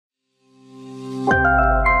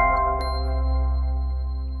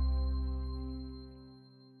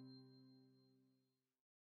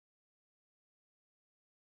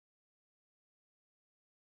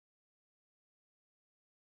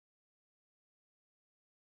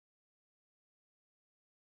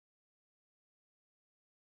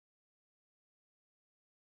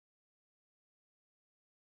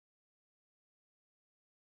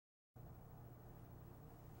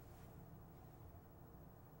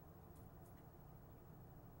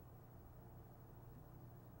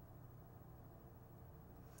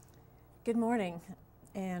Good morning,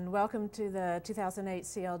 and welcome to the 2008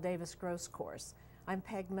 CL Davis Gross course. I'm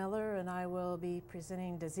Peg Miller, and I will be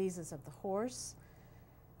presenting diseases of the horse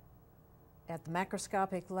at the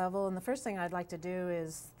macroscopic level. And the first thing I'd like to do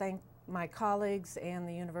is thank my colleagues and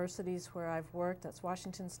the universities where I've worked. That's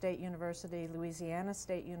Washington State University, Louisiana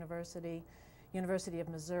State University, University of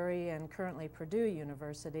Missouri, and currently Purdue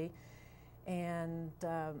University. And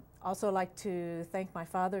also like to thank my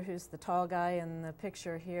father, who's the tall guy in the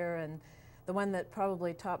picture here, and the one that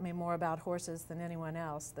probably taught me more about horses than anyone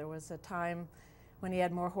else. There was a time when he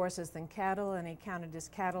had more horses than cattle, and he counted his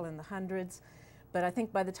cattle in the hundreds. But I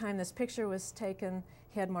think by the time this picture was taken,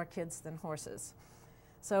 he had more kids than horses.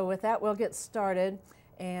 So with that, we'll get started.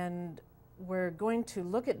 And we're going to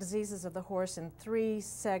look at diseases of the horse in 3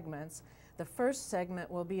 segments. The first segment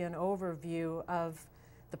will be an overview of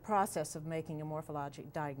the process of making a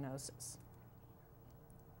morphologic diagnosis.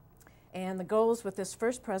 And the goals with this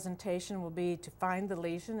first presentation will be to find the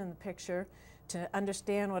lesion in the picture, to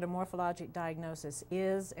understand what a morphologic diagnosis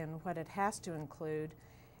is and what it has to include,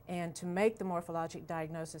 and to make the morphologic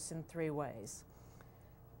diagnosis in 3 ways.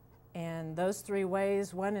 And those 3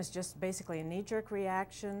 ways, one is just basically a knee-jerk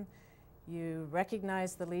reaction. You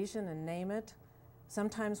recognize the lesion and name it.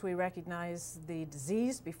 Sometimes we recognize the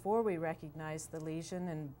disease before we recognize the lesion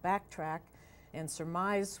and backtrack and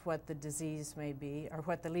surmise what the disease may be or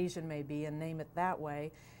what the lesion may be and name it that way.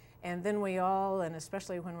 And then we all, and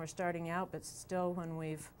especially when we're starting out, but still when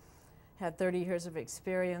we've had 30 years of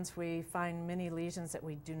experience, we find many lesions that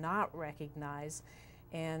we do not recognize.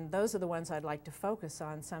 And those are the ones I'd like to focus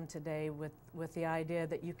on some today with the idea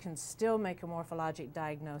that you can still make a morphologic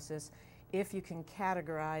diagnosis if you can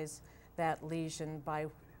categorize that lesion by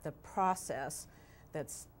the process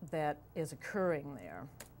that is occurring there.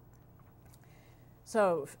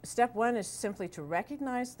 So step 1 is simply to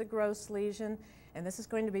recognize the gross lesion, and this is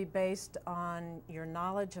going to be based on your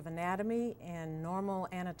knowledge of anatomy and normal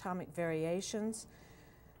anatomic variations.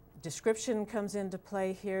 Description comes into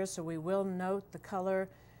play here, so we will note the color,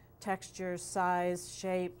 texture, size,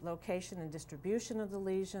 shape, location, and distribution of the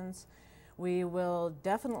lesions. We will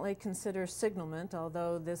definitely consider signalment,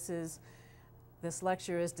 although this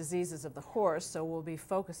lecture is diseases of the horse, so we'll be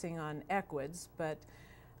focusing on equids, but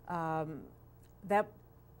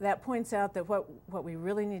that points out that what we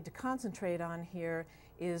really need to concentrate on here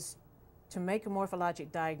is to make a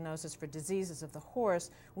morphologic diagnosis for diseases of the horse,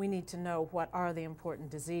 we need to know what are the important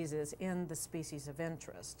diseases in the species of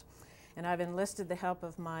interest. And I've enlisted the help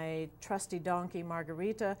of my trusty donkey,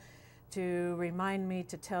 Margaret, to remind me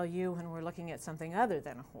to tell you when we're looking at something other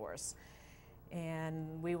than a horse.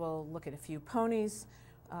 And we will look at a few ponies,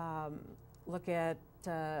 look at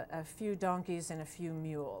a few donkeys and a few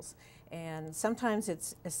mules. And sometimes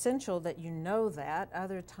it's essential that you know that.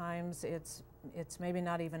 Other times it's maybe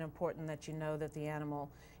not even important that you know that the animal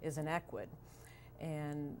is an equid.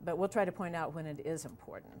 But we'll try to point out when it is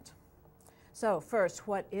important. So first,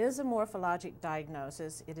 what is a morphologic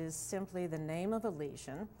diagnosis? It is simply the name of a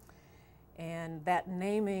lesion. And that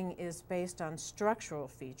naming is based on structural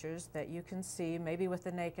features that you can see maybe with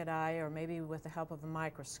the naked eye or maybe with the help of a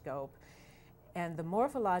microscope. And the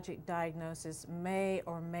morphologic diagnosis may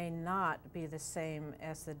or may not be the same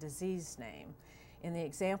as the disease name. In the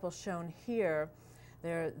example shown here,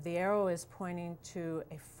 the arrow is pointing to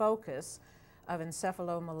a focus of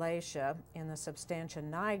encephalomalacia in the substantia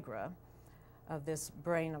nigra of this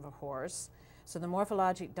brain of a horse. So the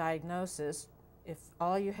morphologic diagnosis, if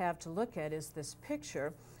all you have to look at is this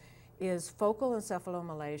picture, is focal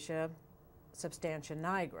encephalomalacia substantia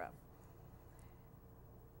nigra.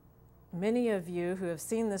 Many of you who have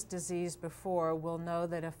seen this disease before will know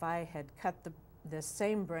that if I had cut this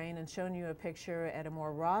same brain and shown you a picture at a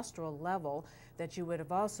more rostral level, that you would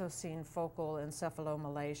have also seen focal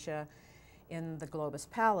encephalomalacia in the globus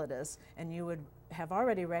pallidus, and you would have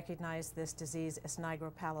already recognized this disease as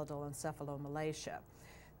nigropallidyl encephalomalacia.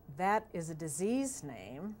 That is a disease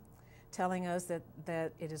name telling us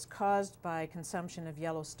that it is caused by consumption of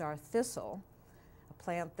yellow star thistle, a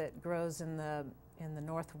plant that grows in the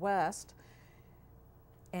Northwest.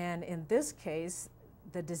 And in this case,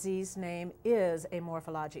 the disease name is a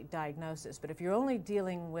morphologic diagnosis. But if you're only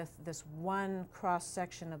dealing with this one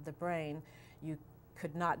cross-section of the brain, you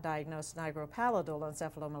could not diagnose nigropallidyl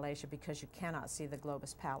encephalomalacia because you cannot see the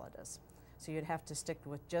globus pallidus. So you'd have to stick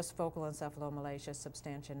with just focal encephalomalacia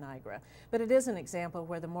substantia nigra. But it is an example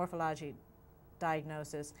where the morphologic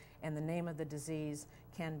diagnosis and the name of the disease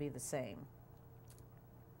can be the same.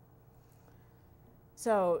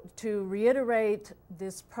 So to reiterate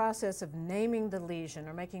this process of naming the lesion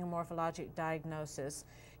or making a morphologic diagnosis,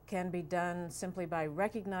 can be done simply by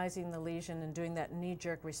recognizing the lesion and doing that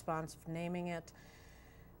knee-jerk response of naming it.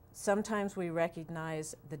 Sometimes we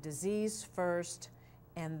recognize the disease first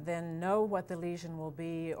and then know what the lesion will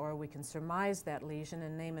be, or we can surmise that lesion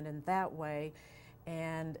and name it in that way.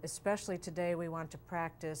 And especially today, we want to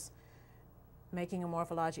practice making a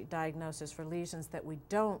morphologic diagnosis for lesions that we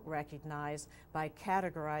don't recognize by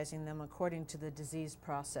categorizing them according to the disease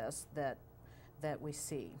process that we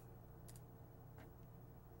see.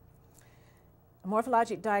 A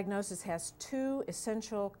morphologic diagnosis has two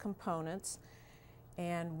essential components,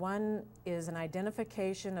 and one is an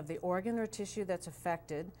identification of the organ or tissue that's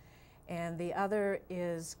affected, and the other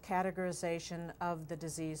is categorization of the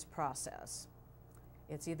disease process.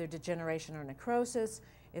 It's either degeneration or necrosis,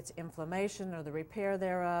 it's inflammation or the repair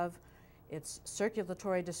thereof, it's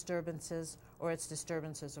circulatory disturbances, or it's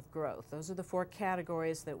disturbances of growth. Those are the four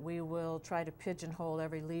categories that we will try to pigeonhole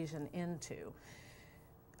every lesion into.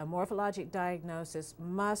 A morphologic diagnosis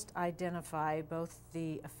must identify both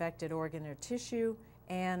the affected organ or tissue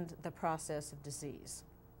and the process of disease.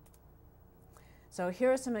 So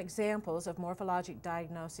here are some examples of morphologic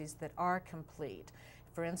diagnoses that are complete.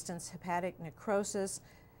 For instance, hepatic necrosis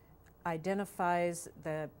identifies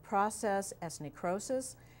the process as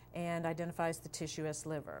necrosis and identifies the tissue as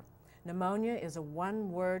liver. Pneumonia is a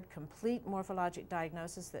one-word complete morphologic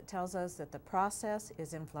diagnosis that tells us that the process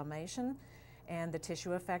is inflammation and the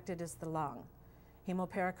tissue affected is the lung.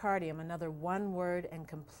 Hemopericardium, another one-word and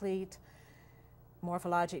complete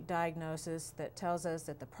morphologic diagnosis that tells us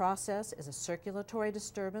that the process is a circulatory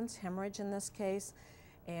disturbance, hemorrhage in this case,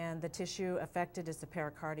 and the tissue affected is the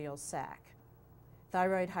pericardial sac.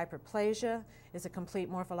 Thyroid hyperplasia is a complete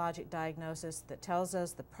morphologic diagnosis that tells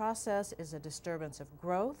us the process is a disturbance of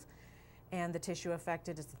growth and the tissue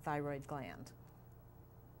affected is the thyroid gland.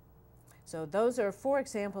 So those are four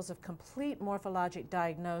examples of complete morphologic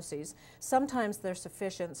diagnoses. Sometimes they're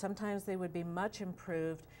sufficient, sometimes they would be much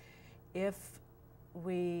improved if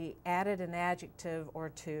we added an adjective or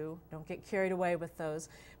two. Don't get carried away with those,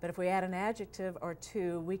 but if we add an adjective or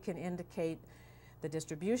two, we can indicate the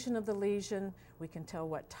distribution of the lesion, we can tell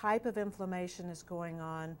what type of inflammation is going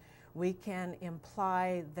on, we can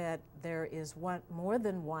imply that there is more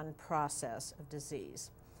than one process of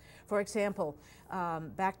disease. For example,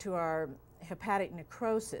 back to our hepatic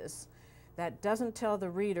necrosis, that doesn't tell the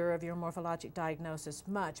reader of your morphologic diagnosis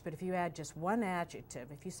much, but if you add just one adjective,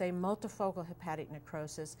 if you say multifocal hepatic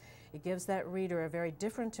necrosis, it gives that reader a very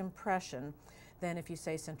different impression than if you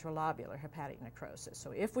say centrilobular hepatic necrosis.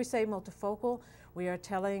 So if we say multifocal, we are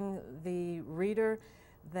telling the reader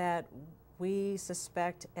that we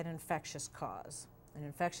suspect an infectious cause, an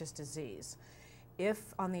infectious disease.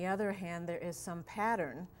 If, on the other hand, there is some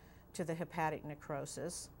pattern to the hepatic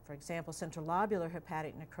necrosis, for example, centrilobular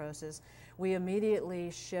hepatic necrosis, we immediately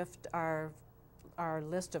shift our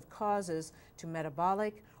list of causes to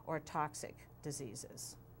metabolic or toxic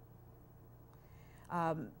diseases.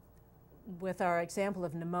 With our example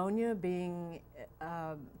of pneumonia being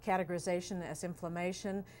categorization as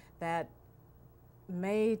inflammation, that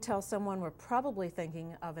may tell someone we're probably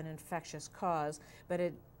thinking of an infectious cause, but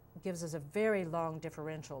it gives us a very long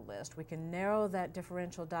differential list. We can narrow that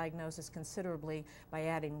differential diagnosis considerably by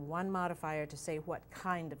adding one modifier to say what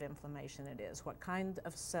kind of inflammation it is, what kind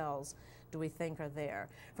of cells do we think are there.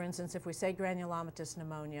 For instance, if we say granulomatous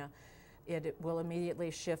pneumonia, it will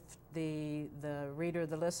immediately shift the reader,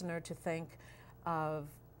 the listener, to think of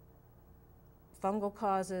fungal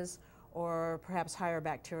causes or perhaps higher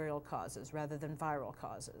bacterial causes rather than viral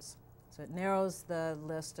causes. So it narrows the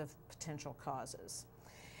list of potential causes.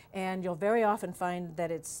 And you'll very often find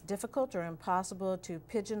that it's difficult or impossible to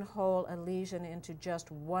pigeonhole a lesion into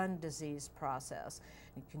just one disease process.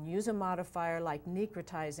 You can use a modifier like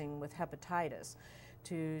necrotizing with hepatitis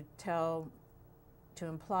to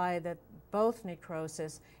imply that both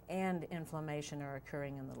necrosis and inflammation are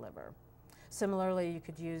occurring in the liver. Similarly, you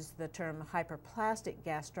could use the term hyperplastic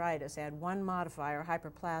gastritis, add one modifier,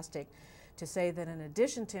 hyperplastic, to say that in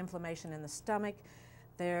addition to inflammation in the stomach,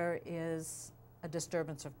 there is a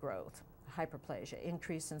disturbance of growth, hyperplasia,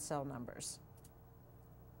 increase in cell numbers.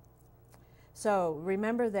 So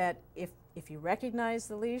remember that if you recognize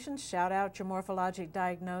the lesion, shout out your morphologic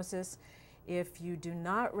diagnosis. If you do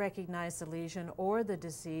not recognize the lesion or the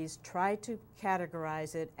disease, try to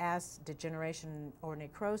categorize it as degeneration or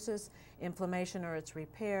necrosis, inflammation or its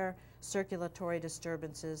repair, circulatory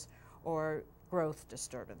disturbances, or growth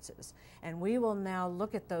disturbances. And we will now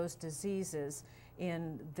look at those diseases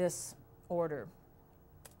in this order,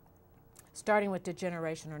 starting with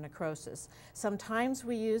degeneration or necrosis. Sometimes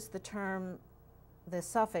we use the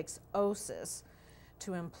suffix osis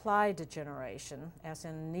to imply degeneration, as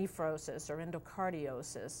in nephrosis or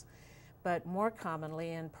endocardiosis, but more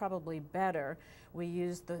commonly and probably better,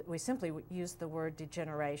 we simply use the word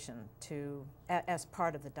degeneration as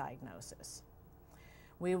part of the diagnosis.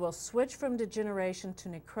 We will switch from degeneration to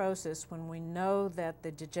necrosis when we know that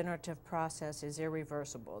the degenerative process is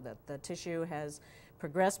irreversible, that the tissue has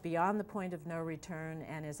progressed beyond the point of no return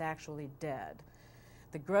and is actually dead.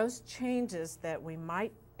 The gross changes that we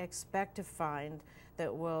might expect to find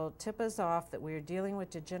that will tip us off that we are dealing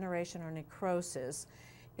with degeneration or necrosis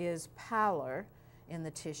is pallor in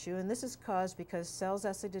the tissue, and this is caused because cells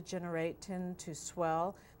as they degenerate tend to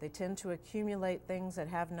swell. They tend to accumulate things that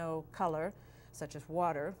have no color, such as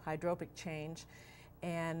water, hydropic change,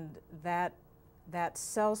 and that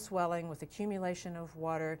cell swelling with accumulation of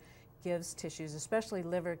water gives tissues, especially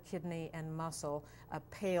liver, kidney, and muscle, a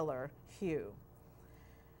paler hue.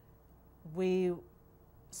 We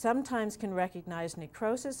sometimes can recognize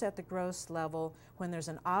necrosis at the gross level when there's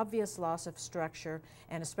an obvious loss of structure,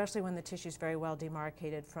 and especially when the tissue is very well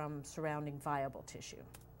demarcated from surrounding viable tissue.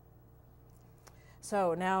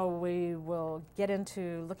 So now we will get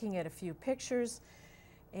into looking at a few pictures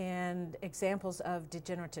and examples of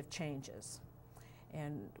degenerative changes.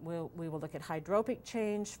 And we will look at hydropic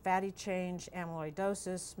change, fatty change,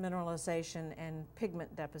 amyloidosis, mineralization, and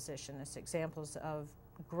pigment deposition as examples of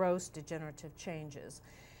gross degenerative changes.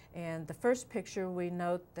 And the first picture, we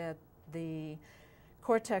note that the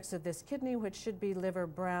cortex of this kidney, which should be liver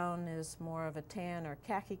brown, is more of a tan or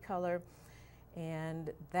khaki color,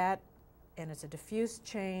 and it's a diffuse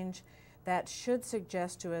change. That should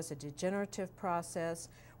suggest to us a degenerative process.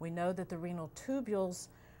 We know that the renal tubules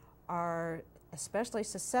are especially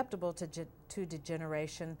susceptible to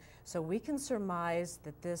degeneration, so we can surmise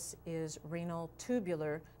that this is renal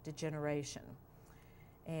tubular degeneration.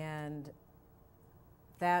 And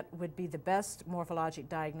that would be the best morphologic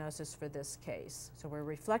diagnosis for this case. So we're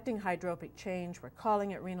reflecting hydropic change, we're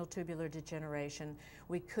calling it renal tubular degeneration.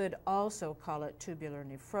 We could also call it tubular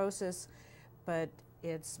nephrosis, but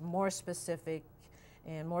it's more specific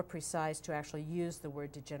and more precise to actually use the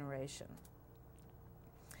word degeneration.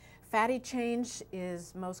 Fatty change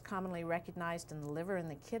is most commonly recognized in the liver and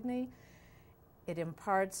the kidney. It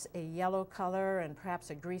imparts a yellow color and perhaps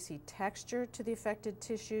a greasy texture to the affected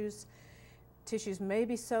tissues. Tissues may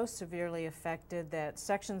be so severely affected that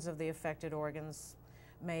sections of the affected organs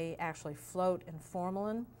may actually float in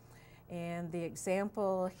formalin. And the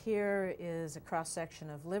example here is a cross-section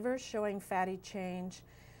of liver showing fatty change.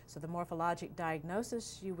 So the morphologic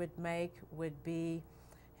diagnosis you would make would be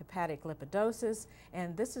hepatic lipidosis,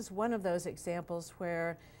 and this is one of those examples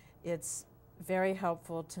where it's very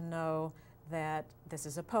helpful to know that this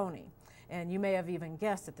is a pony. And you may have even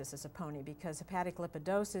guessed that this is a pony because hepatic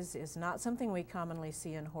lipidosis is not something we commonly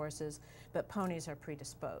see in horses, but ponies are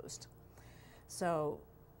predisposed. So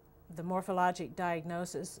the morphologic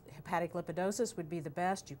diagnosis, hepatic lipidosis, would be the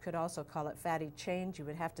best. You could also call it fatty change. You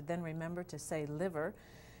would have to then remember to say liver.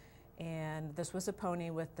 And this was a pony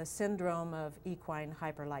with the syndrome of equine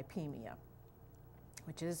hyperlipemia,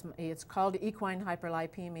 it's called equine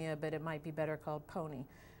hyperlipemia, but it might be better called pony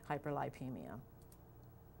hyperlipemia.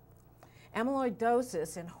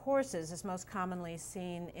 Amyloidosis in horses is most commonly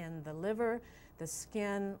seen in the liver, the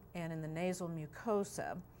skin, and in the nasal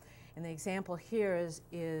mucosa. And the example here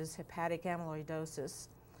is hepatic amyloidosis.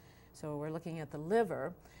 So we're looking at the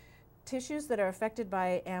liver. Tissues that are affected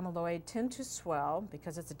by amyloid tend to swell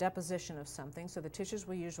because it's a deposition of something, so the tissues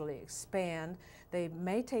will usually expand. They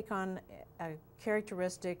may take on a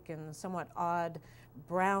characteristic and somewhat odd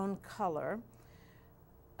brown color.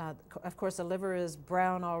 Of course, the liver is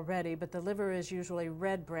brown already, but the liver is usually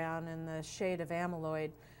red-brown, and the shade of amyloid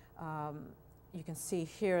you can see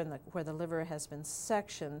here where the liver has been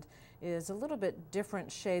sectioned is a little bit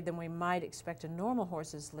different shade than we might expect a normal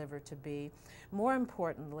horse's liver to be. More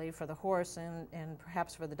importantly, for the horse and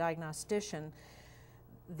perhaps for the diagnostician,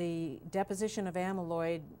 the deposition of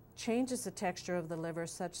amyloid changes the texture of the liver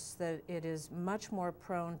such that it is much more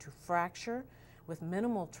prone to fracture with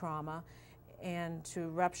minimal trauma and to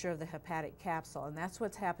rupture of the hepatic capsule. And that's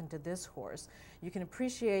what's happened to this horse. You can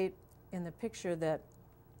appreciate in the picture that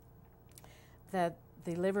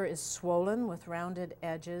the liver is swollen with rounded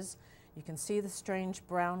edges. You can see the strange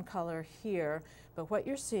brown color here, but what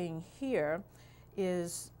you're seeing here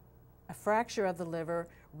is a fracture of the liver,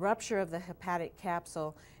 rupture of the hepatic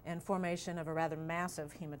capsule, and formation of a rather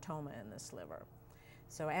massive hematoma in this liver.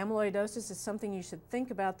 So amyloidosis is something you should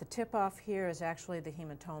think about. The tip-off here is actually the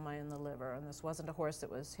hematoma in the liver, and this wasn't a horse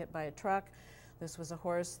that was hit by a truck. This was a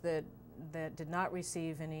horse that that did not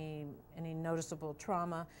receive any noticeable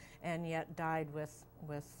trauma and yet died with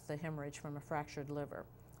the hemorrhage from a fractured liver.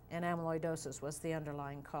 And amyloidosis was the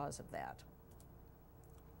underlying cause of that.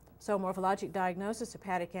 So morphologic diagnosis,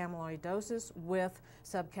 hepatic amyloidosis with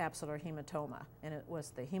subcapsular hematoma. And it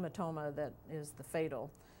was the hematoma that is the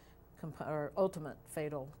fatal, or ultimate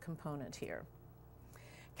fatal component here.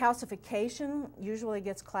 Calcification usually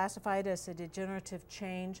gets classified as a degenerative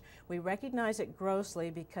change. We recognize it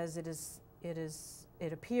grossly because it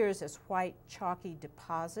appears as white chalky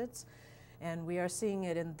deposits, and we are seeing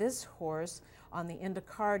it in this horse on the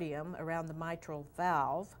endocardium around the mitral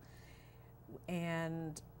valve.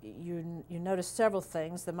 And you notice several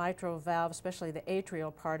things. The mitral valve, especially the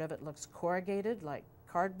atrial part of it, looks corrugated like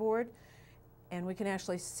cardboard, and we can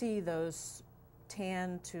actually see those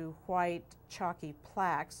tan to white chalky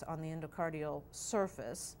plaques on the endocardial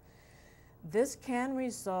surface. This can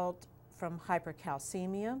result from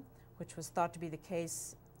hypercalcemia, which was thought to be the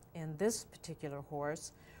case in this particular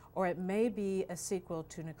horse, or it may be a sequel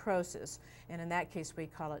to necrosis, and in that case we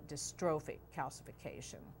call it dystrophic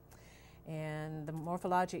calcification. And the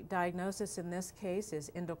morphologic diagnosis in this case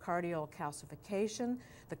is endocardial calcification.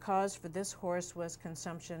 The cause for this horse was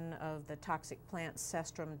consumption of the toxic plant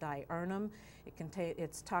Cestrum diurnum.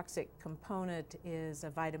 Its toxic component is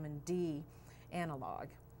a vitamin D analog,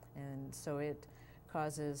 and so it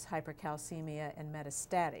causes hypercalcemia and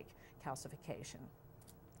metastatic calcification.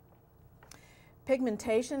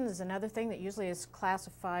 Pigmentation is another thing that usually is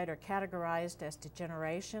classified or categorized as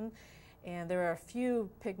degeneration. And there are a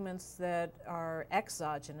few pigments that are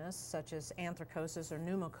exogenous, such as anthracosis or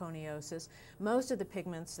pneumoconiosis. Most of the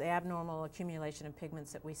pigments, the abnormal accumulation of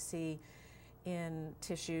pigments that we see in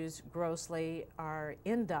tissues grossly, are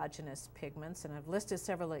endogenous pigments, and I've listed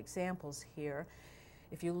several examples here.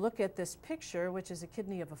 If you look at this picture, which is a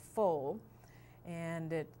kidney of a foal,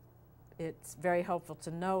 and it's very helpful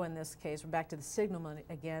to know in this case, we're back to the signal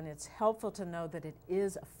again, it's helpful to know that it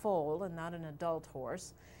is a foal and not an adult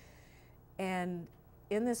horse. And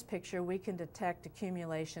in this picture, we can detect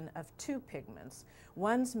accumulation of two pigments.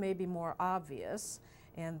 One's may be more obvious,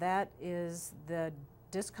 and that is the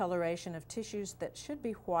discoloration of tissues that should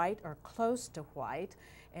be white or close to white,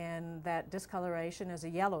 and that discoloration is a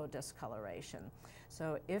yellow discoloration.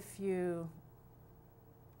 So if you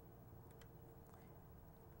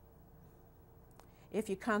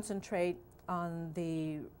concentrate on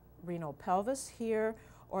the renal pelvis here,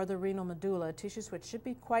 or the renal medulla, tissues which should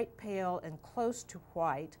be quite pale and close to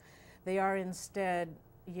white, they are instead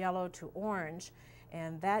yellow to orange,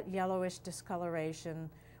 and that yellowish discoloration,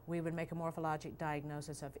 we would make a morphologic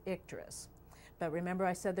diagnosis of icterus. But remember,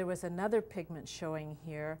 I said there was another pigment showing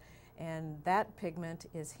here, and that pigment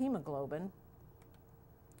is hemoglobin.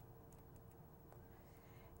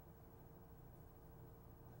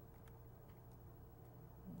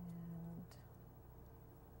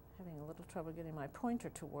 Having a little trouble getting my pointer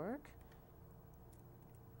to work.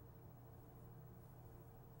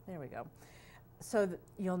 There we go. So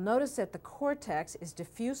you'll notice that the cortex is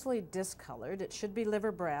diffusely discolored. It should be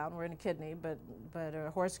liver brown. We're in a kidney, but a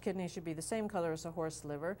horse kidney should be the same color as a horse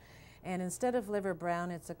liver. And instead of liver brown,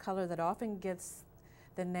 it's a color that often gets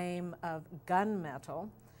the name of gunmetal.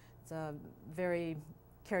 It's a very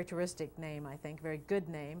characteristic name, I think, very good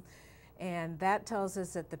name. And that tells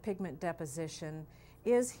us that the pigment deposition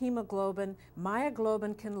is hemoglobin.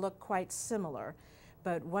 Myoglobin can look quite similar,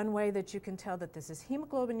 but one way that you can tell that this is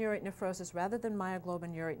hemoglobin uric nephrosis rather than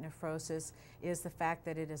myoglobin uric nephrosis is the fact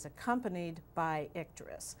that it is accompanied by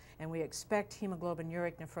icterus. And we expect hemoglobin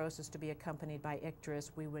uric nephrosis to be accompanied by icterus.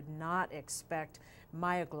 We would not expect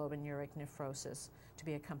myoglobin uric nephrosis to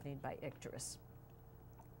be accompanied by icterus.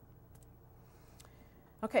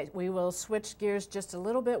 Okay, we will switch gears just a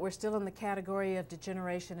little bit. We're still in the category of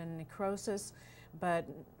degeneration and necrosis, but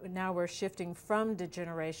now we're shifting from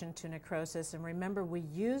degeneration to necrosis. And remember, we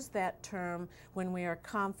use that term when we are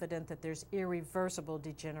confident that there's irreversible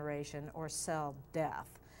degeneration or cell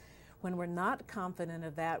death. When we're not confident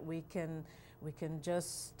of that, we can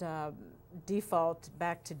just default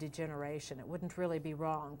back to degeneration. It wouldn't really be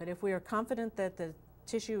wrong. But if we are confident that the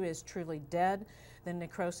tissue is truly dead, then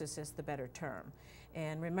necrosis is the better term.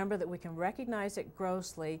 And remember that we can recognize it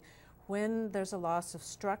grossly when there's a loss of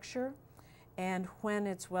structure and when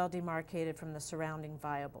it's well demarcated from the surrounding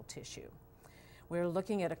viable tissue. We're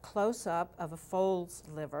looking at a close-up of a foal's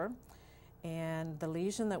liver, and the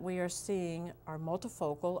lesion that we are seeing are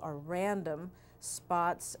multifocal, are random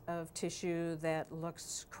spots of tissue that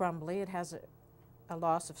looks crumbly. It has a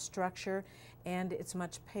loss of structure, and it's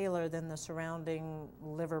much paler than the surrounding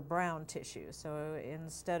liver brown tissue. So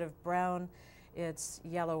instead of brown, it's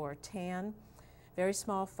yellow or tan. very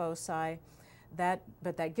small foci. But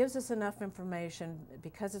that gives us enough information,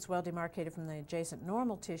 because it's well demarcated from the adjacent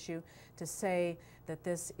normal tissue, to say that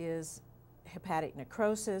this is hepatic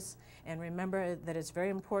necrosis. And remember that it's very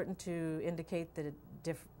important to indicate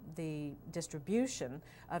the distribution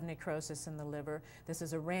of necrosis in the liver. This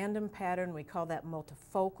is a random pattern. We call that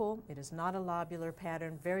multifocal. It is not a lobular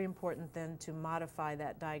pattern. Very important then to modify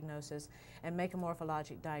that diagnosis and make a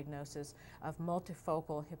morphologic diagnosis of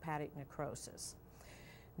multifocal hepatic necrosis.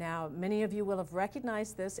 Now, many of you will have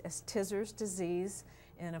recognized this as Tizer's disease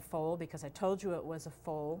in a foal, because I told you it was a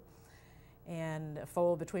foal. And a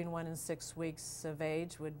foal between 1 and 6 weeks of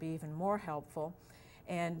age would be even more helpful.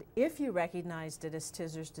 And if you recognized it as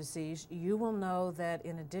Tizer's disease, you will know that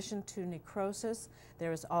in addition to necrosis,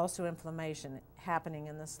 there is also inflammation happening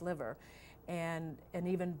in this liver. And an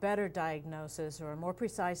even better diagnosis, or a more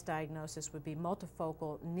precise diagnosis, would be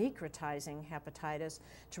multifocal necrotizing hepatitis,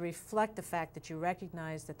 to reflect the fact that you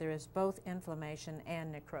recognize that there is both inflammation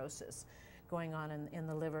and necrosis going on in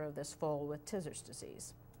the liver of this foal with Tizer's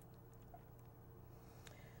disease.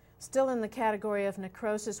 Still in the category of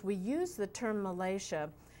necrosis, we use the term malacia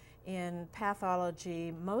in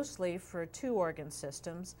pathology mostly for 2 organ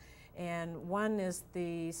systems, and one is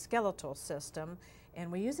the skeletal system. And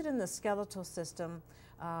we use it in the skeletal system,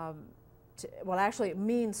 well, actually it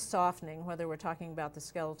means softening, whether we're talking about the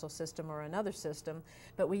skeletal system or another system,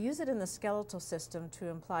 but we use it in the skeletal system to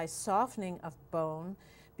imply softening of bone,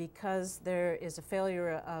 because there is a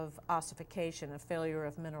failure of ossification, a failure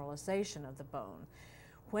of mineralization of the bone.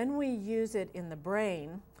 When we use it in the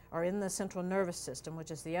brain, or in the central nervous system,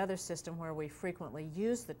 which is the other system where we frequently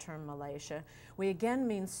use the term malacia, we again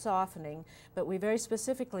mean softening, but we very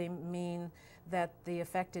specifically mean that the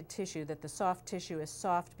affected tissue, that the soft tissue is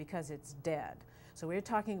soft because it's dead. So we're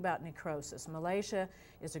talking about necrosis. Malacia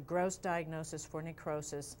is a gross diagnosis for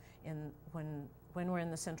necrosis when we're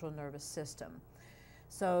in the central nervous system.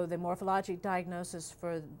 So the morphologic diagnosis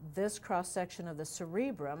for this cross-section of the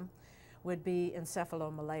cerebrum would be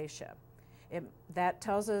encephalomalacia. That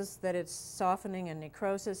tells us that it's softening and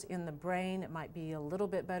necrosis in the brain. It might be a little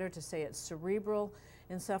bit better to say it's cerebral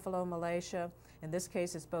encephalomalacia. In this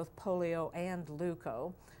case, it's both polio and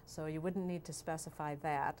leuco, so you wouldn't need to specify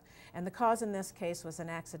that. And the cause in this case was an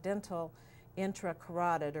accidental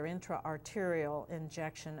intracarotid or intra-arterial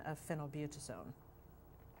injection of phenylbutazone.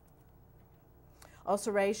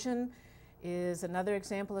 Ulceration is another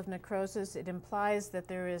example of necrosis. It implies that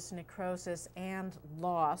there is necrosis and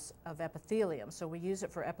loss of epithelium, so we use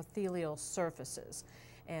it for epithelial surfaces.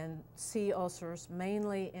 And see ulcers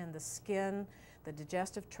mainly in the skin, the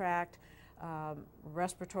digestive tract,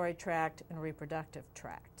 respiratory tract, and reproductive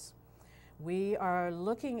tracts. We are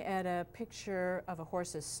looking at a picture of a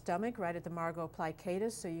horse's stomach right at the margo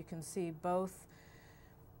plicatus, so you can see both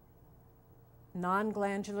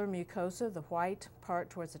non-glandular mucosa, the white part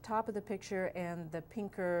towards the top of the picture, and the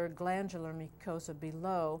pinker glandular mucosa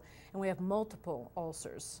below. And we have multiple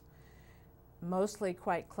ulcers, mostly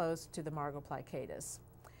quite close to the margo plicatus.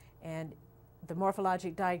 And the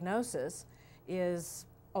morphologic diagnosis is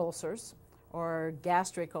ulcers or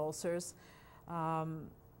gastric ulcers,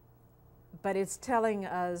 but it's telling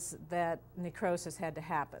us that necrosis had to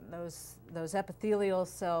happen. Those epithelial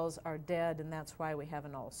cells are dead, and that's why we have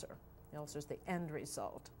an ulcer. The ulcer is the end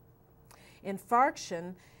result.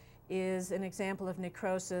 Infarction is an example of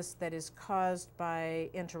necrosis that is caused by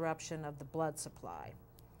interruption of the blood supply.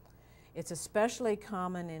 It's especially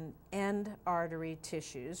common in end artery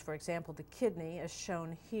tissues, for example, the kidney, as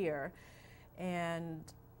shown here. And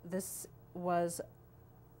this was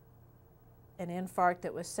an infarct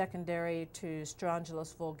that was secondary to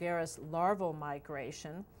Strongylus vulgaris larval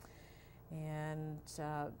migration, and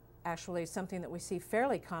actually something that we see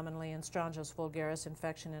fairly commonly in Strongylus vulgaris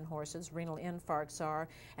infection in horses. Renal infarcts are,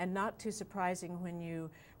 and not too surprising when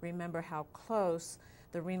you remember how close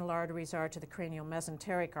the renal arteries are to the cranial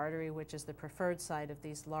mesenteric artery, which is the preferred site of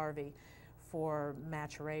these larvae for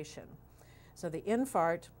maturation. So the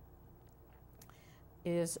infarct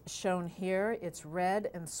is shown here. It's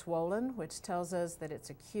red and swollen, which tells us that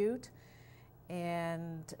it's acute,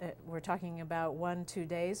 and we're talking about 1-2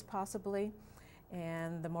 days possibly.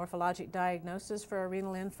 And the morphologic diagnosis for a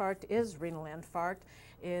renal infarct is renal infarct.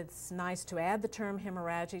 It's nice to add the term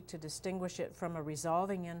hemorrhagic to distinguish it from a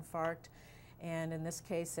resolving infarct. And in this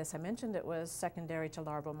case, as I mentioned, it was secondary to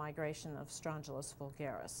larval migration of Strongylus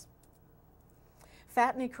vulgaris.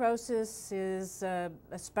 Fat necrosis is a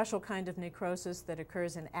special kind of necrosis that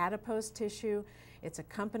occurs in adipose tissue. It's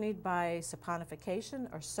accompanied by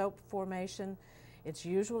saponification or soap formation. It's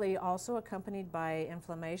usually also accompanied by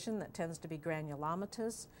inflammation that tends to be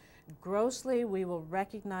granulomatous. Grossly, we will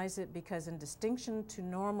recognize it because in distinction to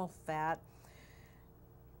normal fat,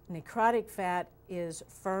 necrotic fat is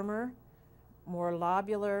firmer, more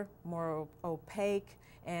lobular, more opaque,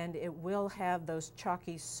 and it will have those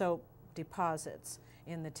chalky soap deposits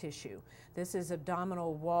in the tissue. This is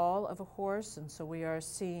abdominal wall of a horse, and so we are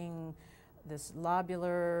seeing this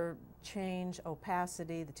lobular change,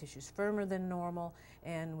 opacity, the tissue's firmer than normal,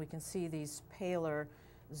 and we can see these paler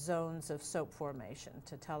zones of soap formation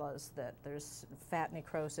to tell us that there's fat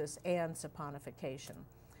necrosis and saponification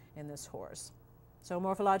in this horse. So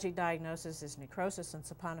morphologic diagnosis is necrosis and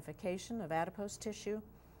saponification of adipose tissue.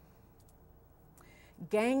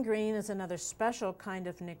 Gangrene is another special kind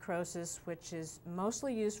of necrosis which is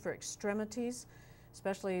mostly used for extremities,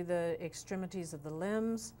 especially the extremities of the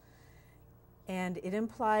limbs, and it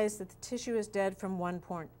implies that the tissue is dead from one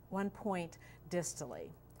point distally.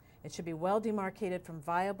 It should be well demarcated from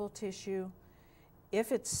viable tissue.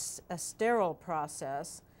 If it's a sterile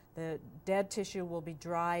process, the dead tissue will be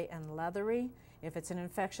dry and leathery. If it's an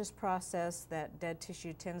infectious process, that dead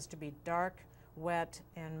tissue tends to be dark, wet,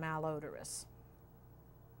 and malodorous.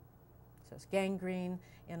 So it's gangrene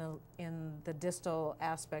in the distal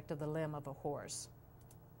aspect of the limb of a horse.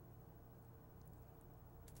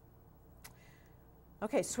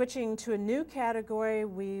 Okay, switching to a new category,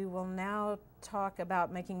 we will now talk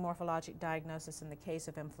about making morphologic diagnosis in the case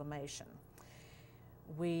of inflammation.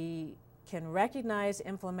 We can recognize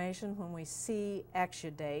inflammation when we see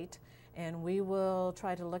exudate, and we will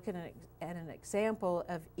try to look at an example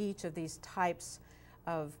of each of these types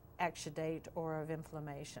of exudate or of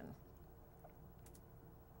inflammation.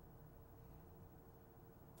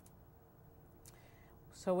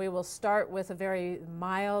 So we will start with a very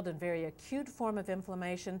mild and very acute form of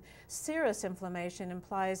inflammation. Serous inflammation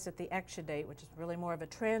implies that the exudate, which is really more of a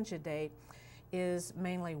transudate, is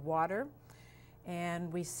mainly water.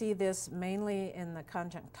 And we see this mainly in the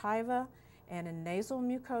conjunctiva and in nasal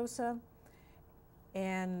mucosa.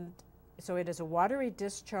 And so it is a watery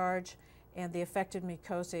discharge, and the affected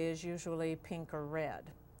mucosa is usually pink or red,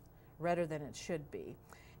 redder than it should be.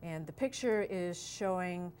 And the picture is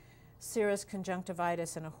showing serous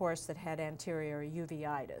conjunctivitis in a horse that had anterior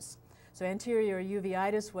uveitis. So anterior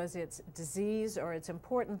uveitis was its disease or its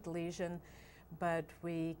important lesion, but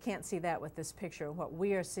we can't see that with this picture. What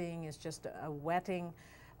we are seeing is just a wetting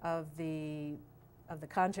of the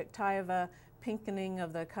conjunctiva, pinkening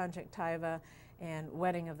of the conjunctiva, and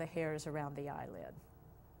wetting of the hairs around the eyelid.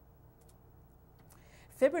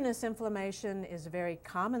 Fibrinous inflammation is a very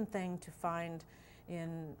common thing to find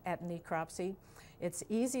at necropsy. It's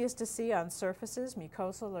easiest to see on surfaces,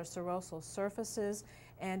 mucosal or serosal surfaces,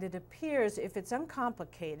 and it appears, if it's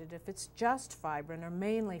uncomplicated, if it's just fibrin or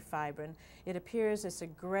mainly fibrin, it appears as a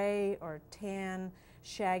gray or tan,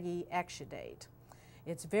 shaggy exudate.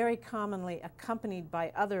 It's very commonly accompanied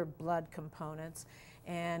by other blood components,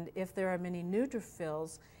 and if there are many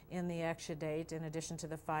neutrophils in the exudate, in addition to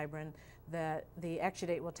the fibrin, the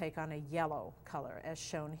exudate will take on a yellow color, as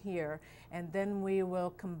shown here, and then we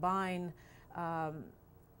will combine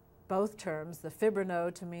both terms, the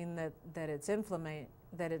fibrino to mean that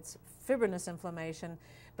it's fibrinous inflammation,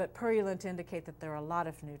 but purulent to indicate that there are a lot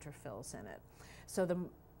of neutrophils in it. So the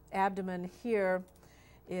abdomen here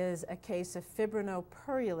is a case of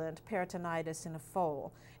fibrinopurulent peritonitis in a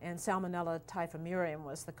foal, and Salmonella typhimurium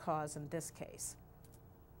was the cause in this case.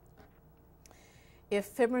 If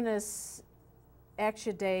fibrinous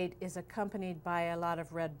exudate is accompanied by a lot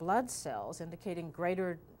of red blood cells, indicating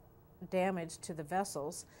greater damage to the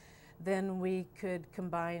vessels, then we could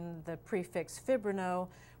combine the prefix fibrino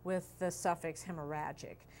with the suffix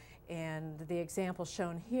hemorrhagic. And the example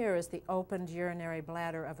shown here is the opened urinary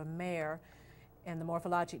bladder of a mare, and the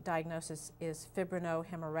morphologic diagnosis is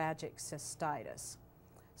fibrinohemorrhagic cystitis.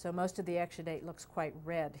 So most of the exudate looks quite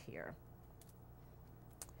red here.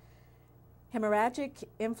 Hemorrhagic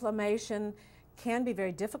inflammation can be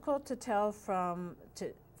very difficult to tell from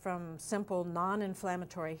simple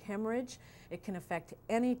non-inflammatory hemorrhage. It can affect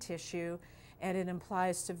any tissue, and it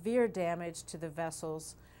implies severe damage to the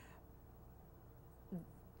vessels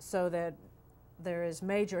so that there is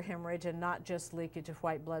major hemorrhage and not just leakage of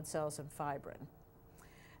white blood cells and fibrin.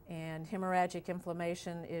 And hemorrhagic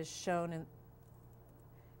inflammation is shown in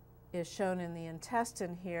the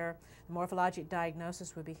intestine here. The morphologic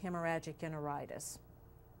diagnosis would be hemorrhagic enteritis.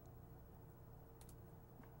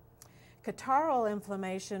 Catarrhal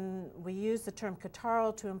inflammation, we use the term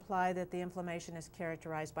catarrhal to imply that the inflammation is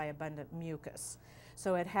characterized by abundant mucus.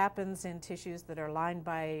 So it happens in tissues that are lined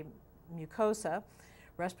by mucosa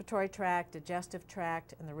respiratory tract, digestive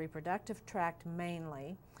tract, and the reproductive tract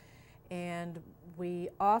mainly. And we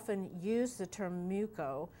often use the term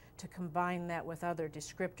muco to combine that with other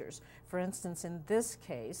descriptors. For instance, in this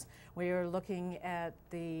case, we are looking at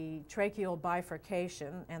the tracheal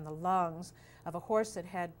bifurcation and the lungs of a horse that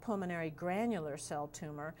had pulmonary granular cell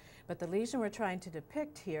tumor, but the lesion we're trying to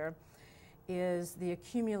depict here is the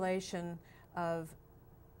accumulation of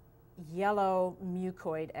yellow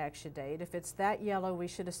mucoid exudate. If it's that yellow, we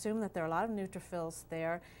should assume that there are a lot of neutrophils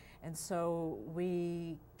there, and so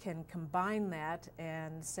we can combine that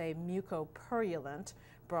and say mucopurulent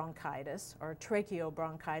bronchitis, or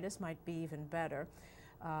tracheobronchitis might be even better.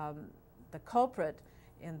 The culprit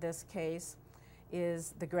in this case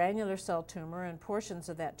is the granular cell tumor, and portions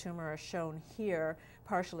of that tumor are shown here,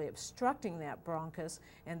 partially obstructing that bronchus,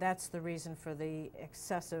 and that's the reason for the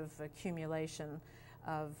excessive accumulation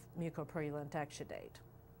of mucopurulent exudate.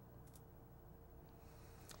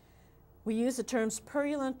 We use the terms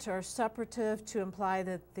purulent or suppurative to imply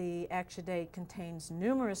that the exudate contains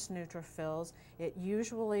numerous neutrophils. It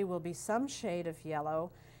usually will be some shade of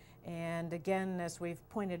yellow, and again, as we've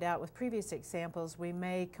pointed out with previous examples, we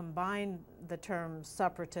may combine the term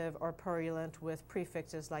suppurative or purulent with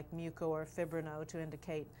prefixes like muco or fibrino to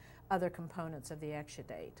indicate other components of the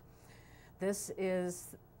exudate. This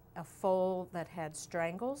is a foal that had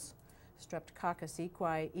strangles, Streptococcus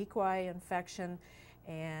equi infection,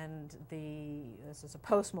 and this is a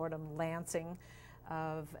postmortem lancing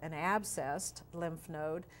of an abscessed lymph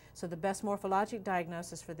node. So the best morphologic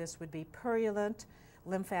diagnosis for this would be purulent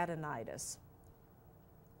lymphadenitis.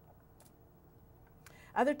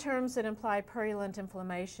 Other terms that imply purulent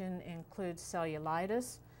inflammation include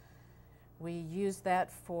cellulitis. We use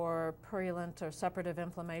that for purulent or suppurative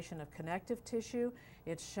inflammation of connective tissue.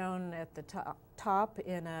 It's shown at the top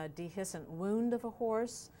in a dehiscent wound of a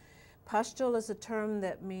horse. Pustule is a term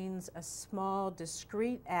that means a small,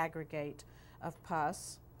 discrete aggregate of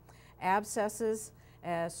pus. Abscesses,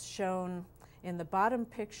 as shown in the bottom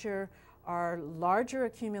picture, are larger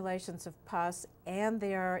accumulations of pus, and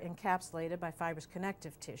they are encapsulated by fibrous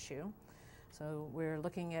connective tissue. So we're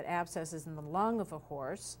looking at abscesses in the lung of a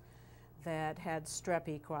horse that had strep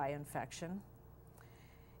equi infection.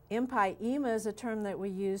 Empyema is a term that we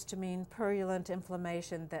use to mean purulent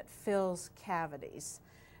inflammation that fills cavities.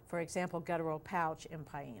 For example, guttural pouch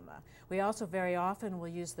empyema. We also very often will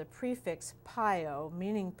use the prefix pyo,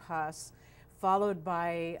 meaning pus, followed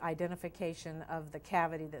by identification of the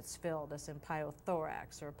cavity that's filled, as in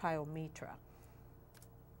pyothorax or pyometra.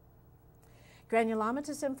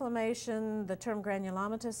 Granulomatous inflammation, the term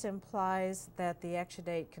granulomatous implies that the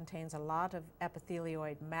exudate contains a lot of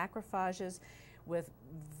epithelioid macrophages with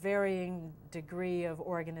varying degree of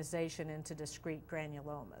organization into discrete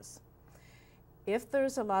granulomas. If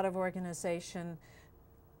there's a lot of organization,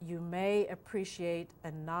 you may appreciate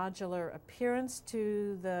a nodular appearance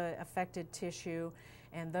to the affected tissue,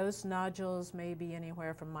 and those nodules may be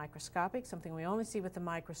anywhere from microscopic, something we only see with the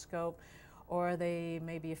microscope, or they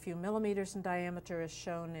may be a few millimeters in diameter, as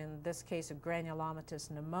shown in this case of granulomatous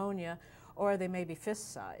pneumonia, or they may be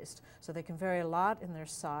fist-sized. So they can vary a lot in their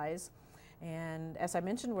size. And as I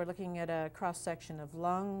mentioned, we're looking at a cross-section of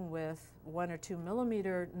lung with 1 or 2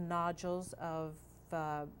 millimeter nodules of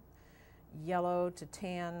yellow to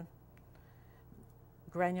tan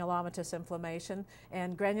granulomatous inflammation.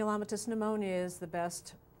 And granulomatous pneumonia is the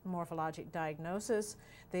best morphologic diagnosis.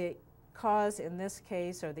 The cause in this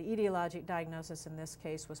case, or the etiologic diagnosis in this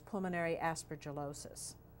case, was pulmonary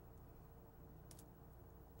aspergillosis.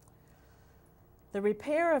 The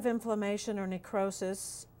repair of inflammation or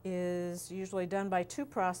necrosis is usually done by 2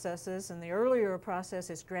 processes, and the earlier process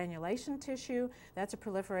is granulation tissue. That's a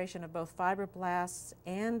proliferation of both fibroblasts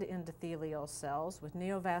and endothelial cells with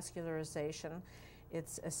neovascularization.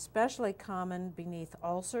 It's especially common beneath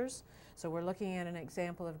ulcers. So we're looking at an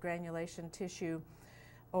example of granulation tissue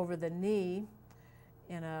over the knee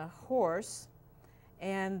in a horse,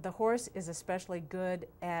 and the horse is especially good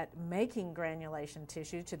at making granulation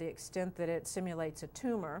tissue to the extent that it simulates a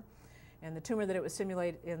tumor. And the tumor that it would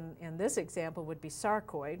simulate in this example would be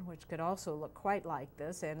sarcoid, which could also look quite like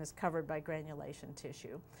this and is covered by granulation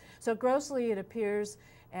tissue. So grossly, it appears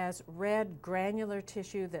as red granular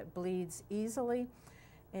tissue that bleeds easily,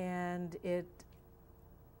 and it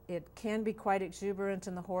can be quite exuberant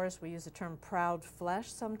in the horse. We use the term proud flesh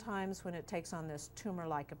sometimes when it takes on this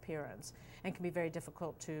tumor-like appearance, and can be very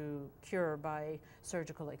difficult to cure by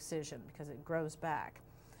surgical excision because it grows back.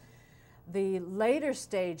 The later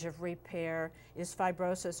stage of repair is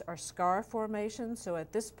fibrosis or scar formation. So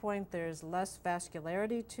at this point, there's less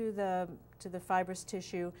vascularity to the fibrous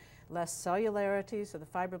tissue, less cellularity, so the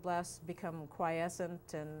fibroblasts become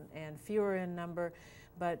quiescent and fewer in number,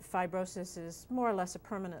 but fibrosis is more or less a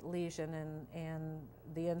permanent lesion, and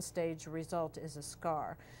the end stage result is a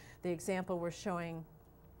scar. The example we're showing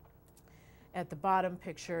at the bottom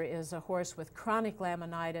picture is a horse with chronic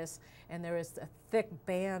laminitis, and there is a thick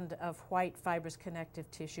band of white fibrous connective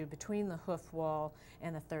tissue between the hoof wall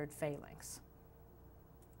and the third phalanx.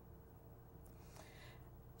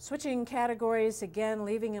 Switching categories, again,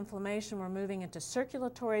 leaving inflammation, we're moving into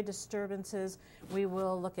circulatory disturbances. We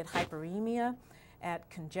will look at hyperemia, at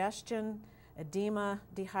congestion, edema,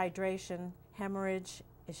 dehydration, hemorrhage,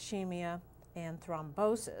 ischemia, and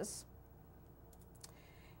thrombosis.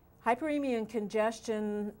 Hyperemia and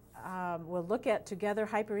congestion we'll look at together.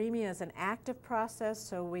 Hyperemia is an active process,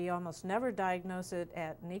 so we almost never diagnose it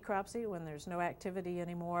at necropsy when there's no activity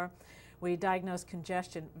anymore. We diagnose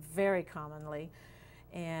congestion very commonly,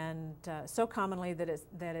 and so commonly that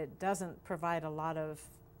it doesn't provide a lot of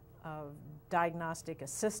diagnostic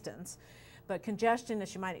assistance. But congestion,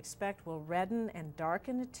 as you might expect, will redden and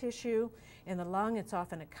darken the tissue. In the lung, it's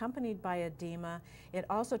often accompanied by edema. It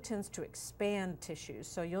also tends to expand tissues.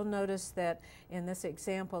 So you'll notice that in this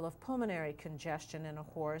example of pulmonary congestion in a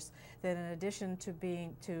horse, that in addition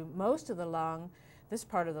to most of the lung, this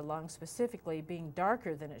part of the lung specifically being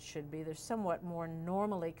darker than it should be, there's somewhat more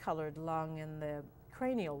normally colored lung in the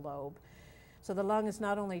cranial lobe. So the lung is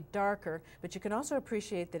not only darker, but you can also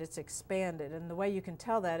appreciate that it's expanded. And the way you can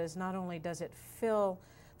tell that is not only does it fill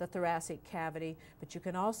the thoracic cavity, but you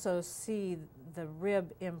can also see the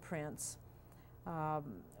rib imprints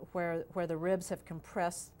where the ribs have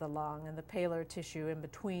compressed the lung and the palar tissue in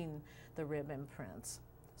between the rib imprints.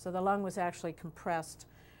 So the lung was actually compressed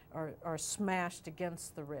or smashed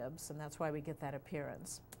against the ribs, and that's why we get that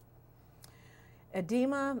appearance.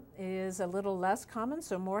 Edema is a little less common,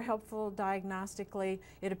 so more helpful diagnostically.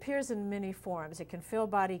 It appears in many forms. It can fill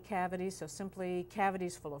body cavities, so simply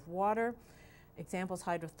cavities full of water. Examples: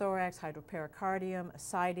 hydrothorax, hydropericardium,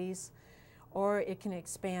 ascites. Or it can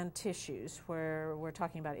expand tissues, where we're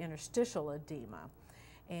talking about interstitial edema.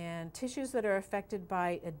 And tissues that are affected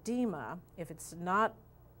by edema, if it's not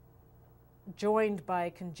joined by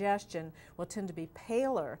congestion, will tend to be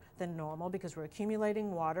paler than normal because we're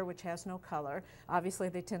accumulating water, which has no color. Obviously,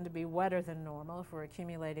 they tend to be wetter than normal if we're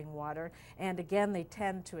accumulating water. And again, they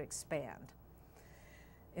tend to expand.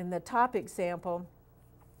 In the top example,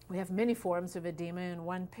 we have many forms of edema in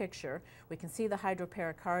one picture. We can see the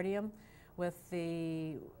hydropericardium with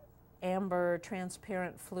the amber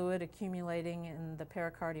transparent fluid accumulating in the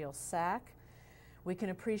pericardial sac. We can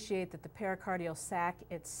appreciate that the pericardial sac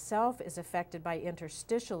itself is affected by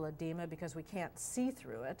interstitial edema because we can't see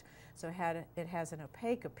through it. So it has an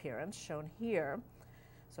opaque appearance shown here.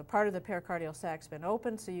 So part of the pericardial sac's been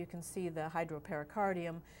opened so you can see the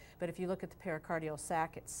hydropericardium. But if you look at the pericardial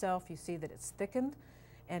sac itself, you see that it's thickened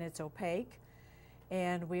and it's opaque.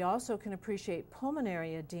 And we also can appreciate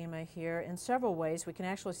pulmonary edema here in several ways. We can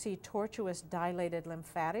actually see tortuous dilated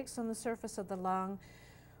lymphatics on the surface of the lung.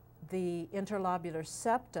 The interlobular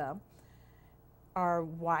septa are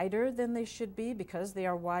wider than they should be because they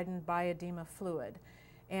are widened by edema fluid.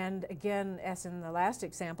 And again, as in the last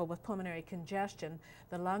example with pulmonary congestion,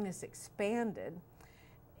 the lung is expanded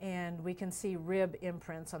and we can see rib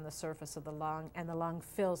imprints on the surface of the lung, and the lung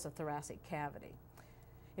fills the thoracic cavity.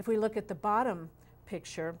 If we look at the bottom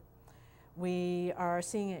picture, we are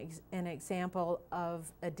seeing an example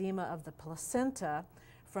of edema of the placenta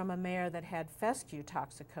from a mare that had fescue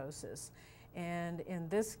toxicosis. And in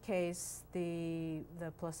this case, the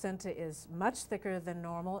placenta is much thicker than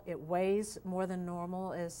normal. It weighs more than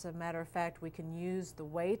normal. As a matter of fact, we can use the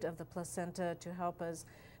weight of the placenta to help us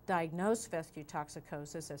diagnose fescue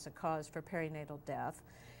toxicosis as a cause for perinatal death.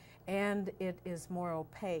 And it is more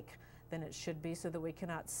opaque than it should be so that we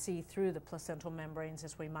cannot see through the placental membranes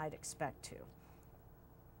as we might expect to.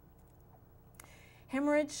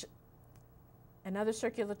 Hemorrhage, another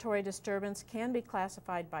circulatory disturbance, can be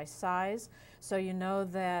classified by size. So you know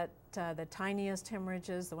that the tiniest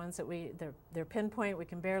hemorrhages, the ones that they're pinpoint, we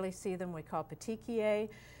can barely see them, we call petechiae.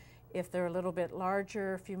 If they're a little bit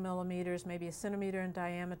larger, a few millimeters, maybe a centimeter in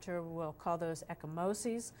diameter, we'll call those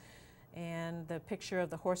ecchymoses. And the picture of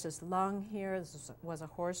the horse's lung here, this was a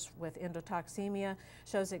horse with endotoxemia,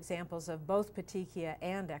 shows examples of both petechia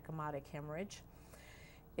and ecchymotic hemorrhage.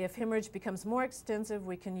 If hemorrhage becomes more extensive,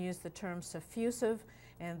 we can use the term suffusive,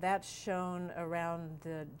 and that's shown around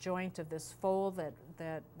the joint of this foal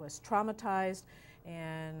that was traumatized.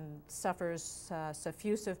 and suffers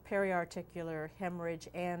suffusive periarticular hemorrhage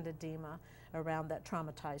and edema around that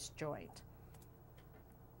traumatized joint.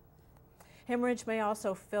 Hemorrhage may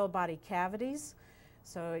also fill body cavities.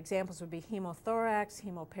 So examples would be hemothorax,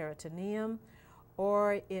 hemoperitoneum,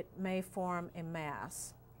 or it may form a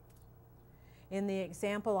mass. In the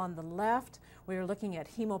example on the left, we are looking at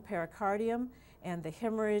hemopericardium, and the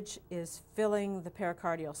hemorrhage is filling the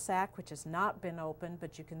pericardial sac, which has not been opened,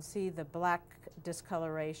 but you can see the black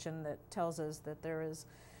discoloration that tells us that there is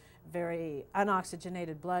very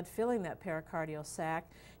unoxygenated blood filling that pericardial sac.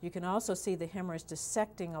 You can also see the hemorrhage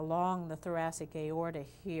dissecting along the thoracic aorta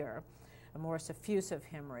here, a more suffusive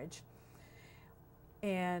hemorrhage.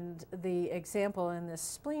 And the example in this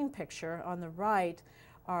spleen picture on the right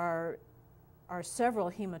are several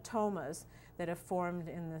hematomas that have formed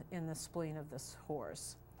in the spleen of this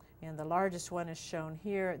horse. And the largest one is shown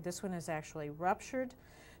here. This one is actually ruptured.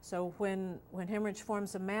 So when hemorrhage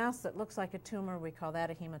forms a mass that looks like a tumor, we call that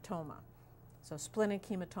a hematoma. So splenic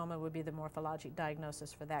hematoma would be the morphologic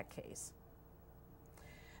diagnosis for that case.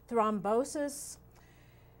 Thrombosis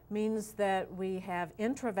means that we have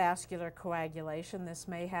intravascular coagulation. This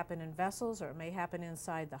may happen in vessels or it may happen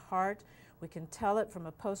inside the heart. We can tell it from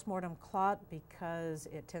a postmortem clot because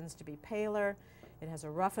it tends to be paler, it has a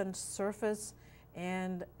roughened surface,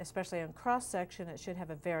 and especially on cross-section, it should have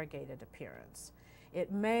a variegated appearance.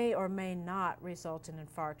 It may or may not result in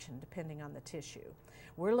infarction depending on the tissue.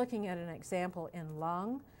 We're looking at an example in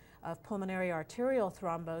lung of pulmonary arterial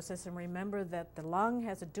thrombosis, and remember that the lung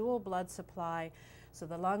has a dual blood supply, so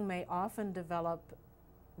the lung may often develop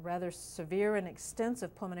rather severe and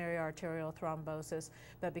extensive pulmonary arterial thrombosis,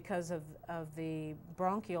 but because of the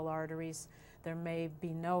bronchial arteries, there may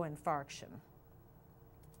be no infarction.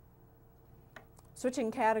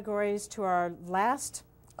 Switching categories to our last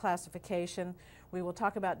classification, we will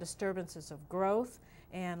talk about disturbances of growth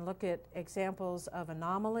and look at examples of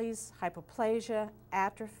anomalies, hypoplasia,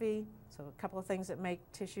 atrophy, so a couple of things that make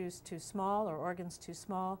tissues too small or organs too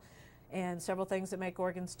small, and several things that make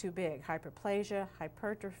organs too big, hyperplasia,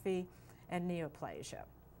 hypertrophy, and neoplasia.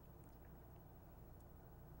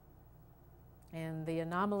 And the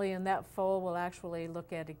anomaly in that foal we'll actually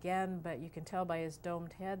look at again, but you can tell by his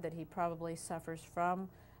domed head that he probably suffers from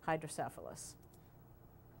hydrocephalus.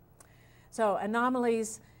 So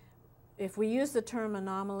anomalies, if we use the term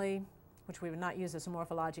anomaly, which we would not use as a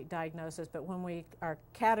morphologic diagnosis, but when we are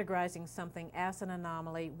categorizing something as an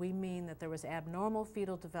anomaly, we mean that there was abnormal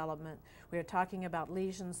fetal development. We are talking about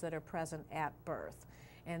lesions that are present at birth.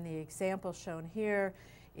 And the example shown here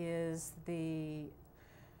is the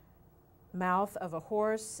mouth of a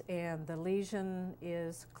horse, and the lesion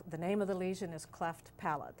is, the name of the lesion is cleft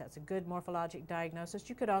palate. That's a good morphologic diagnosis.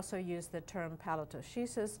 You could also use the term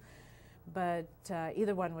palatoschisis, but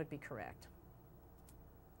either one would be correct.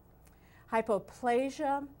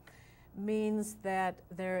 Hypoplasia means that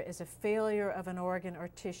there is a failure of an organ or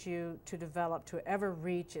tissue to develop to ever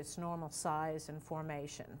reach its normal size and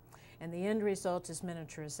formation. And the end result is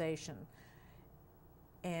miniaturization.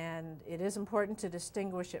 And it is important to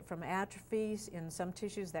distinguish it from atrophies. In some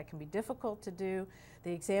tissues that can be difficult to do.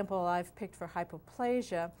 The example I've picked for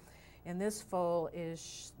hypoplasia in this foal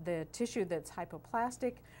is the tissue that's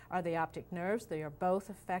hypoplastic are the optic nerves. They are both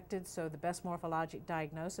affected, so the best morphologic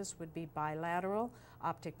diagnosis would be bilateral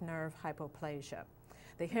optic nerve hypoplasia.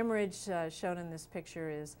 The hemorrhage shown in this picture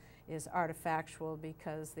is artifactual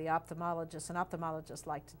because the ophthalmologists, and ophthalmologists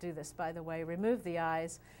like to do this, by the way, remove the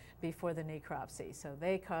eyes before the necropsy. So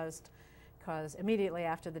they cause immediately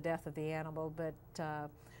after the death of the animal, but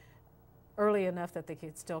early enough that they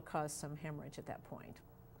could still cause some hemorrhage at that point.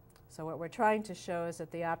 So what we're trying to show is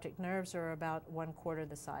that the optic nerves are about 1/4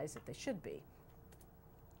 the size that they should be.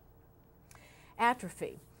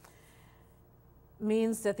 Atrophy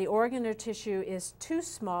means that the organ or tissue is too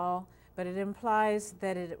small, but it implies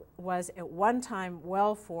that it was at one time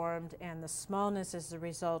well formed, and the smallness is the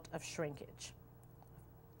result of shrinkage.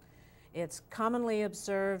 It's commonly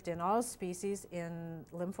observed in all species in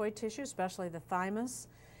lymphoid tissue, especially the thymus,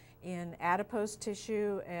 in adipose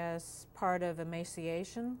tissue as part of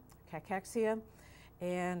emaciation, cachexia,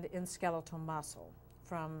 and in skeletal muscle,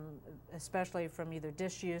 especially from either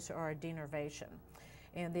disuse or denervation.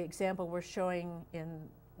 And the example we're showing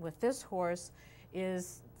with this horse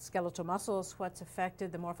is skeletal muscle is what's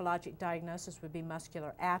affected. The morphologic diagnosis would be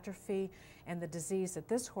muscular atrophy, and the disease that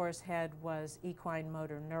this horse had was equine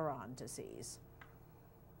motor neuron disease.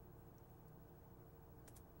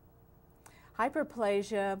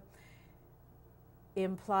 Hyperplasia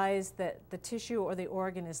implies that the tissue or the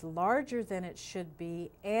organ is larger than it should be,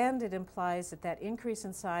 and it implies that that increase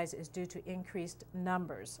in size is due to increased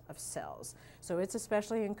numbers of cells. So it's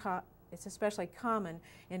especially common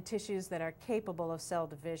in tissues that are capable of cell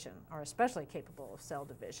division, or especially capable of cell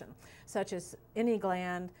division, such as any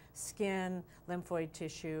gland, skin, lymphoid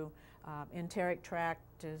tissue. Enteric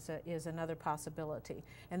tract is another possibility.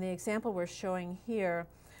 And the example we're showing here,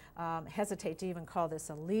 hesitate to even call this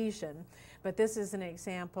a lesion, but this is an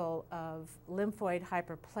example of lymphoid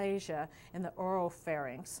hyperplasia in the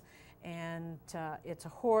oropharynx. And it's a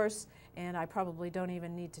horse, and I probably don't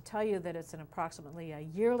even need to tell you that it's an approximately a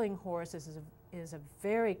yearling horse. This is a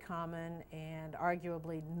very common and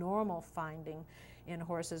arguably normal finding in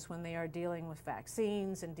horses when they are dealing with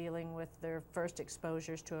vaccines and dealing with their first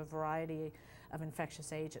exposures to a variety of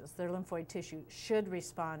infectious agents. Their lymphoid tissue should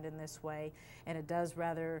respond in this way, and it does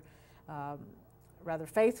rather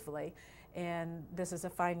faithfully. And this is a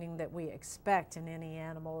finding that we expect in any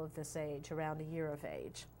animal of this age, around a year of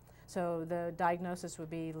age. So the diagnosis would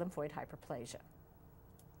be lymphoid hyperplasia.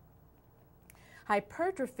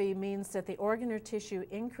 Hypertrophy means that the organ or tissue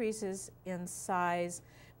increases in size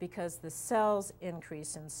because the cells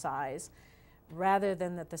increase in size, rather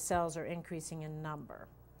than that the cells are increasing in number.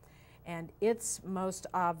 And it's most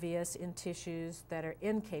obvious in tissues that are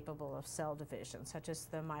incapable of cell division, such as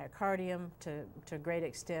the myocardium, to a great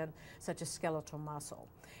extent, such as skeletal muscle.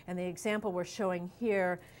 And the example we're showing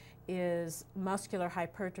here is muscular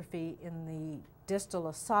hypertrophy in the distal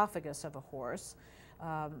esophagus of a horse.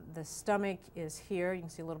 The stomach is here. You can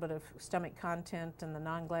see a little bit of stomach content and the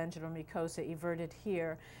non-glandular mucosa everted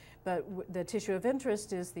here. But the tissue of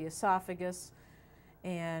interest is the esophagus,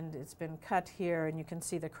 and it's been cut here, and you can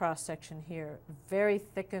see the cross-section here. Very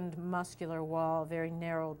thickened muscular wall, very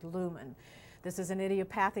narrowed lumen. This is an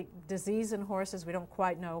idiopathic disease in horses. We don't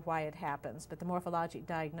quite know why it happens, but the morphologic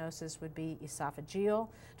diagnosis would be esophageal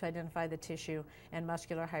to identify the tissue and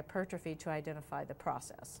muscular hypertrophy to identify the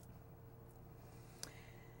process.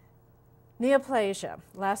 Neoplasia,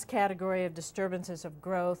 last category of disturbances of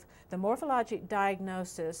growth. The morphologic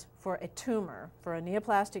diagnosis for a tumor, for a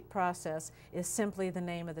neoplastic process, is simply the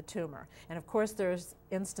name of the tumor. And of course there's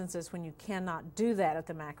instances when you cannot do that at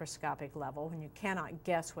the macroscopic level, when you cannot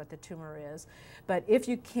guess what the tumor is. But if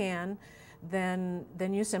you can, then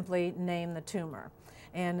you simply name the tumor.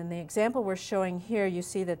 And in the example we're showing here, you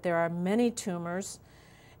see that there are many tumors,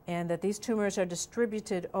 and that these tumors are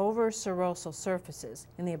distributed over serosal surfaces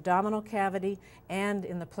in the abdominal cavity and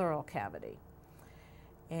in the pleural cavity.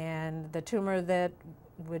 And the tumor that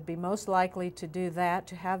would be most likely to do that,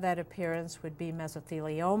 to have that appearance, would be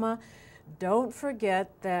mesothelioma. Don't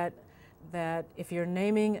forget that if you're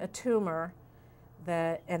naming a tumor,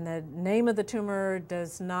 and the name of the tumor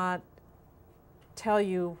does not tell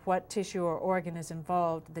you what tissue or organ is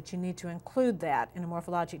involved, that you need to include that in a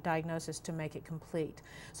morphologic diagnosis to make it complete.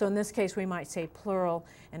 So in this case, we might say pleural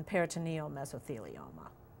and peritoneal mesothelioma.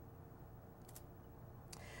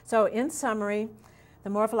 So in summary, the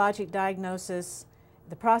morphologic diagnosis,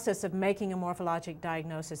 the process of making a morphologic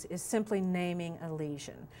diagnosis is simply naming a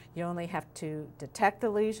lesion. You only have to detect the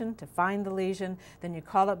lesion, to find the lesion, then you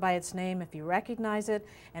call it by its name if you recognize it,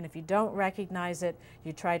 and if you don't recognize it,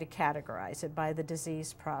 you try to categorize it by the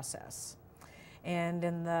disease process. And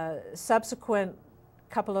in the subsequent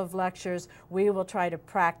couple of lectures, we will try to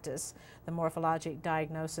practice the morphologic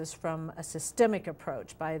diagnosis from a systemic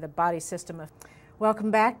approach by the body system.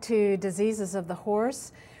 Welcome back to Diseases of the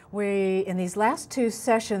Horse. In these last two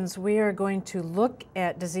sessions, we are going to look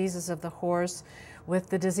at diseases of the horse with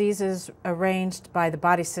the diseases arranged by the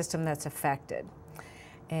body system that's affected.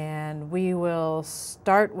 And we will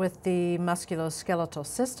start with the musculoskeletal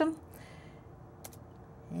system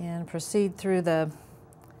and proceed through the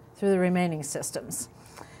remaining systems.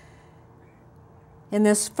 In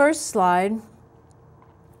this first slide,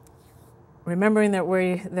 remembering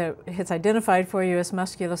that it's identified for you as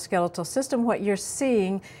musculoskeletal system, what you're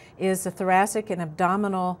seeing is the thoracic and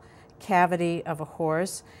abdominal cavity of a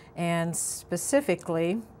horse, and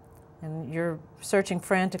specifically, and you're searching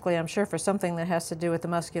frantically, I'm sure, for something that has to do with the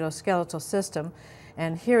musculoskeletal system,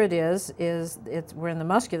 and here it is we're in the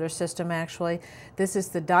muscular system actually. This is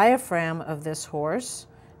the diaphragm of this horse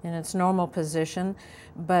in its normal position,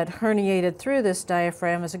 but herniated through this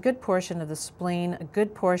diaphragm is a good portion of the spleen, a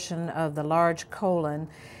good portion of the large colon,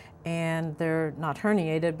 and they're not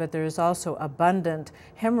herniated, but there is also abundant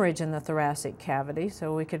hemorrhage in the thoracic cavity,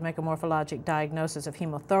 so we could make a morphologic diagnosis of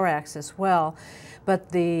hemothorax as well. But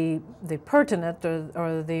the pertinent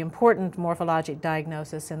or the important morphologic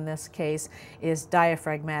diagnosis in this case is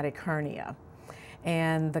diaphragmatic hernia.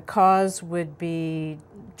 and the cause would be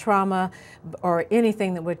trauma or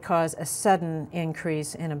anything that would cause a sudden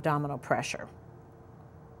increase in abdominal pressure.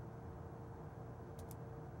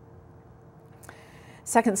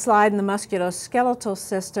 Second slide, in the musculoskeletal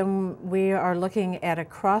system, we are looking at a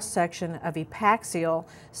cross-section of epaxial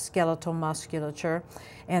skeletal musculature,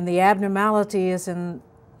 and the abnormality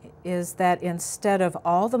is that instead of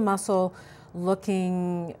all the muscle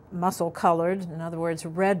looking muscle-colored, in other words,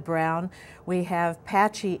 red-brown, we have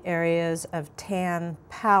patchy areas of tan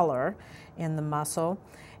pallor in the muscle,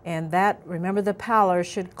 and that, remember, the pallor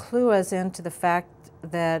should clue us into the fact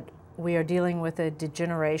that we are dealing with a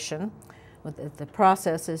degeneration. The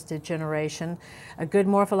process is degeneration. A good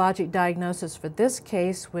morphologic diagnosis for this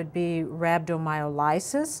case would be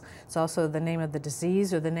rhabdomyolysis. It's also the name of the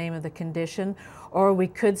disease or the name of the condition. Or we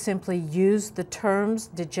could simply use the terms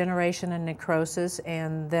degeneration and necrosis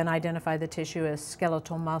and then identify the tissue as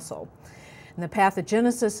skeletal muscle. In the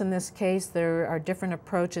pathogenesis in this case, there are different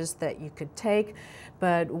approaches that you could take,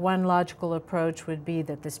 but one logical approach would be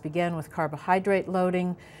that this began with carbohydrate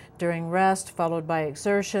loading during rest, followed by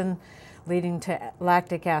exertion, leading to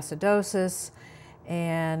lactic acidosis,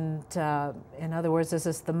 and in other words, this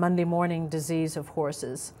is the Monday morning disease of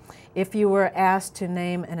horses. If you were asked to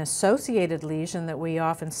name an associated lesion that we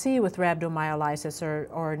often see with rhabdomyolysis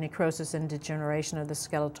or necrosis and degeneration of the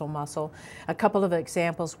skeletal muscle, a couple of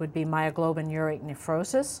examples would be myoglobinuric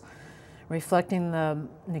nephrosis, reflecting the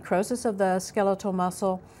necrosis of the skeletal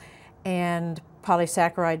muscle, and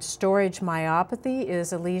polysaccharide storage myopathy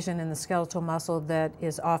is a lesion in the skeletal muscle that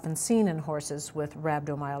is often seen in horses with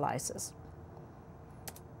rhabdomyolysis.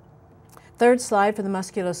 Third slide for the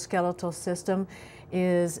musculoskeletal system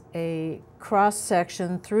is a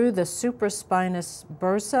cross-section through the supraspinous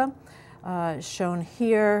bursa, shown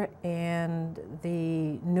here, and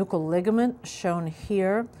the nuchal ligament shown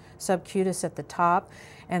here, subcutis at the top,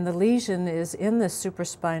 and the lesion is in the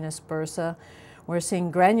supraspinous bursa. We're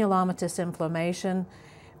seeing granulomatous inflammation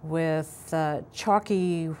with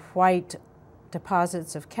chalky white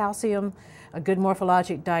deposits of calcium. A good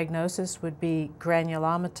morphologic diagnosis would be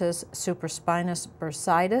granulomatous supraspinous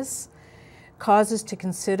bursitis. Causes to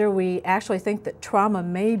consider, we actually think that trauma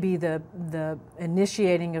may be the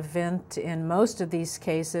initiating event in most of these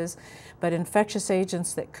cases, but infectious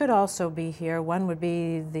agents that could also be here, one would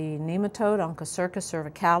be the nematode, Onchocerca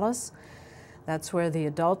cervicalis. That's where the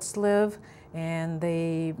adults live, and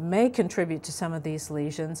they may contribute to some of these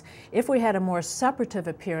lesions. If we had a more suppurative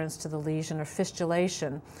appearance to the lesion or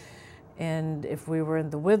fistulation, and if we were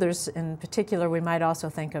in the withers in particular, we might also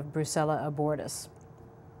think of Brucella abortus.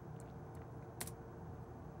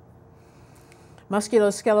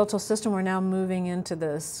 Musculoskeletal system, we're now moving into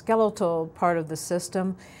the skeletal part of the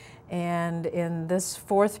system, and in this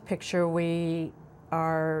fourth picture we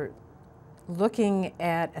are looking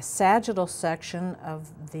at a sagittal section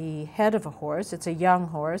of the head of a horse. It's a young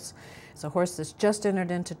horse. It's a horse that's just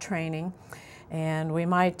entered into training, and we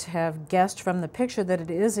might have guessed from the picture that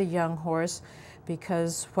it is a young horse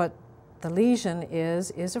because what the lesion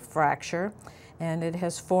is a fracture, and it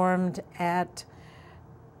has formed at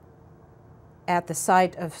the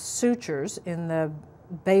site of sutures in the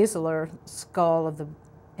basilar skull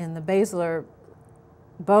in the basilar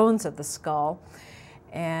bones of the skull.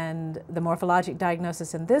 And the morphologic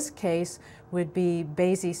diagnosis in this case would be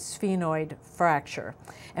basisphenoid fracture.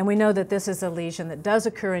 And we know that this is a lesion that does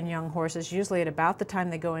occur in young horses, usually at about the time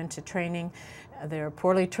they go into training. They're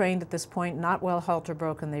poorly trained at this point, not well halter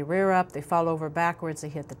broken. They rear up, they fall over backwards, they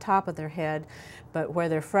hit the top of their head, but where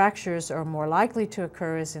their fractures are more likely to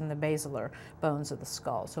occur is in the basilar bones of the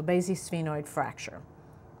skull. So basisphenoid fracture.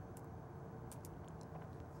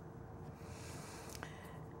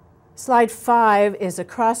 Slide 5 is a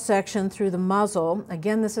cross-section through the muzzle.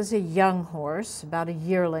 Again, this is a young horse, about a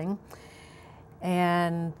yearling,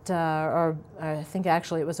 and or I think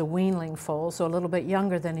actually it was a weanling foal, so a little bit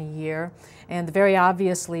younger than a year. And the very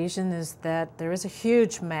obvious lesion is that there is a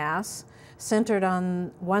huge mass centered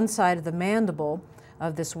on one side of the mandible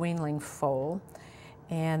of this weanling foal.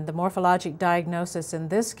 And the morphologic diagnosis in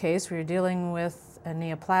this case, we're dealing with a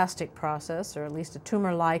neoplastic process, or at least a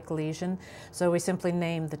tumor-like lesion, so we simply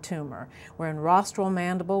name the tumor. We're in rostral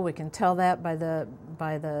mandible. We can tell that by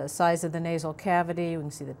the size of the nasal cavity. We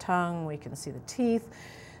can see the tongue, we can see the teeth.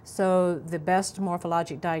 So the best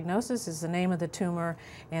morphologic diagnosis is the name of the tumor,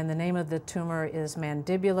 and the name of the tumor is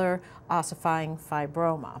mandibular ossifying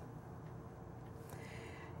fibroma.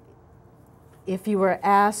 If you were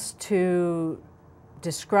asked to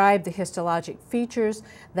describe the histologic features.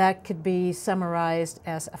 That could be summarized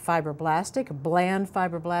as a fibroblastic, a bland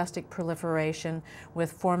fibroblastic proliferation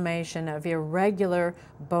with formation of irregular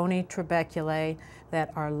bony trabeculae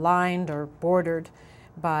that are lined or bordered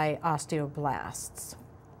by osteoblasts.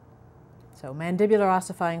 So mandibular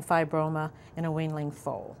ossifying fibroma in a weanling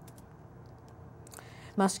foal.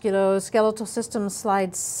 Musculoskeletal system,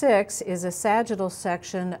 slide 6, is a sagittal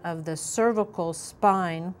section of the cervical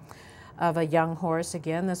spine of a young horse.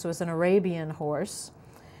 Again, this was an Arabian horse,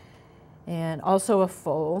 and also a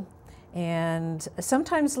foal. And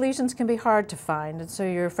sometimes lesions can be hard to find, and so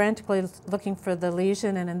you're frantically looking for the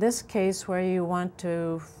lesion. And in this case, where you want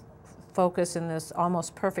to focus in this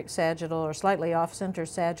almost perfect sagittal or slightly off-center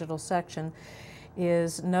sagittal section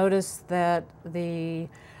is notice that the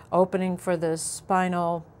opening for the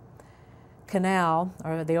spinal canal,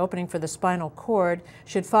 or the opening for the spinal cord,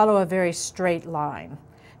 should follow a very straight line.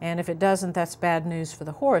 And if it doesn't, that's bad news for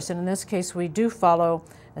the horse. And in this case, we do follow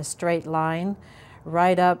a straight line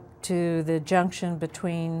right up to the junction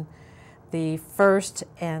between the first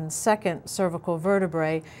and second cervical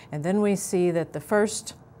vertebrae. And then we see that the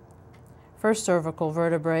first cervical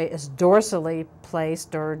vertebrae is dorsally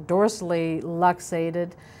placed or dorsally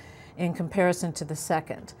luxated in comparison to the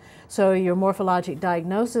second. So your morphologic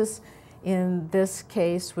diagnosis in this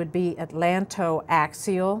case would be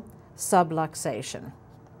atlantoaxial subluxation.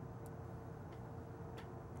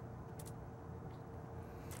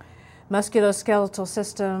 Musculoskeletal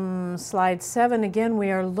system, slide 7. Again, we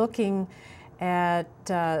are looking at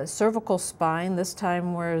cervical spine. This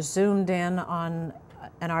time we're zoomed in on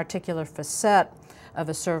an articular facet of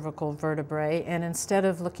a cervical vertebrae, and instead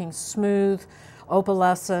of looking smooth,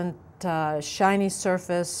 opalescent, shiny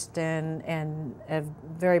surfaced, and a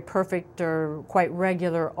very perfect or quite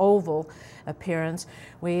regular oval appearance,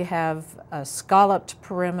 we have a scalloped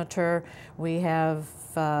perimeter. We have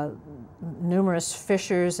numerous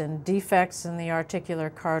fissures and defects in the articular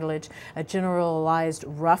cartilage, a generalized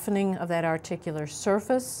roughening of that articular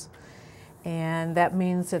surface, and that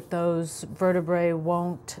means that those vertebrae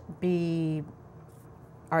won't be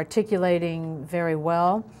articulating very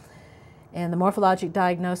well. And the morphologic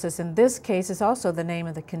diagnosis in this case is also the name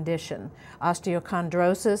of the condition,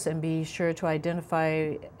 osteochondrosis, and be sure to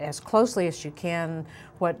identify as closely as you can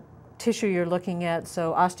what tissue you're looking at.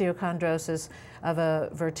 So osteochondrosis of a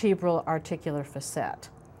vertebral articular facet.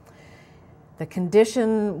 The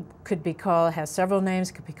condition could be called, has several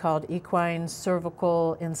names, could be called equine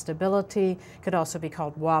cervical instability, could also be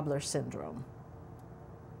called wobbler syndrome.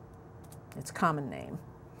 It's a common name.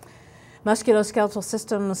 Musculoskeletal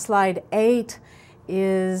system, slide 8,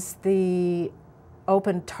 is the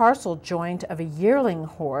open tarsal joint of a yearling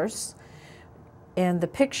horse, and the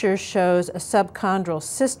picture shows a subchondral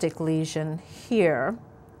cystic lesion here.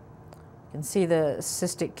 You can see the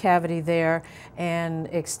cystic cavity there and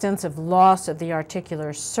extensive loss of the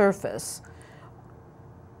articular surface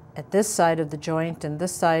at this side of the joint, and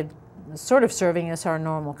this side sort of serving as our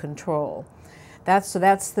normal control. So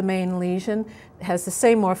that's the main lesion. It has the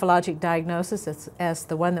same morphologic diagnosis as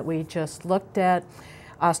the one that we just looked at,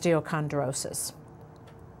 osteochondrosis.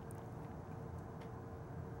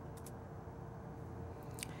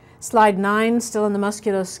 Slide 9, still in the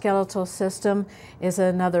musculoskeletal system, is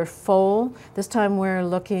another foal. This time we're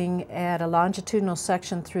looking at a longitudinal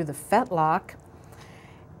section through the fetlock,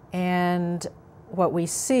 and what we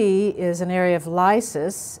see is an area of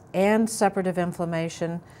lysis and separative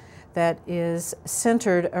inflammation that is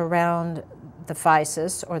centered around the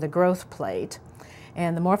physis, or the growth plate.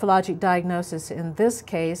 And the morphologic diagnosis in this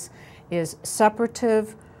case is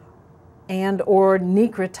suppurative and or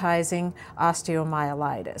necrotizing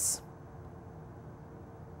osteomyelitis.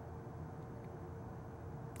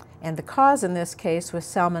 And the cause in this case was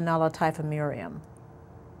Salmonella typhimurium.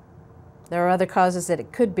 There are other causes that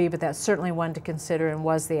it could be, but that's certainly one to consider and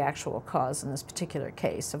was the actual cause in this particular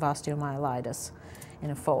case of osteomyelitis in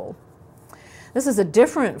a foal. This is a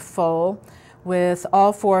different foal with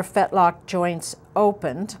all 4 fetlock joints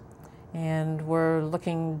opened, and we're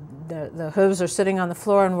looking, the hooves are sitting on the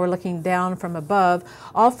floor and we're looking down from above.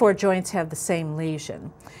 All 4 joints have the same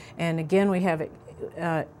lesion. And again, we have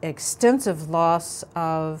extensive loss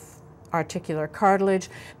of articular cartilage,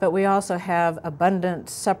 but we also have abundant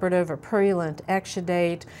suppurative or purulent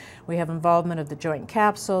exudate. We have involvement of the joint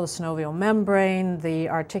capsule, the synovial membrane, the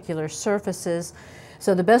articular surfaces.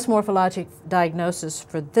 So the best morphologic diagnosis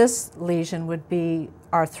for this lesion would be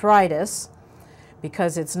arthritis,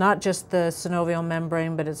 because it's not just the synovial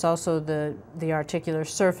membrane, but it's also the articular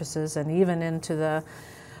surfaces and even into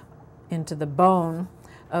the bone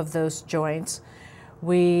of those joints.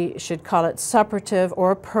 we should call it suppurative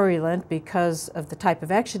or purulent because of the type of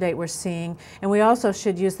exudate we're seeing, and we also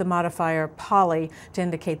should use the modifier poly to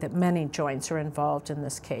indicate that many joints are involved in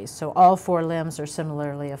this case. So all 4 limbs are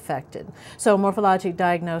similarly affected. So morphologic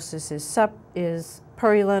diagnosis is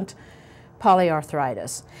purulent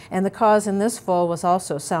polyarthritis, and the cause in this foal was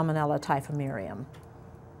also Salmonella typhimurium.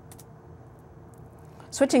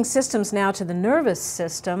 Switching systems now to the nervous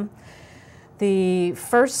system, the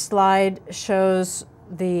first slide shows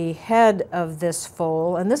the head of this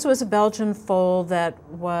foal, and this was a Belgian foal that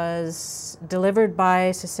was delivered by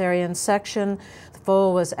cesarean section. The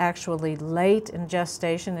foal was actually late in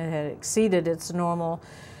gestation. It had exceeded its normal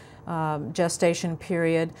gestation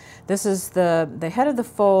period. This is the head of the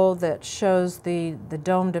foal that shows the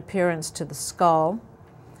domed appearance to the skull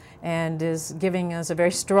and is giving us a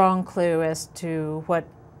very strong clue as to what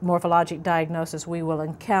morphologic diagnosis we will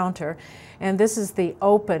encounter. And this is the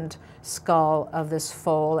opened skull of this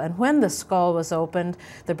foal. And when the skull was opened,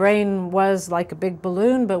 the brain was like a big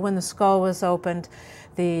balloon, but when the skull was opened,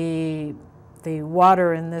 the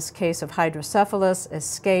water, in this case of hydrocephalus,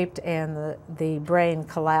 escaped and the brain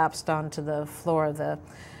collapsed onto the floor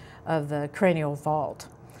of the cranial vault.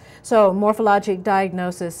 So morphologic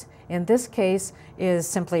diagnosis in this case is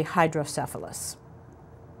simply hydrocephalus.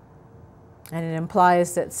 And it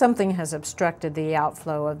implies that something has obstructed the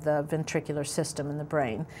outflow of the ventricular system in the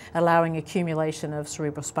brain, allowing accumulation of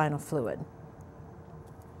cerebrospinal fluid.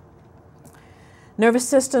 Nervous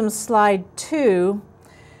system, slide 2,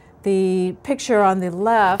 the picture on the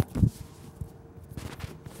left,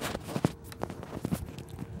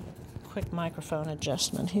 quick microphone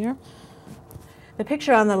adjustment here. The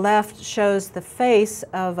picture on the left shows the face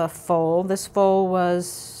of a foal. This foal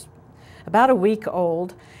was about a week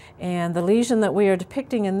old. And the lesion that we are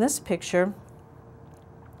depicting in this picture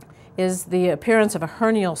is the appearance of a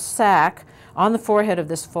hernial sac on the forehead of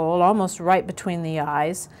this foal, almost right between the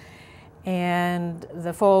eyes. And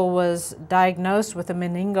the foal was diagnosed with a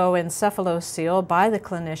meningoencephalocele by the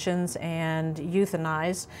clinicians and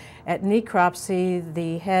euthanized. At necropsy,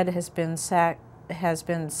 the head has been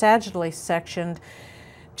sagittally sectioned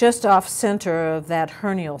just off center of that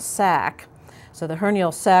hernial sac. So the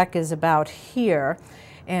hernial sac is about here.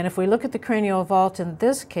 And if we look at the cranial vault in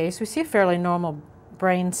this case, we see a fairly normal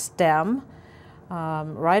brain stem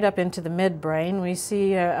right up into the midbrain. We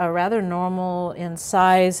see a rather normal in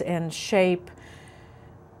size and shape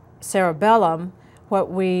cerebellum.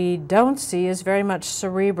 What we don't see is very much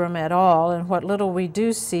cerebrum at all, and what little we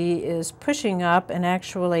do see is pushing up and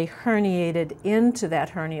actually herniated into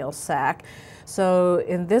that hernial sac. So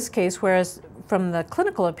in this case, whereas from the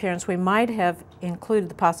clinical appearance we might have included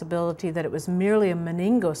the possibility that it was merely a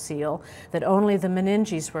meningocele, that only the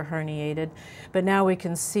meninges were herniated, but now we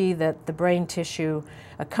can see that the brain tissue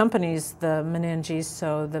accompanies the meninges,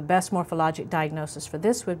 so the best morphologic diagnosis for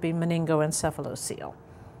this would be meningoencephalocele.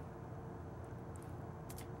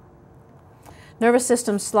 Nervous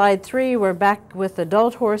system, slide 3, we're back with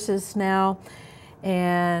adult horses now,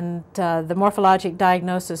 and the morphologic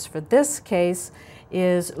diagnosis for this case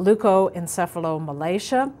is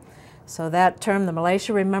leukoencephalomalacia. So that term, the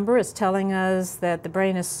malacia, remember, is telling us that the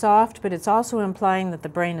brain is soft, but it's also implying that the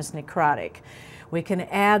brain is necrotic. We can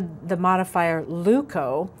add the modifier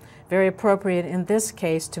leuko, very appropriate in this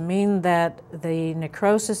case, to mean that the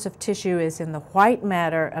necrosis of tissue is in the white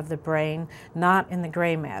matter of the brain, not in the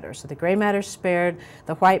gray matter. So the gray matter is spared,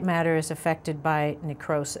 the white matter is affected by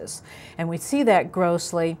necrosis. And we see that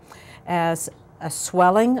grossly as a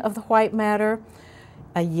swelling of the white matter,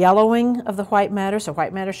 a yellowing of the white matter, so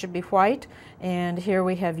white matter should be white, and here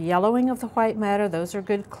we have yellowing of the white matter. Those are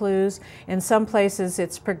good clues. In some places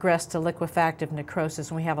it's progressed to liquefactive necrosis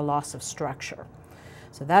and we have a loss of structure.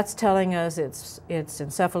 So that's telling us it's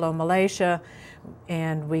encephalomalacia,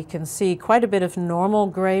 and we can see quite a bit of normal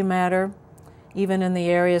gray matter, even in the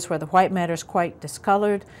areas where the white matter is quite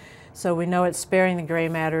discolored. So we know it's sparing the gray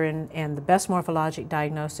matter, and the best morphologic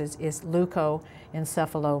diagnosis is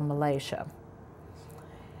leukoencephalomalacia.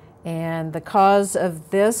 And the cause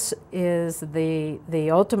of this is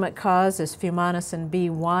the ultimate cause is fumonisin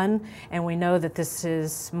B1, and we know that this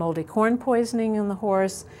is moldy corn poisoning in the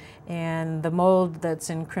horse, and the mold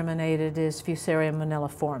that's incriminated is Fusarium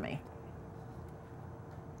moniliforme.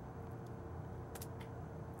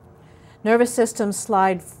 Nervous system,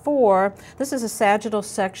 slide 4. This is a sagittal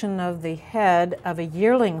section of the head of a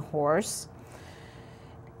yearling horse,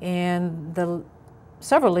 and the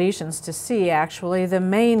several lesions to see actually. The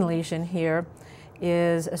main lesion here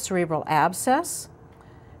is a cerebral abscess,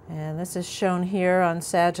 And this is shown here on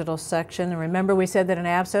sagittal section. And remember, we said that an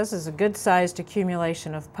abscess is a good-sized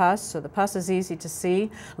accumulation of pus, so the pus is easy to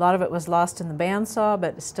see. A lot of it was lost in the bandsaw,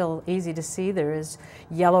 but it's still easy to see. There is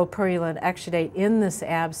yellow purulent exudate in this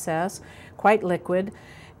abscess, quite liquid.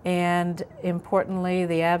 And importantly,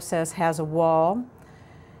 the abscess has a wall.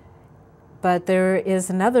 But there is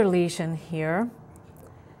another lesion here,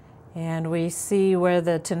 and we see where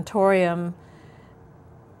the tentorium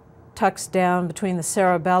tucks down between the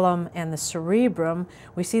cerebellum and the cerebrum.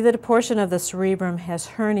 We see that a portion of the cerebrum has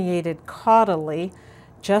herniated caudally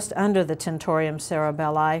just under the tentorium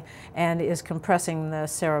cerebelli and is compressing the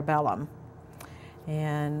cerebellum.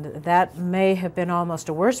 And that may have been almost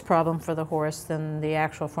a worse problem for the horse than the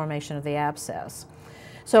actual formation of the abscess.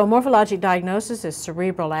 So morphologic diagnosis is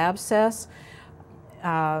cerebral abscess.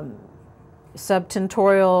 Subtentorial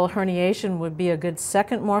herniation would be a good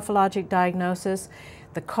second morphologic diagnosis.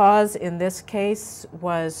 The cause in this case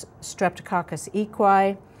was Streptococcus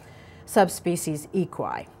equi, subspecies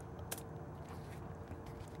equi.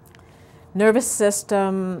 Nervous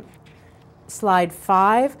system, slide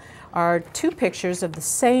 5, are two pictures of the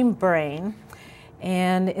same brain.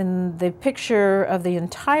 And in the picture of the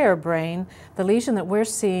entire brain, the lesion that we're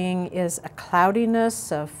seeing is a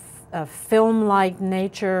cloudiness, a film-like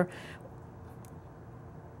nature,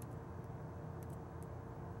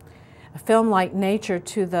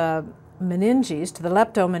 to the meninges, to the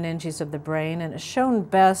leptomeninges of the brain, and it's shown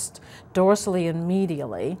best dorsally and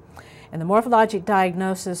medially. And the morphologic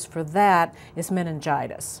diagnosis for that is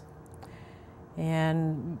meningitis.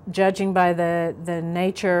 And judging by the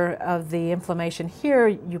nature of the inflammation here,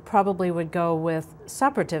 you probably would go with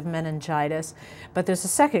suppurative meningitis. But there's a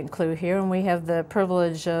second clue here, and we have the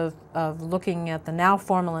privilege of looking at the now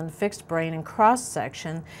formalin fixed brain in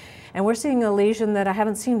cross-section. And we're seeing a lesion that I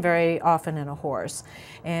haven't seen very often in a horse.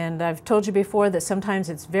 And I've told you before that sometimes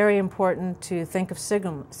it's very important to think of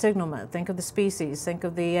signalment, think of the species, think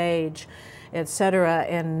of the age, etc.,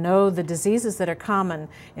 and know the diseases that are common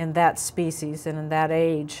in that species and in that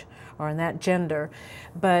age or in that gender.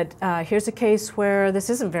 But here's a case where this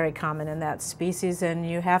isn't very common in that species, and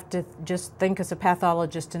you have to just think as a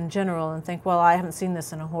pathologist in general and think, well, I haven't seen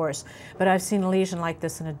this in a horse, but I've seen a lesion like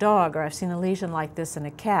this in a dog, or I've seen a lesion like this in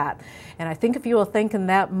a cat. And I think if you will think in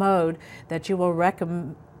that mode, that you will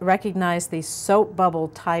recognize these soap bubble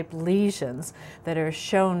type lesions that are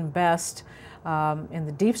shown best in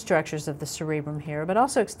the deep structures of the cerebrum here, but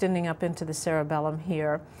also extending up into the cerebellum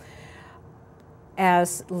here,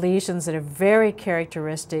 as lesions that are very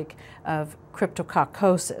characteristic of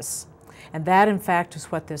cryptococcosis. And that, in fact, is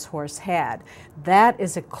what this horse had. That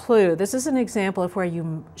is a clue. This is an example of where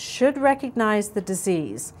you should recognize the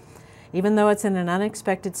disease, even though it's in an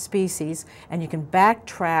unexpected species, and you can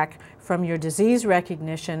backtrack from your disease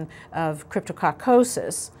recognition of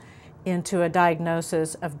cryptococcosis into a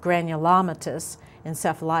diagnosis of granulomatous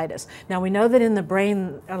encephalitis. Now, we know that in the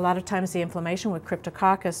brain, a lot of times the inflammation with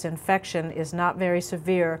Cryptococcus infection is not very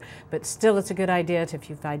severe, but still it's a good idea to, if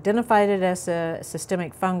you've identified it as a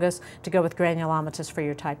systemic fungus, to go with granulomatous for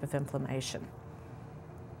your type of inflammation.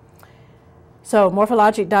 So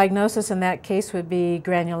morphologic diagnosis in that case would be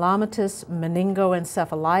granulomatous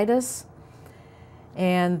meningoencephalitis,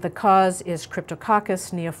 and the cause is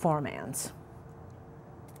Cryptococcus neoformans.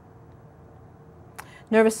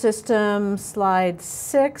 Nervous system, slide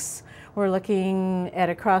 6, we're looking at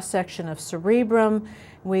a cross-section of cerebrum.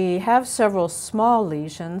 We have several small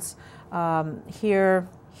lesions here,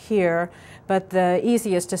 but the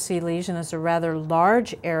easiest to see lesion is a rather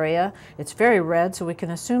large area. It's very red, so we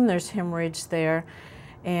can assume there's hemorrhage there,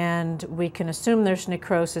 and we can assume there's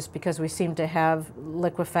necrosis because we seem to have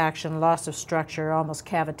liquefaction, loss of structure, almost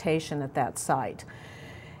cavitation at that site.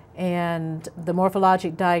 And the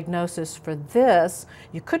morphologic diagnosis for this,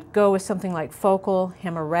 you could go with something like focal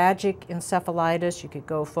hemorrhagic encephalitis. You could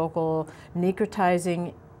go focal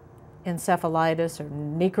necrotizing encephalitis or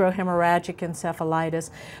necrohemorrhagic encephalitis.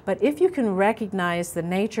 But if you can recognize the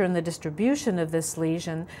nature and the distribution of this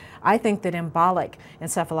lesion, I think that embolic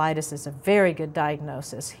encephalitis is a very good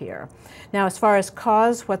diagnosis here. Now, as far as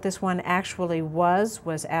cause, what this one actually was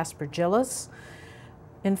Aspergillus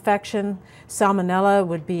infection. Salmonella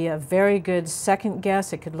would be a very good second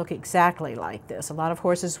guess. It could look exactly like this. A lot of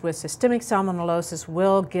horses with systemic salmonellosis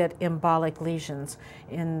will get embolic lesions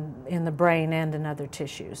in the brain and in other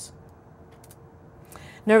tissues.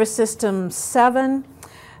 Nervous system 7.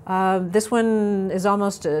 This one is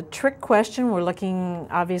almost a trick question. We're looking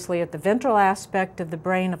obviously at the ventral aspect of the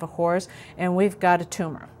brain of a horse, and we've got a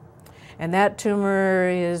tumor. And that tumor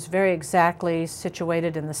is very exactly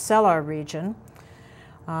situated in the cellar region.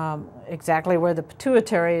 exactly where the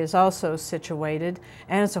pituitary is also situated,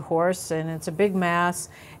 and it's a horse, and it's a big mass,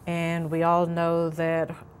 and we all know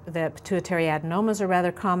that pituitary adenomas are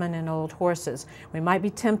rather common in old horses. We might be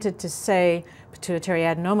tempted to say pituitary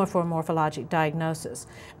adenoma for a morphologic diagnosis,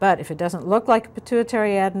 but if it doesn't look like a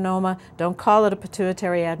pituitary adenoma, don't call it a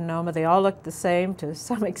pituitary adenoma. They all look the same to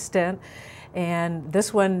some extent, and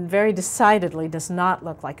this one very decidedly does not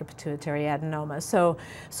look like a pituitary adenoma.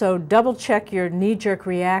 So double check your knee-jerk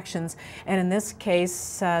reactions, and in this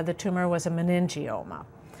case the tumor was a meningioma.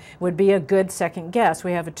 Would be a good second guess.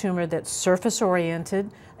 We have a tumor that's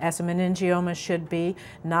surface-oriented, as a meningioma should be,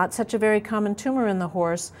 not such a very common tumor in the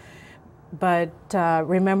horse, but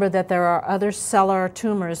remember that there are other cellular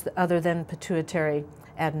tumors other than pituitary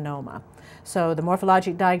adenoma. So the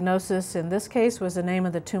morphologic diagnosis in this case was the name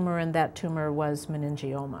of the tumor, and that tumor was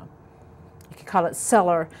meningioma. You could call it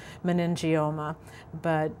cellular meningioma,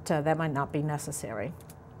 but that might not be necessary.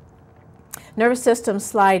 Nervous system,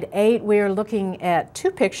 slide 8, we are looking at two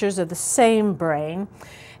pictures of the same brain,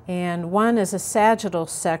 and one is a sagittal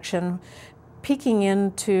section peeking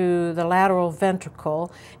into the lateral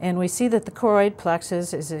ventricle, and we see that the choroid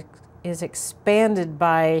plexus is expanded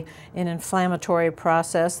by an inflammatory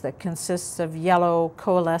process that consists of yellow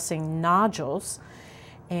coalescing nodules.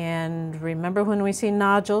 And remember, when we see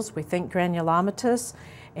nodules, we think granulomatous,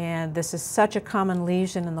 and this is such a common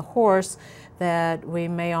lesion in the horse that we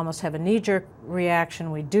may almost have a knee-jerk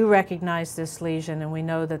reaction. We do recognize this lesion, and we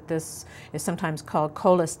know that this is sometimes called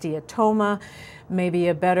cholesteatoma. Maybe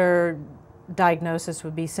a better diagnosis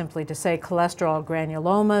would be simply to say cholesterol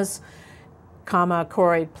granulomas,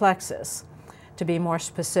 choroid plexus, to be more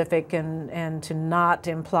specific and to not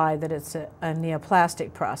imply that it's a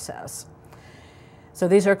neoplastic process. So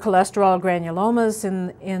these are cholesterol granulomas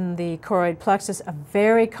in the choroid plexus, a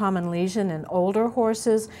very common lesion in older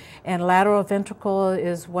horses, and lateral ventricle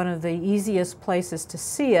is one of the easiest places to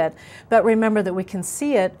see it, but remember that we can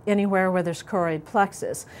see it anywhere where there's choroid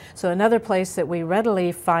plexus. So another place that we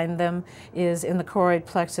readily find them is in the choroid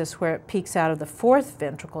plexus where it peeks out of the fourth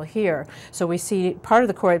ventricle here. So we see part of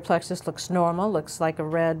the choroid plexus looks normal, looks like a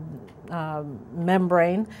red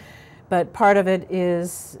membrane, but part of it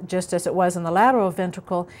is, just as it was in the lateral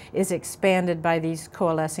ventricle, is expanded by these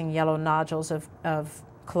coalescing yellow nodules of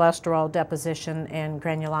cholesterol deposition and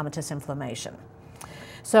granulomatous inflammation.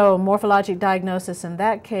 So morphologic diagnosis in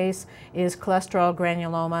that case is cholesterol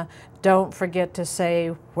granuloma. Don't forget to say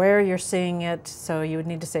where you're seeing it, so you would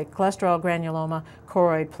need to say cholesterol granuloma,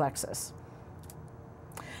 choroid plexus.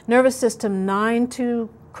 Nervous system 9, two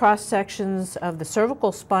cross sections of the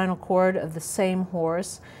cervical spinal cord of the same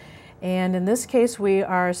horse. And in this case, we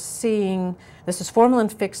are seeing, this is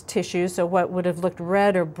formalin-fixed tissue, so what would have looked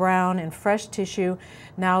red or brown in fresh tissue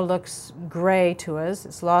now looks gray to us.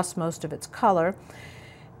 It's lost most of its color.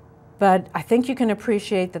 But I think you can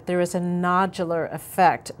appreciate that there is a nodular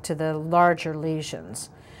effect to the larger lesions.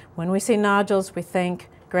 When we see nodules, we think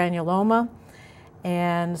granuloma,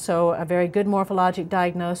 and so a very good morphologic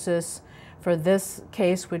diagnosis for this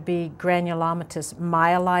case would be granulomatous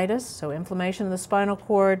myelitis, so inflammation of the spinal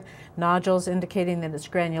cord, nodules indicating that it's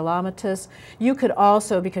granulomatous. You could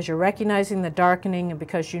also, because you're recognizing the darkening and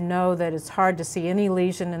because you know that it's hard to see any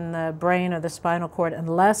lesion in the brain or the spinal cord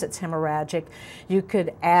unless it's hemorrhagic, you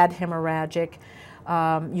could add hemorrhagic.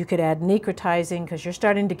 You could add necrotizing because you're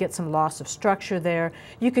starting to get some loss of structure there.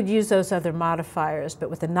 You could use those other modifiers, but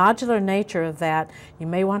with the nodular nature of that, you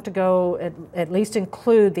may want to go at least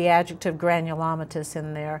include the adjective granulomatous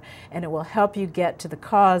in there, and it will help you get to the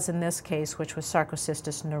cause in this case, which was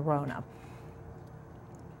sarcocystis neurona.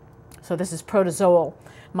 So this is protozoal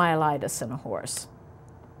myelitis in a horse.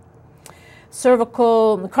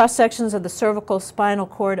 Cervical, cross sections of the cervical spinal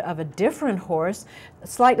cord of a different horse, a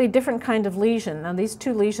slightly different kind of lesion. Now these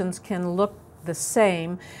two lesions can look the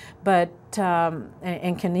same, but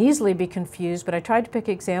and can easily be confused, but I tried to pick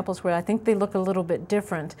examples where I think they look a little bit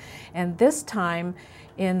different. And this time,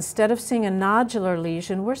 instead of seeing a nodular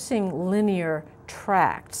lesion, we're seeing linear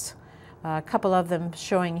tracts. A couple of them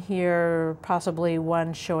showing here, possibly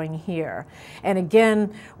one showing here. And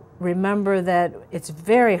again, remember that it's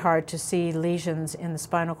very hard to see lesions in the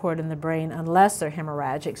spinal cord and the brain unless they're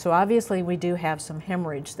hemorrhagic. So obviously we do have some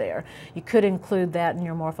hemorrhage there. You could include that in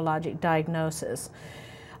your morphologic diagnosis.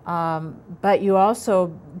 But you also,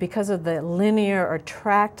 because of the linear or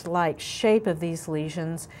tract-like shape of these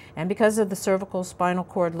lesions and because of the cervical spinal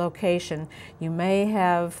cord location, you may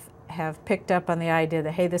have picked up on the idea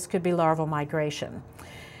that, hey, this could be larval migration,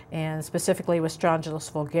 and specifically with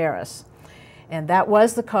Strongylus vulgaris. And that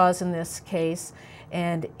was the cause in this case.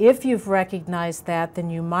 And if you've recognized that, then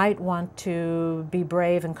you might want to be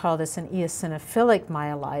brave and call this an eosinophilic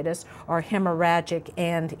myelitis or hemorrhagic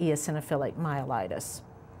and eosinophilic myelitis.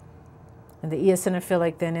 And the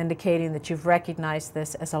eosinophilic then indicating that you've recognized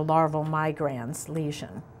this as a larval migrans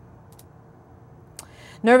lesion.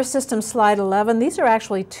 Nervous system, slide 11. These are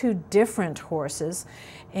actually two different horses.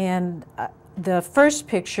 And the first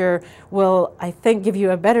picture will, I think, give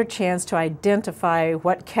you a better chance to identify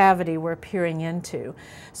what cavity we're peering into.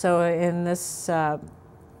 So in this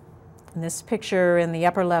picture in the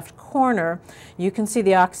upper left corner, you can see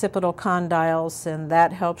the occipital condyles, and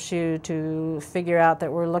that helps you to figure out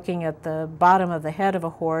that we're looking at the bottom of the head of a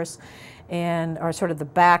horse, or sort of the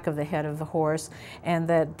back of the head of the horse, and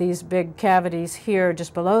that these big cavities here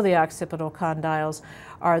just below the occipital condyles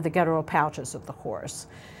are the guttural pouches of the horse.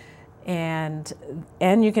 And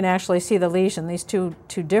you can actually see the lesion. These two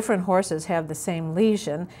different horses have the same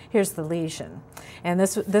lesion. Here's the lesion. And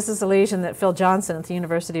this is a lesion that Phil Johnson at the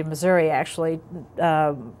University of Missouri actually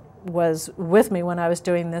was with me when I was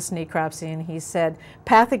doing this necropsy, and he said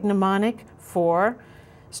pathognomonic for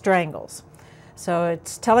strangles. So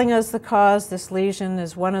it's telling us the cause. This lesion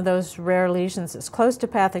is one of those rare lesions that's close to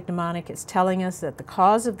pathognomonic. It's telling us that the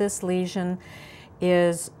cause of this lesion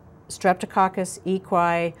is Streptococcus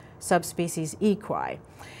equi, subspecies equi.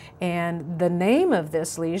 And the name of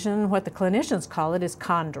this lesion, what the clinicians call it, is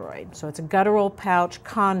chondroid. So it's a guttural pouch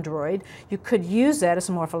chondroid. You could use that as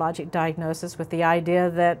a morphologic diagnosis with the idea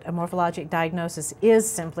that a morphologic diagnosis is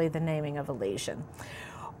simply the naming of a lesion.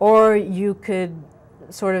 Or you could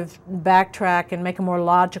sort of backtrack and make a more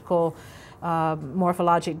logical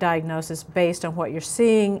morphologic diagnosis based on what you're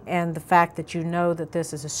seeing and the fact that you know that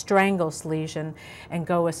this is a strangles lesion, and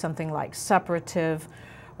go with something like suppurative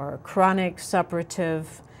or chronic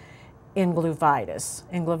suppurative ingluvitis.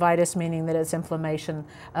 Ingluvitis meaning that it's inflammation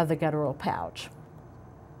of the guttural pouch.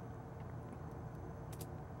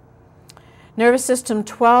 Nervous system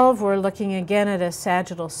 12, we're looking again at a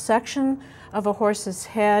sagittal section of a horse's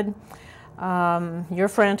head. You're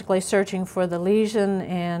frantically searching for the lesion,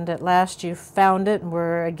 and at last you found it. And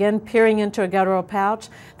we're again peering into a guttural pouch.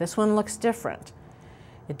 This one looks different.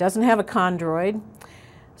 It doesn't have a chondroid,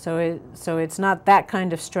 so it's not that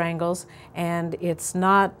kind of strangles, and it's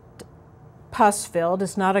not pus-filled.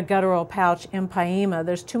 It's not a guttural pouch empyema.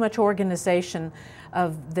 There's too much organization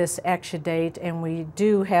of this exudate, and we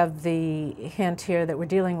do have the hint here that we're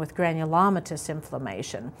dealing with granulomatous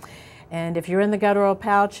inflammation. And if you're in the guttural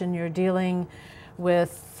pouch and you're dealing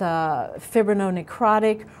with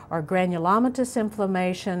fibrinonecrotic or granulomatous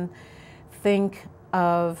inflammation, think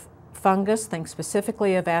of fungus, think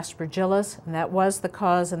specifically of aspergillus, and that was the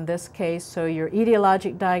cause in this case. So your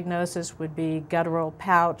etiologic diagnosis would be guttural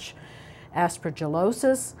pouch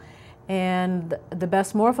aspergillosis, and the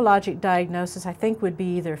best morphologic diagnosis, I think, would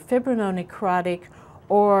be either fibrinonecrotic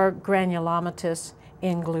or granulomatous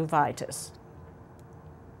ingluvitis.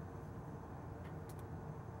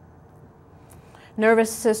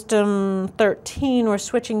 Nervous system 13, we're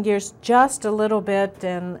switching gears just a little bit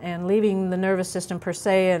and leaving the nervous system per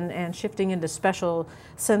se and shifting into special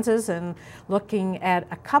senses and looking at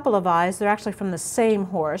a couple of eyes. They're actually from the same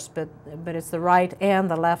horse, but it's the right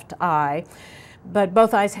and the left eye. But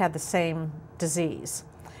both eyes had the same disease.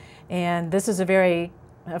 And this is a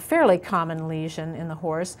fairly common lesion in the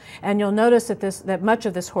horse. And you'll notice that much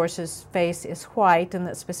of this horse's face is white, and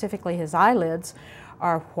that specifically his eyelids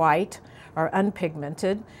are white, are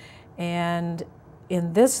unpigmented, and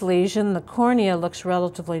in this lesion the cornea looks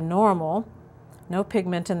relatively normal, no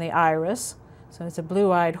pigment in the iris, so it's a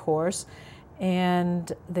blue-eyed horse,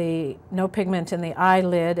 and no pigment in the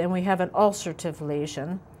eyelid, and we have an ulcerative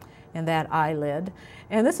lesion in that eyelid.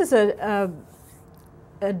 And this is a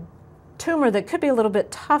tumor that could be a little bit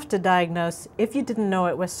tough to diagnose if you didn't know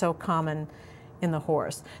it was so common in the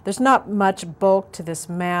horse. There's not much bulk to this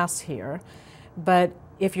mass here, but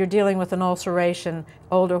if you're dealing with an ulceration,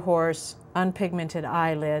 older horse, unpigmented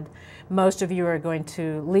eyelid, most of you are going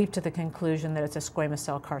to leap to the conclusion that it's a squamous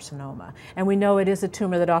cell carcinoma. And we know it is a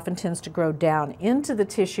tumor that often tends to grow down into the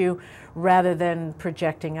tissue rather than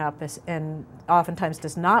projecting up, and oftentimes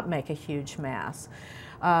does not make a huge mass.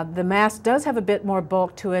 The mass does have a bit more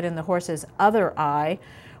bulk to it in the horse's other eye,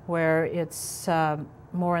 where it's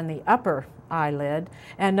more in the upper eyelid.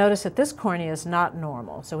 And notice that this cornea is not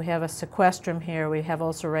normal. So we have a sequestrum here, we have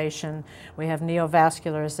ulceration, we have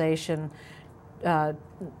neovascularization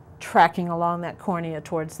tracking along that cornea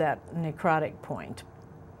towards that necrotic point.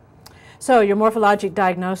 So your morphologic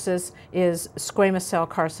diagnosis is squamous cell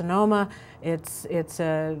carcinoma. It's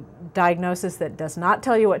a diagnosis that does not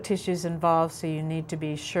tell you what tissue is involved, so you need to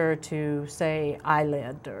be sure to say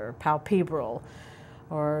eyelid or palpebral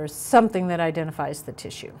or something that identifies the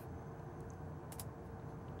tissue.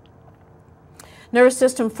 Nervous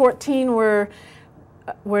system 14, we're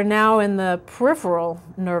now in the peripheral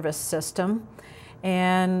nervous system,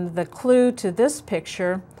 and the clue to this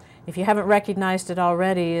picture, if you haven't recognized it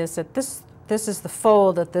already, is that this is the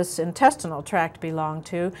fold that this intestinal tract belonged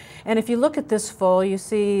to. And if you look at this fold, you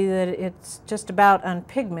see that it's just about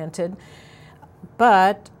unpigmented,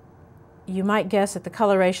 but you might guess at the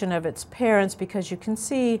coloration of its parents because you can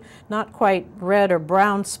see not quite red or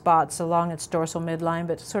brown spots along its dorsal midline,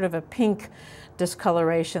 but sort of a pink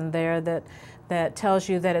discoloration there that tells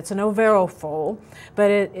you that it's an ovarofold,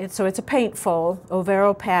 but so it's a paint fold,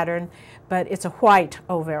 ovaro pattern, but it's a white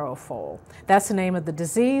ovarofold. That's the name of the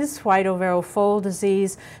disease, white ovarofold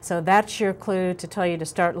disease. So that's your clue to tell you to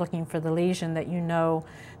start looking for the lesion that you know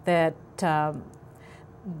that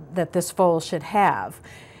that this fold should have.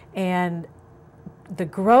 And the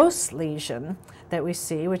gross lesion that we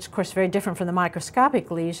see, which of course is very different from the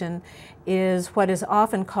microscopic lesion, is what is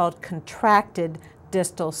often called contracted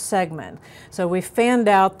distal segment. So we fanned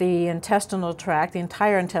out the intestinal tract, the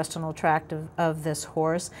entire intestinal tract of this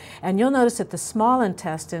horse, and you'll notice that the small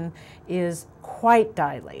intestine is quite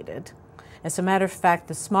dilated. As a matter of fact,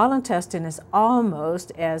 the small intestine is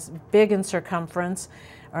almost as big in circumference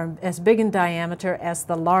or as big in diameter as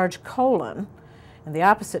the large colon, and the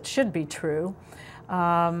opposite should be true.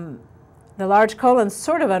 The large colon is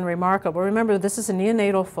sort of unremarkable. Remember, this is a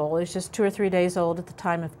neonatal foal. He's just 2 or 3 days old at the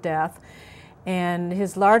time of death. And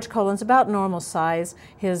his large colon's about normal size.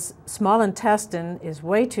 His small intestine is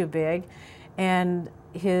way too big. And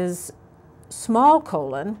his small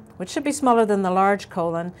colon, which should be smaller than the large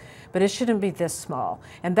colon, but it shouldn't be this small.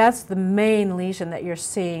 And that's the main lesion that you're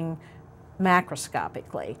seeing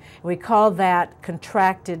macroscopically. We call that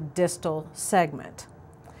contracted distal segment.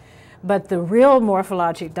 But the real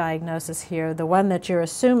morphologic diagnosis here, the one that you're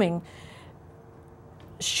assuming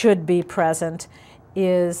should be present,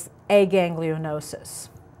 is aganglionosis.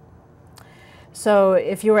 So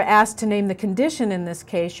if you were asked to name the condition in this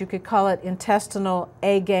case, you could call it intestinal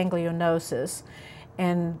aganglionosis.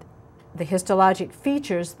 And the histologic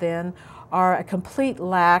features then are a complete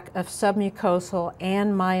lack of submucosal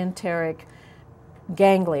and myenteric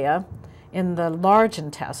ganglia in the large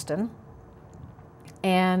intestine.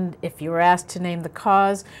 And if you were asked to name the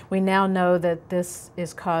cause, we now know that this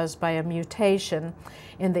is caused by a mutation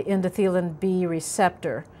in the endothelin B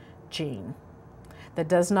receptor gene that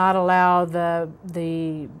does not allow the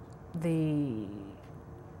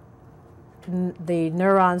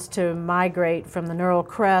neurons to migrate from the neural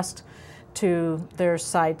crest to their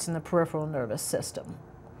sites in the peripheral nervous system.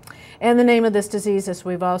 And the name of this disease, as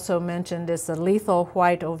we've also mentioned, is the lethal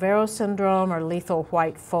white ovaro syndrome or lethal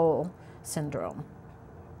white foal syndrome.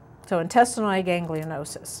 So intestinal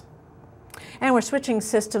aganglionosis. And we're switching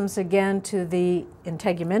systems again to the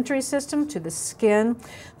integumentary system, to the skin.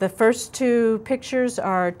 The first two pictures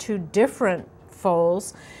are two different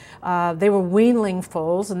foals. They were weanling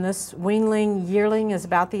foals, and this weanling yearling is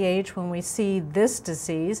about the age when we see this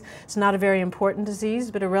disease. It's not a very important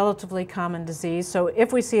disease, but a relatively common disease. So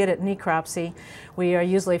if we see it at necropsy, we are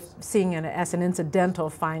usually seeing it as an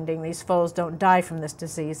incidental finding. These foals don't die from this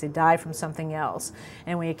disease, they die from something else,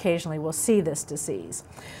 and we occasionally will see this disease.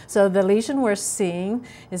 So the lesion we're seeing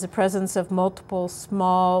is the presence of multiple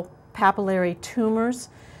small papillary tumors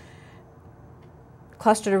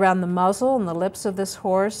clustered around the muzzle and the lips of this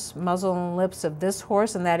horse, muzzle and lips of this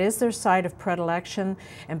horse, and that is their site of predilection.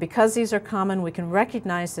 And because these are common, we can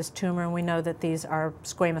recognize this tumor, and we know that these are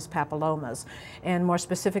squamous papillomas, and more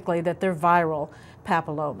specifically that they're viral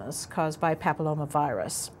papillomas caused by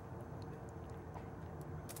papillomavirus.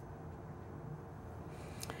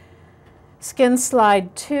 Skin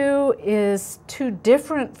slide 2 is two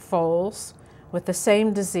different foals with the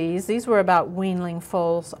same disease. These were about weanling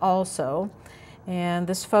foals also. And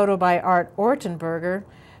this photo by Art Ortenberger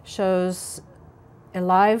shows a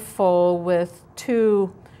live foal with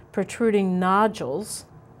two protruding nodules.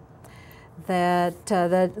 That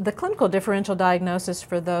the clinical differential diagnosis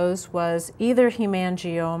for those was either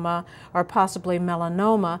hemangioma or possibly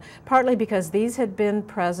melanoma, partly because these had been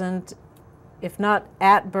present, if not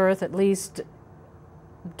at birth, at least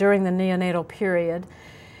during the neonatal period.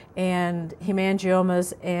 And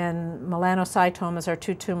hemangiomas and melanocytomas are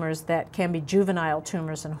two tumors that can be juvenile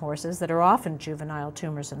tumors in horses, that are often juvenile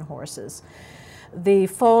tumors in horses. The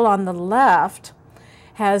foal on the left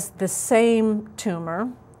has the same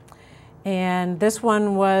tumor, And this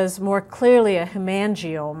one was more clearly a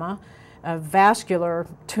hemangioma, a vascular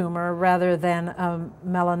tumor rather than a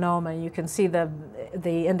melanoma. You can see the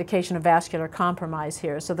indication of vascular compromise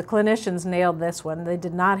here. So the clinicians nailed this one. They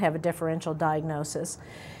did not have a differential diagnosis.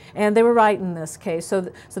 And they were right in this case.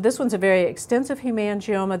 So this one's a very extensive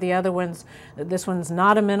hemangioma. The other one's, this one's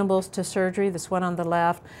not amenable to surgery. This one on the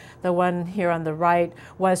left, the one here on the right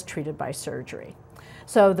was treated by surgery.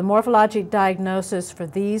 So the morphologic diagnosis for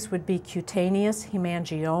these would be cutaneous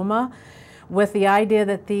hemangioma, with the idea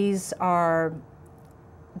that these are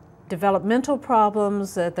developmental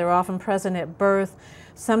problems, that they're often present at birth.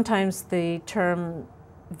 Sometimes the term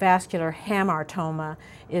vascular hamartoma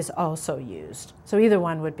is also used. So either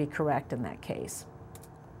one would be correct in that case.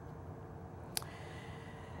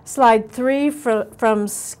 Slide 3 from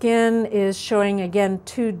skin is showing again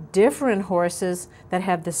two different horses that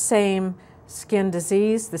have the same skin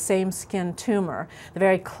disease, the same skin tumor. The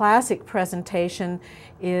very classic presentation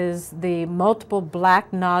is the multiple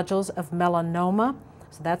black nodules of melanoma.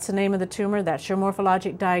 So that's the name of the tumor. That's your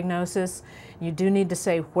morphologic diagnosis. You do need to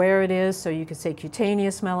say where it is, so you could say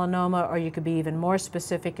cutaneous melanoma, or you could be even more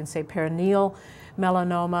specific and say perineal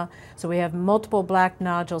melanoma. So we have multiple black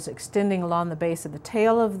nodules extending along the base of the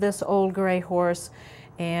tail of this old gray horse,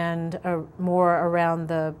 and more around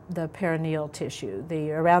the perineal tissue,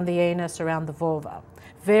 around the anus, around the vulva.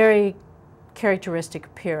 Very characteristic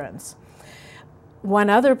appearance.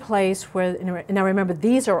 One other place where, now remember,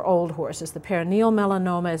 these are old horses. The perineal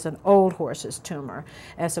melanoma is an old horse's tumor,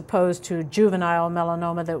 as opposed to juvenile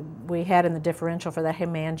melanoma that we had in the differential for the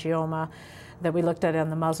hemangioma that we looked at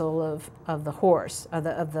on the muzzle of the horse, of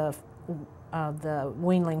the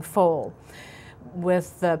weanling foal.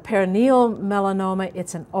 With the perineal melanoma,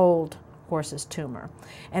 it's an old horse's tumor.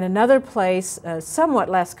 And another place, a somewhat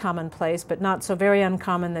less common place, but not so very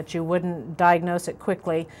uncommon that you wouldn't diagnose it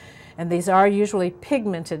quickly, and these are usually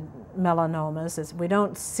pigmented melanomas, as we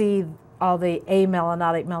don't see all the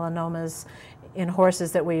amelanotic melanomas in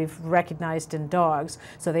horses that we've recognized in dogs.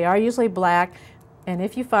 So they are usually black, and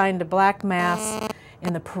if you find a black mass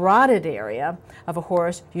in the parotid area of a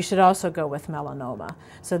horse, you should also go with melanoma.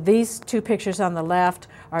 So these two pictures on the left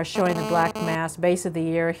are showing a black mass, base of the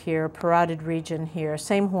ear here, parotid region here,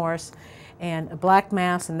 same horse, and a black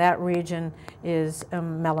mass in that region is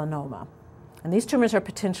melanoma. And these tumors are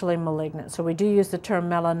potentially malignant. So we do use the term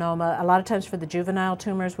melanoma. A lot of times for the juvenile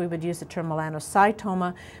tumors, we would use the term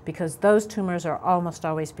melanocytoma because those tumors are almost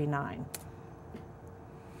always benign.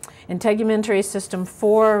 Integumentary system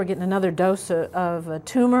 4, we're getting another dose of a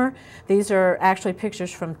tumor. These are actually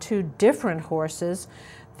pictures from two different horses.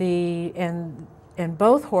 And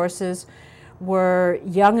both horses were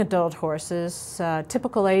young adult horses.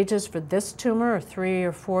 Typical ages for this tumor are 3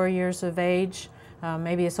 or 4 years of age,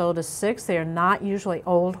 maybe as old as 6. They are not usually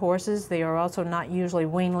old horses. They are also not usually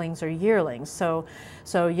weanlings or yearlings. So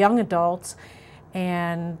young adults.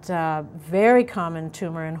 And very common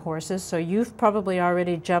tumor in horses. So you've probably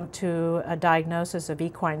already jumped to a diagnosis of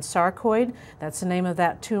equine sarcoid. That's the name of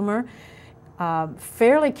that tumor.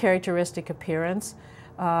 Fairly characteristic appearance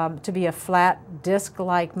to be a flat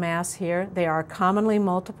disc-like mass here. They are commonly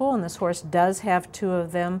multiple, and this horse does have 2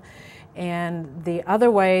 of them. And the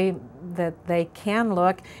other way that they can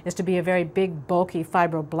look is to be a very big, bulky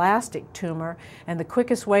fibroblastic tumor. And the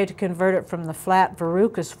quickest way to convert it from the flat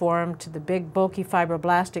verrucous form to the big, bulky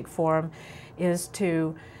fibroblastic form is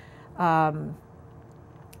to do a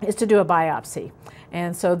biopsy.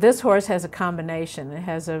 And so this horse has a combination. It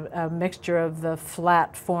has a mixture of the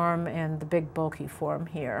flat form and the big, bulky form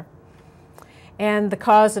here. And the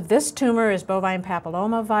cause of this tumor is bovine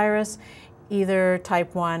papillomavirus, either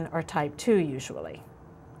type 1 or type 2 usually.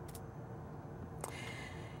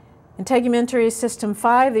 Integumentary system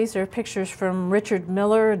 5, these are pictures from Richard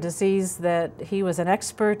Miller, a disease that he was an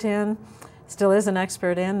expert in, still is an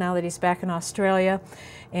expert in now that he's back in Australia.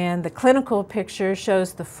 And the clinical picture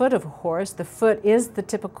shows the foot of a horse. The foot is the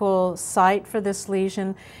typical site for this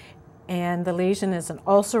lesion, and the lesion is an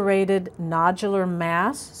ulcerated nodular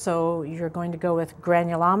mass, so you're going to go with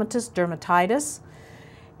granulomatous dermatitis.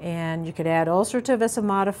 And you could add ulcerative as a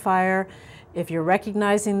modifier. If you're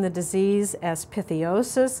recognizing the disease as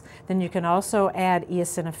pitheosis, then you can also add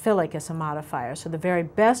eosinophilic as a modifier. So the very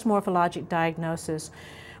best morphologic diagnosis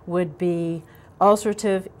would be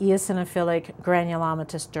ulcerative eosinophilic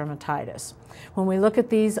granulomatous dermatitis. When we look at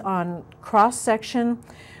these on cross-section,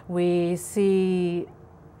 we see,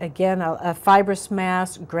 again, a fibrous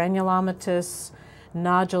mass, granulomatous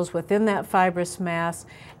nodules within that fibrous mass,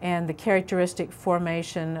 and the characteristic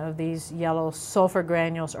formation of these yellow sulfur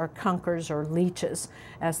granules, or cunkers, or leeches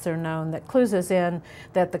as they're known, that clues us in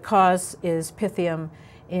that the cause is Pythium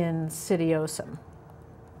insidiosum.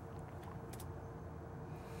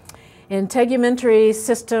 In tegumentary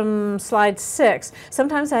system, slide 6,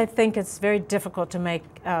 sometimes I think it's very difficult to make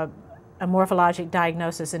a morphologic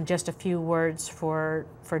diagnosis in just a few words for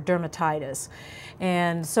dermatitis.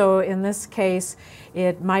 And so in this case,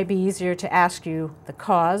 it might be easier to ask you the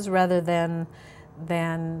cause rather than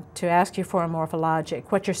to ask you for a morphologic.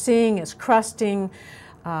 What you're seeing is crusting,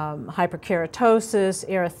 hyperkeratosis,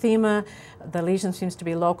 erythema. The lesion seems to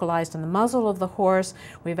be localized in the muzzle of the horse.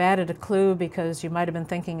 We've added a clue because you might have been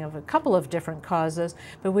thinking of a couple of different causes,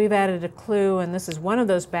 but we've added a clue, and this is one of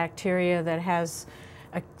those bacteria that has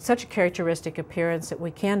such a characteristic appearance that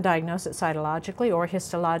we can diagnose it cytologically or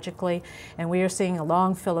histologically, and we are seeing a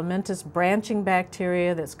long filamentous branching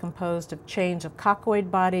bacteria that's composed of chains of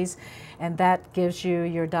coccoid bodies, and that gives you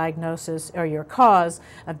your diagnosis or your cause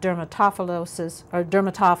of dermatophilus or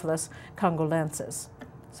Dermatophilus congolensis.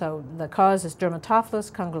 So the cause is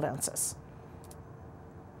Dermatophilus congolensis.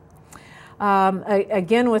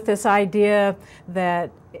 Again, with this idea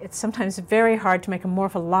that it's sometimes very hard to make a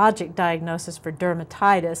morphologic diagnosis for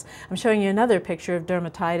dermatitis, I'm showing you another picture of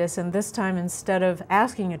dermatitis, and this time instead of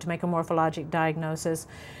asking you to make a morphologic diagnosis,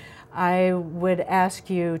 I would ask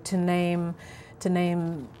you to name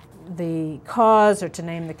the cause or to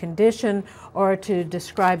name the condition or to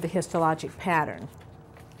describe the histologic pattern.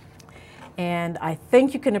 And I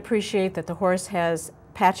think you can appreciate that the horse has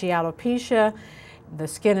patchy alopecia. The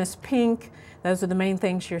skin is pink. Those are the main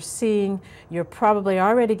things you're seeing. You're probably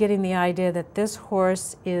already getting the idea that this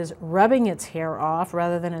horse is rubbing its hair off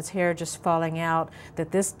rather than its hair just falling out,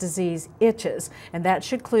 that this disease itches. And that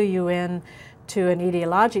should clue you in to an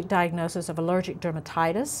etiologic diagnosis of allergic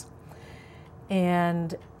dermatitis.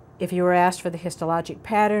 And if you were asked for the histologic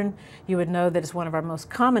pattern, you would know that it's one of our most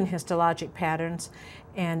common histologic patterns,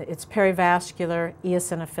 and it's perivascular,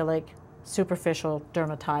 eosinophilic, superficial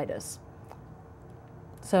dermatitis.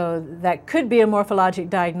 So that could be a morphologic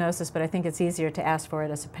diagnosis, but I think it's easier to ask for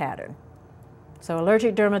it as a pattern. So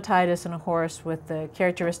allergic dermatitis in a horse with the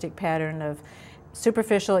characteristic pattern of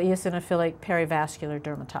superficial eosinophilic perivascular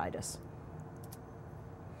dermatitis.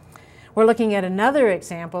 We're looking at another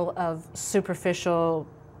example of superficial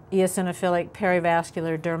eosinophilic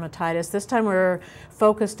perivascular dermatitis. This time we're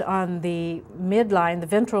focused on the midline, the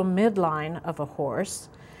ventral midline of a horse,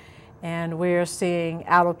 and we're seeing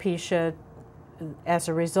alopecia as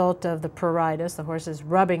a result of the pruritus. The horse is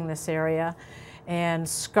rubbing this area, and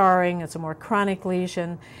scarring. It's a more chronic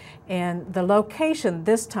lesion, and the location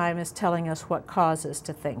this time is telling us what causes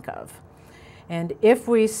to think of. And if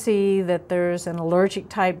we see that there's an allergic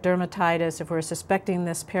type dermatitis, if we're suspecting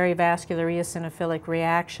this perivascular eosinophilic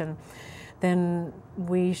reaction, then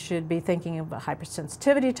we should be thinking of a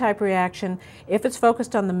hypersensitivity type reaction. If it's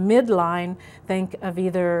focused on the midline, think of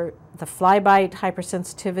either the flybite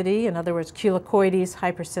hypersensitivity, in other words, culicoides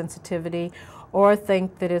hypersensitivity, or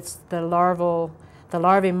think that it's the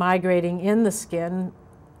larvae migrating in the skin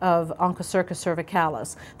of Onchocerca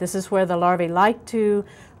cervicalis. This is where the larvae like to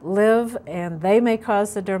live, and they may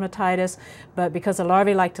cause the dermatitis, but because the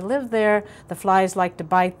larvae like to live there, the flies like to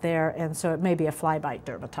bite there, and so it may be a flybite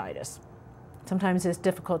dermatitis. Sometimes it's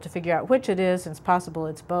difficult to figure out which it is, and it's possible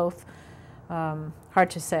it's both. Hard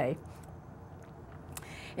to say.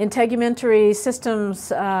 In tegumentary systems,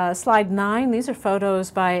 slide 9, these are photos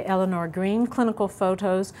by Eleanor Green, clinical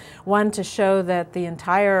photos, one to show that the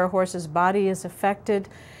entire horse's body is affected,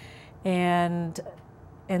 and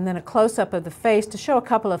then a close-up of the face to show a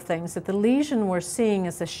couple of things, that the lesion we're seeing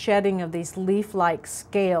is the shedding of these leaf-like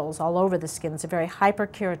scales all over the skin. It's a very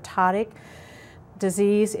hyperkeratotic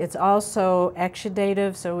disease. It's also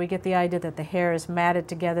exudative, so we get the idea that the hair is matted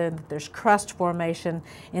together and that there's crust formation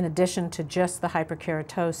in addition to just the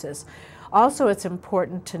hyperkeratosis. Also, it's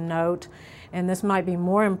important to note, and this might be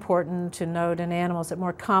more important to note in animals that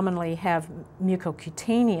more commonly have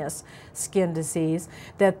mucocutaneous skin disease,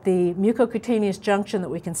 that the mucocutaneous junction that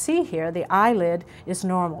we can see here, the eyelid, is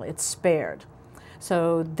normal, it's spared.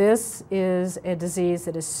 So this is a disease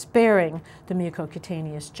that is sparing the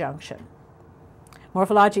mucocutaneous junction.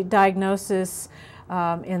 Morphologic diagnosis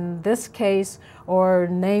in this case, or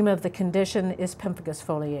name of the condition, is pemphigus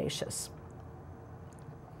foliaceus.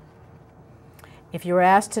 If you were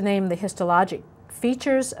asked to name the histologic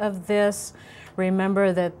features of this,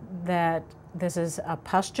 remember that this is a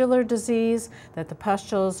pustular disease, that the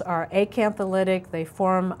pustules are acantholytic, they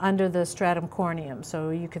form under the stratum corneum.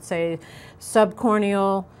 So you could say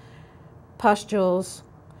subcorneal pustules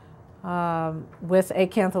with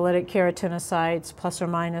acantholytic keratinocytes plus or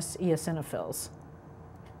minus eosinophils.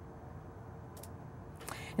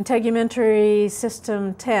 Integumentary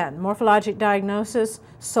system 10, morphologic diagnosis,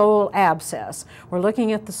 sole abscess. We're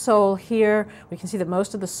looking at the sole here. We can see that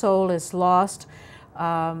most of the sole is lost.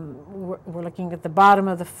 We're looking at the bottom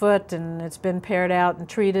of the foot, and it's been pared out and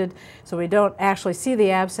treated, so we don't actually see the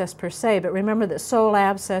abscess per se, but remember that sole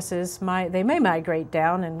abscesses, they may migrate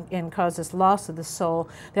down and cause this loss of the sole.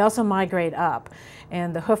 They also migrate up,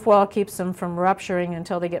 and the hoof wall keeps them from rupturing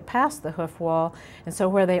until they get past the hoof wall, and so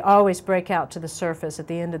where they always break out to the surface at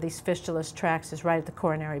the end of these fistulous tracts is right at the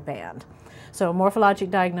coronary band. So morphologic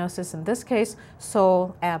diagnosis, in this case,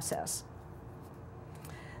 sole abscess.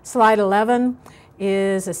 Slide 11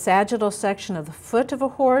 is a sagittal section of the foot of a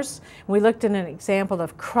horse. We looked at an example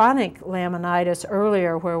of chronic laminitis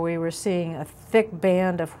earlier where we were seeing a thick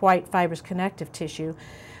band of white fibrous connective tissue.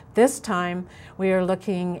 This time we are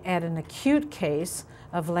looking at an acute case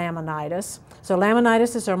of laminitis. So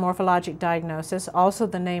laminitis is our morphologic diagnosis, also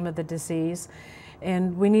the name of the disease.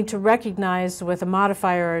 And we need to recognize with a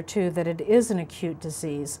modifier or two that it is an acute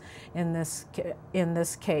disease in this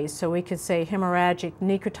case. So we could say hemorrhagic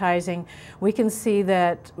necrotizing. We can see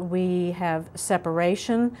that we have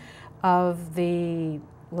separation of the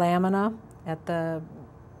lamina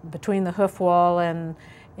between the hoof wall and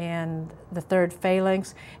the third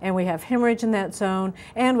phalanx, and we have hemorrhage in that zone,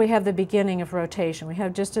 and we have the beginning of rotation. We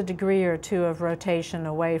have just a degree or two of rotation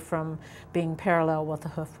away from being parallel with the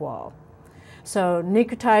hoof wall. So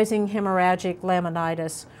necrotizing hemorrhagic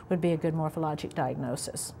laminitis would be a good morphologic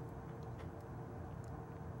diagnosis.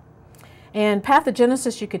 And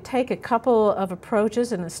pathogenesis, you could take a couple of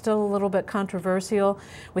approaches, and it's still a little bit controversial.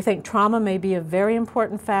 We think trauma may be a very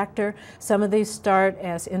important factor. Some of these start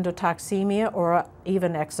as endotoxemia or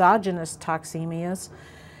even exogenous toxemias.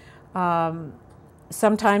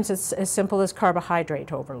 Sometimes it's as simple as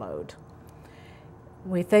carbohydrate overload.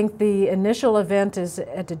 We think the initial event is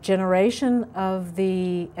a degeneration of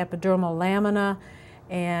the epidermal lamina,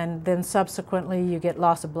 and then subsequently you get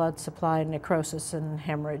loss of blood supply, necrosis, and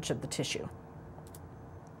hemorrhage of the tissue.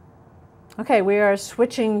 Okay, we are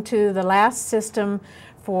switching to the last system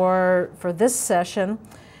for this session,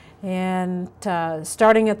 and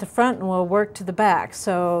starting at the front, and we'll work to the back.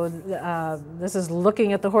 So this is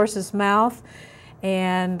looking at the horse's mouth.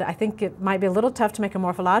 And I think it might be a little tough to make a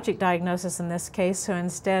morphologic diagnosis in this case, so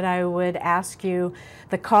instead I would ask you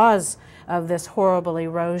the cause of this horrible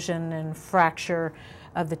erosion and fracture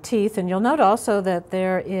of the teeth. And you'll note also that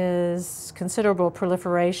there is considerable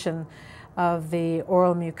proliferation of the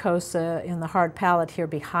oral mucosa in the hard palate here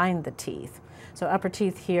behind the teeth. So upper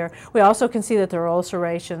teeth here. We also can see that there are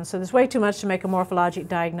ulcerations. So there's way too much to make a morphologic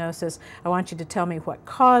diagnosis. I want you to tell me what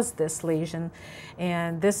caused this lesion.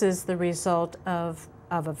 And this is the result of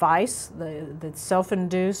a vice that's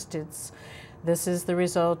self-induced. This is the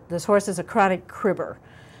result. This horse is a chronic cribber.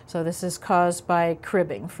 So this is caused by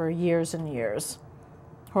cribbing for years and years.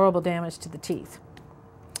 Horrible damage to the teeth.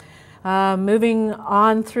 Moving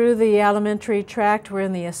on through the alimentary tract, we're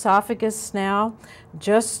in the esophagus now,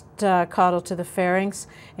 just caudal to the pharynx,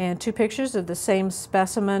 and two pictures of the same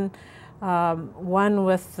specimen, one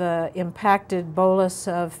with the impacted bolus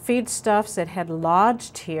of feedstuffs that had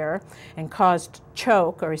lodged here and caused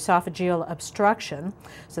choke or esophageal obstruction.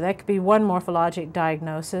 So that could be one morphologic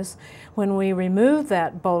diagnosis. When we remove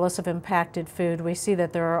that bolus of impacted food, we see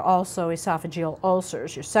that there are also esophageal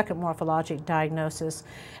ulcers, your second morphologic diagnosis,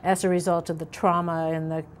 as a result of the trauma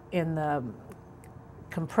in the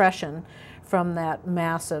compression from that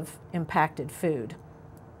mass of impacted food.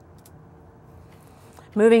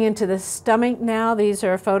 Moving into the stomach now, these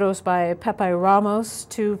are photos by Pepe Ramos,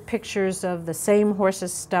 two pictures of the same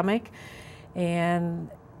horse's stomach, and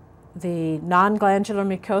the non-glandular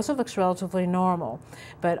mucosa looks relatively normal,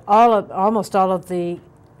 but almost all of the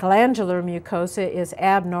glandular mucosa is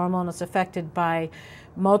abnormal and is affected by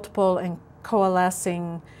multiple and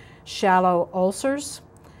coalescing shallow ulcers.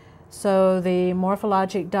 So the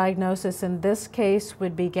morphologic diagnosis in this case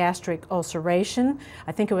would be gastric ulceration.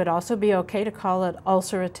 I think it would also be okay to call it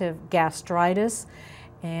ulcerative gastritis.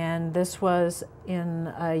 And this was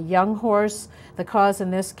in a young horse. The cause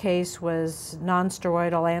in this case was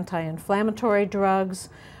non-steroidal anti-inflammatory drugs,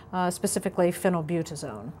 specifically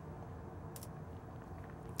phenylbutazone.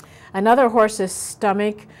 Another horse's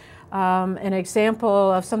stomach, an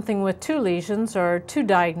example of something with two lesions or two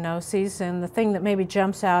diagnoses, and the thing that maybe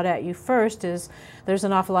jumps out at you first is there's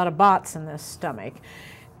an awful lot of bots in this stomach.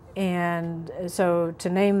 And so to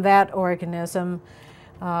name that organism,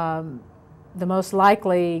 the most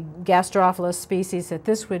likely Gastrophilus species that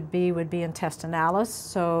this would be intestinalis.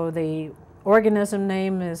 So the organism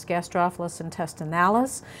name is Gastrophilus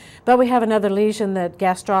intestinalis, but we have another lesion that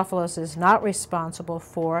Gastrophilus is not responsible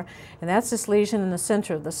for, and that's this lesion in the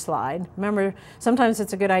center of the slide. Remember, sometimes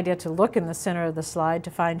it's a good idea to look in the center of the slide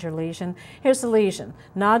to find your lesion. Here's the lesion.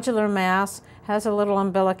 Nodular mass, has a little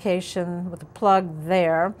umbilication with a plug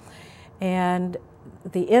there, and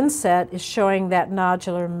the inset is showing that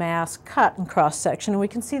nodular mass cut in cross-section. And we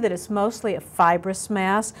can see that it's mostly a fibrous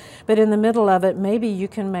mass, but in the middle of it, maybe you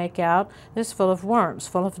can make out this full of worms,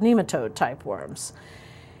 full of nematode-type worms.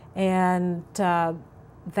 And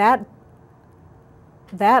that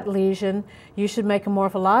lesion, you should make a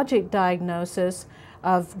morphologic diagnosis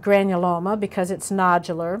of granuloma because it's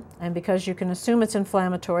nodular and because you can assume it's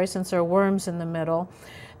inflammatory since there are worms in the middle.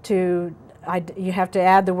 You have to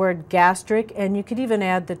add the word gastric, and you could even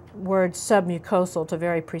add the word submucosal to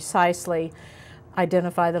very precisely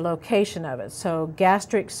identify the location of it. So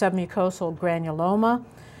gastric submucosal granuloma.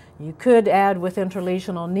 You could add with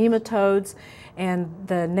interlesional nematodes, and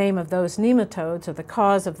the name of those nematodes, or the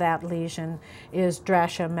cause of that lesion, is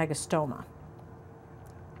Drachia megastoma.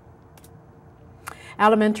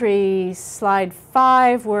 Alimentary slide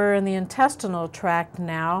 5, we're in the intestinal tract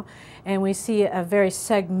now, and we see a very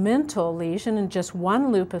segmental lesion in just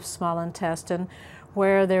one loop of small intestine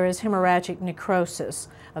where there is hemorrhagic necrosis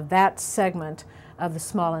of that segment of the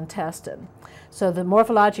small intestine. So the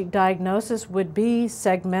morphologic diagnosis would be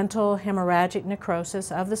segmental hemorrhagic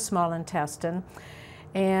necrosis of the small intestine.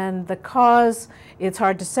 And the cause, it's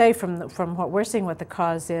hard to say from what we're seeing what the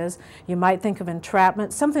cause is. You might think of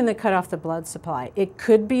entrapment, something that cut off the blood supply. It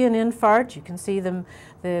could be an infarct. You can see the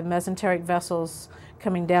mesenteric vessels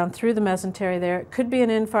coming down through the mesentery there. It could be an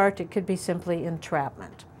infarct. It could be simply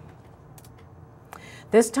entrapment.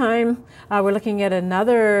 This time we're looking at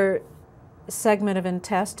another segment of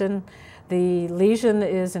intestine. The lesion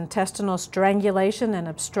is intestinal strangulation and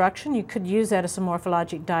obstruction. You could use that as a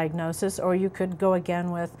morphologic diagnosis, or you could go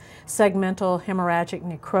again with segmental hemorrhagic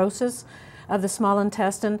necrosis of the small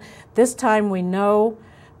intestine. This time we know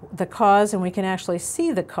the cause and we can actually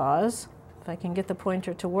see the cause. If I can get the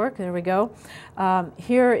pointer to work, there we go.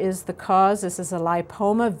 Here is the cause. This is a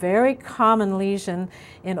lipoma, very common lesion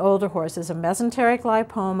in older horses, a mesenteric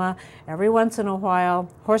lipoma. Every once in a while,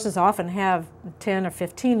 horses often have 10 or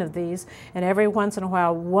 15 of these, and every once in a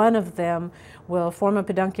while one of them will form a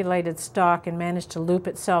pedunculated stalk and manage to loop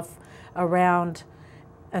itself around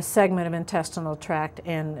a segment of intestinal tract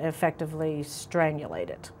and effectively strangulate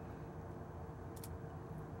it.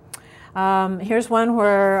 Here's one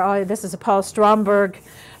where, this is a Paul Stromberg,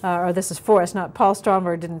 or this is Forrest, not Paul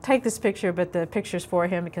Stromberg didn't take this picture, but the picture's for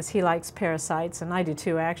him because he likes parasites, and I do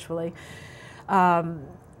too, actually.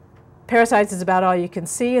 Parasites is about all you can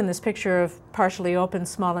see in this picture of partially open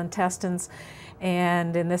small intestines,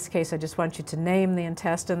 and in this case I just want you to name the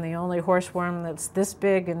intestine. The only horseworm that's this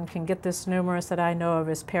big and can get this numerous that I know of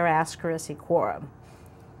is Parascaris equorum.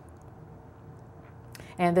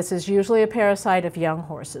 And this is usually a parasite of young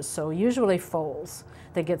horses, so usually foals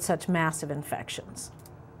that get such massive infections.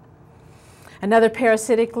 Another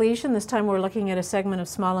parasitic lesion, this time we're looking at a segment of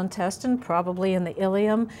small intestine, probably in the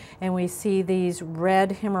ileum, and we see these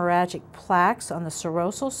red hemorrhagic plaques on the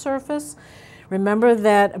serosal surface. Remember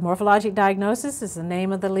that a morphologic diagnosis is the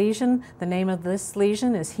name of the lesion. The name of this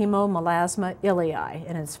lesion is hemomelasma ilii,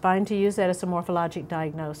 and it's fine to use that as a morphologic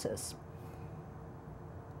diagnosis.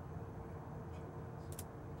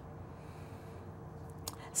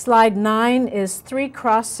 Slide 9 is 3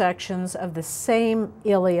 cross-sections of the same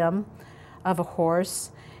ileum of a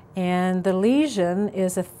horse, and the lesion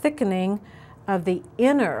is a thickening of the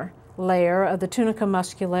inner layer of the tunica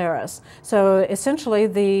muscularis. So essentially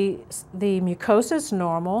the mucosa is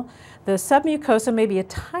normal. The submucosa may be a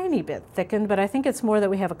tiny bit thickened, but I think it's more that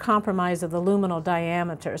we have a compromise of the luminal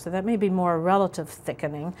diameter, so that may be more a relative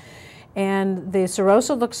thickening. And the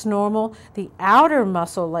serosal looks normal. The outer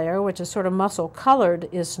muscle layer, which is sort of muscle colored,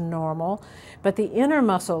 is normal, but the inner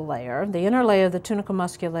muscle layer, the inner layer of the tunica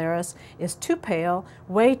muscularis, is too pale,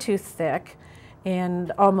 way too thick,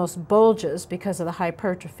 and almost bulges because of the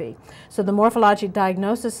hypertrophy. So the morphologic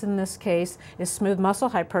diagnosis in this case is smooth muscle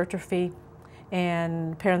hypertrophy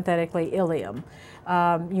and parenthetically ileum.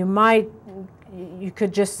 You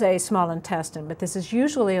could just say small intestine, but this is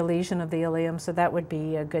usually a lesion of the ileum, so that would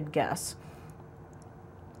be a good guess.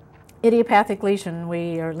 Idiopathic lesion,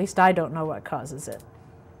 or at least I don't know what causes it.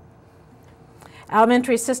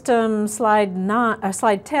 Alimentary system, slide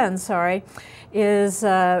 10, is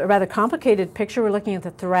a rather complicated picture. We're looking at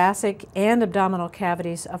the thoracic and abdominal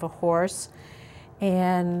cavities of a horse,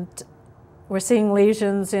 and we're seeing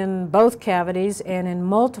lesions in both cavities and in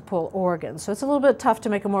multiple organs. So it's a little bit tough to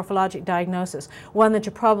make a morphologic diagnosis, one that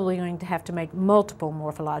you're probably going to have to make multiple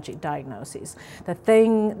morphologic diagnoses. The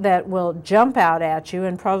thing that will jump out at you,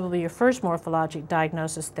 and probably your first morphologic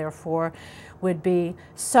diagnosis, therefore, would be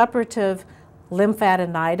suppurative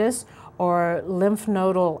lymphadenitis or lymph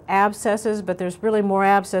nodal abscesses, but there's really more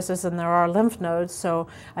abscesses than there are lymph nodes, so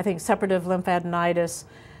I think suppurative lymphadenitis,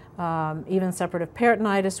 even suppurative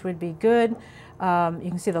peritonitis would be good. You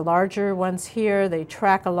can see the larger ones here. They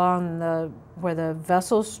track along where the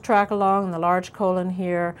vessels track along in the large colon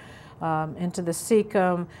here, into the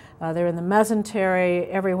cecum. They're in the mesentery.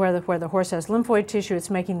 Everywhere where the horse has lymphoid tissue,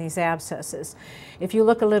 it's making these abscesses. If you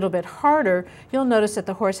look a little bit harder, you'll notice that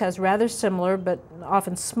the horse has rather similar but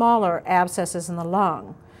often smaller abscesses in the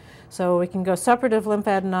lung. So we can go suppurative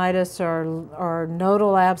lymphadenitis or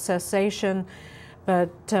nodal abscessation,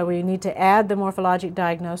 but we need to add the morphologic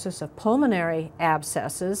diagnosis of pulmonary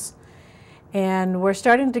abscesses. And we're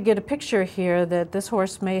starting to get a picture here that this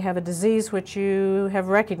horse may have a disease which you have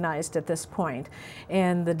recognized at this point.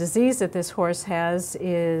 And the disease that this horse has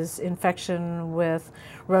is infection with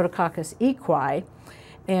Rhodococcus equi.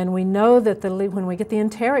 And we know that when we get the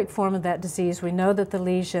enteric form of that disease, we know that the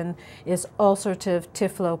lesion is ulcerative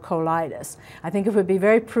typhlocollitis. I think it would be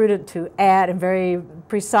very prudent to add, and very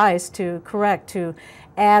precise to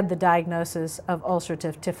add the diagnosis of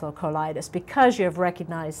ulcerative typhlocollitis, because you have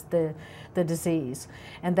recognized the disease.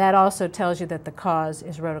 And that also tells you that the cause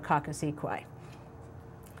is Rhodococcus equi.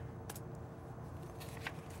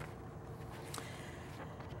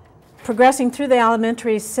 Progressing through the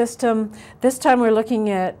alimentary system, this time we're looking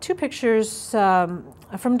at two pictures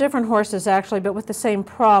from different horses actually, but with the same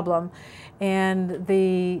problem. And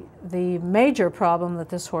the major problem that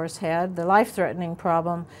this horse had, the life-threatening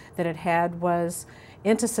problem that it had, was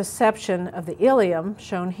intussusception of the ileum,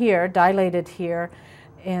 shown here, dilated here,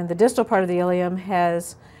 and the distal part of the ileum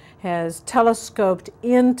has telescoped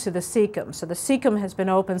into the cecum. So the cecum has been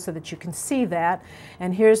opened so that you can see that,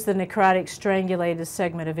 and here's the necrotic strangulated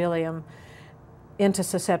segment of ileum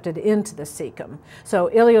intussuscepted into the cecum. So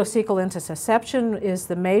ileocecal intussusception is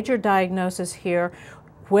the major diagnosis here.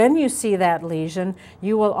 When you see that lesion,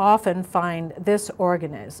 you will often find this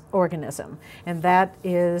organism, and that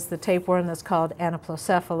is the tapeworm that's called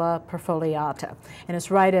Anoplocephala perfoliata, and it's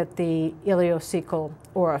right at the ileocecal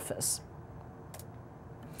orifice.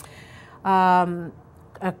 A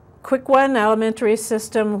quick one, alimentary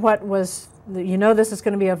system. You know this is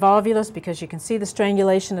going to be a volvulus because you can see the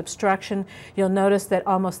strangulation obstruction. You'll notice that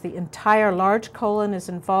almost the entire large colon is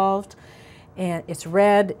involved, and it's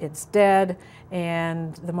red, it's dead,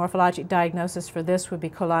 and the morphologic diagnosis for this would be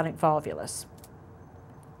colonic volvulus.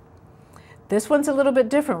 This one's a little bit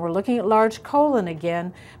different. We're looking at large colon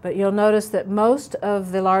again, but you'll notice that most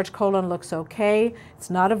of the large colon looks okay. It's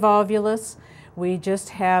not a volvulus. We just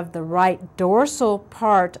have the right dorsal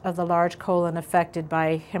part of the large colon affected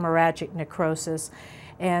by hemorrhagic necrosis,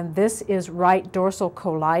 and this is right dorsal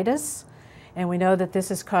colitis, and we know that this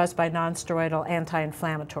is caused by nonsteroidal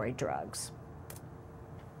anti-inflammatory drugs.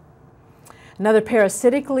 Another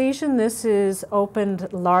parasitic lesion, this is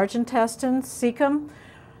opened large intestine, cecum,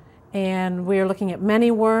 and we are looking at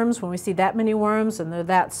many worms. When we see that many worms and they're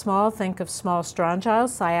that small, think of small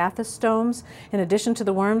strongyles, cyathostomes. In addition to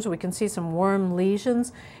the worms, we can see some worm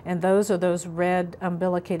lesions, and those are those red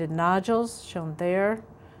umbilicated nodules shown there,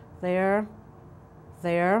 there,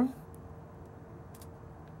 there.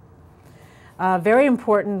 A very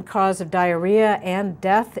important cause of diarrhea and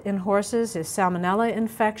death in horses is salmonella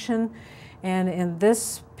infection. And in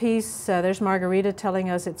this piece, there's Margaret telling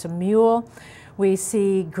us it's a mule. We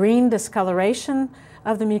see green discoloration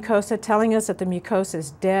of the mucosa, telling us that the mucosa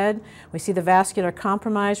is dead. We see the vascular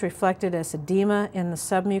compromise reflected as edema in the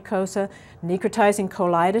submucosa. Necrotizing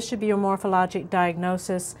colitis should be your morphologic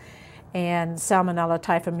diagnosis, and Salmonella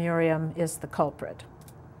typhimurium is the culprit.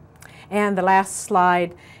 And the last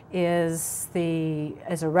slide is a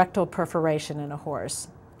rectal perforation in a horse.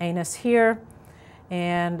 Anus here,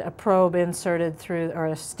 and a probe inserted through, or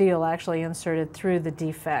a steel actually inserted through the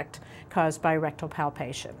defect caused by rectal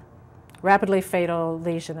palpation. Rapidly fatal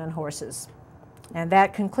lesion in horses. And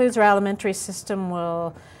that concludes our alimentary system.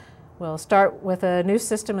 We'll start with a new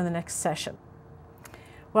system in the next session.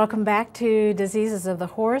 Welcome back to Diseases of the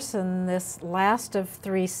Horse. In this last of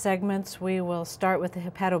 3 segments, we will start with the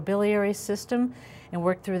hepatobiliary system and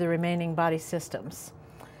work through the remaining body systems.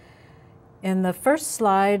 In the first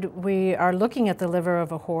slide, we are looking at the liver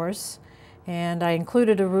of a horse, and I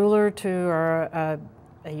included a ruler or a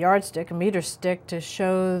yardstick, a meter stick, to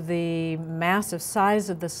show the massive size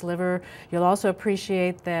of this liver. You'll also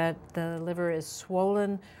appreciate that the liver is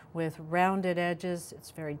swollen with rounded edges.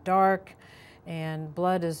 It's very dark, and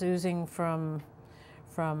blood is oozing from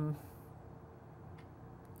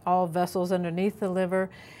all vessels underneath the liver.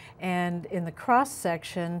 And in the cross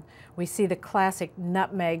section, we see the classic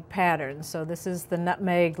nutmeg pattern. So this is the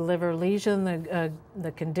nutmeg liver lesion.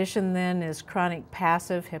 The condition then is chronic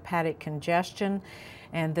passive hepatic congestion,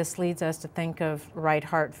 and this leads us to think of right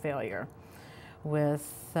heart failure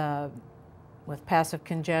with passive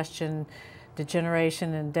congestion,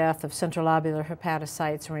 degeneration and death of centrilobular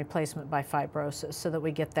hepatocytes, and replacement by fibrosis, so that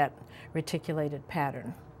we get that reticulated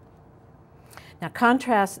pattern. Now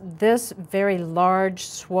contrast this very large,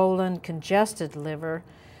 swollen, congested liver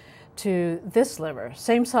to this liver.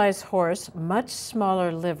 Same size horse, much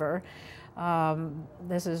smaller liver.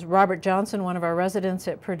 This is Robert Johnson, one of our residents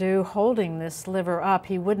at Purdue, holding this liver up.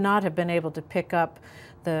 He would not have been able to pick up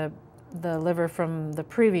the liver from the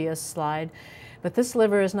previous slide. But this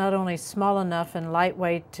liver is not only small enough and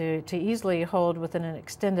lightweight to easily hold within an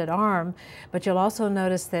extended arm, but you'll also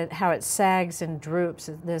notice that how it sags and droops.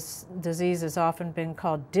 This disease has often been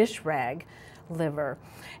called dish rag liver.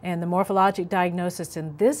 And the morphologic diagnosis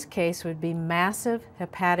in this case would be massive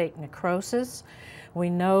hepatic necrosis. We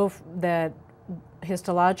know that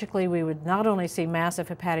histologically we would not only see massive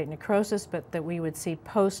hepatic necrosis, but that we would see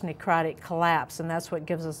post-necrotic collapse, and that's what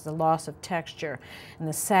gives us the loss of texture and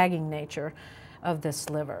the sagging nature of this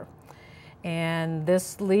liver. And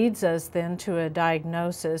this leads us then to a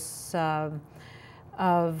diagnosis or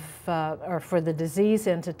for the disease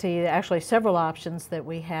entity, actually several options that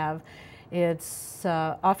we have. It's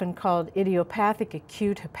often called idiopathic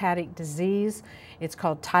acute hepatic disease. It's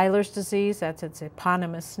called Tyler's disease, that's its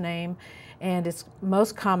eponymous name, and it's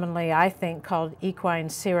most commonly, I think, called equine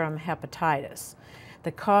serum hepatitis.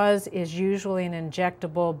 The cause is usually an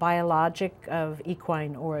injectable biologic of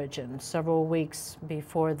equine origin, several weeks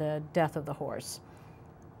before the death of the horse.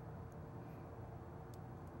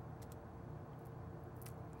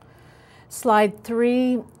 Slide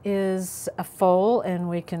 3 is a foal, and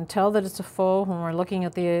we can tell that it's a foal when we're looking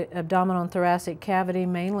at the abdominal and thoracic cavity,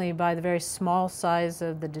 mainly by the very small size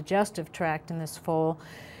of the digestive tract in this foal.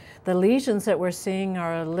 The lesions that we're seeing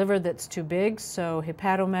are a liver that's too big, so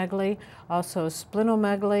hepatomegaly, also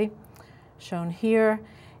splenomegaly, shown here.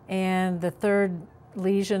 And the third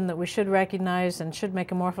lesion that we should recognize and should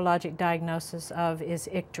make a morphologic diagnosis of is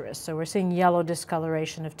icterus. So we're seeing yellow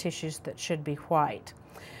discoloration of tissues that should be white.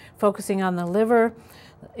 Focusing on the liver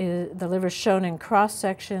is shown in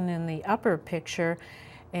cross-section in the upper picture,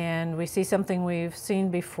 and we see something we've seen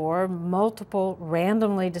before, multiple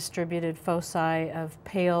randomly distributed foci of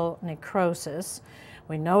pale necrosis.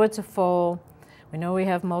 We know it's a foal. We know we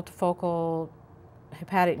have multifocal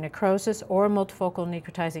hepatic necrosis or multifocal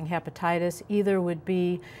necrotizing hepatitis. Either would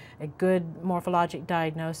be a good morphologic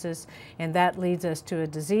diagnosis, and that leads us to a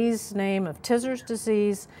disease name of Tizer's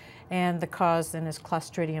disease, and the cause then is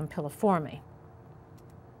Clostridium piliforme.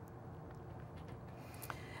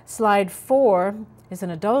 Slide 4 is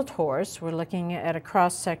an adult horse. We're looking at a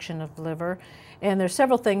cross-section of liver, and there's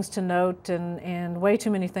several things to note and way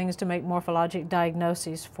too many things to make morphologic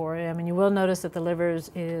diagnoses for it. I mean, you will notice that the liver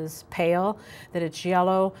is pale, that it's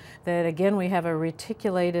yellow, that again we have a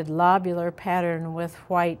reticulated lobular pattern with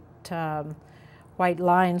white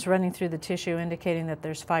lines running through the tissue indicating that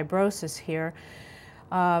there's fibrosis here.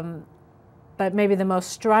 But maybe the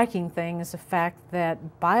most striking thing is the fact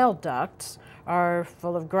that bile ducts are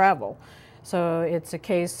full of gravel. So it's a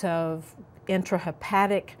case of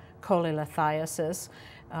intrahepatic cholelithiasis.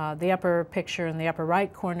 The upper picture in the upper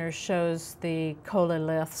right corner shows the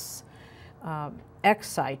choleliths ex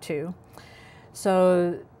situ.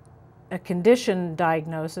 So a condition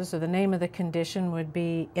diagnosis, or the name of the condition, would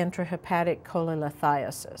be intrahepatic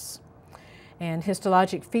cholelithiasis. And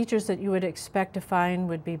histologic features that you would expect to find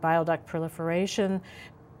would be bile duct proliferation,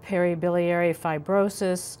 peribiliary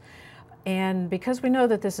fibrosis, and because we know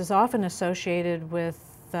that this is often associated with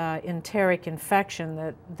enteric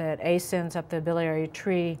infection that ascends up the biliary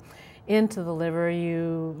tree into the liver,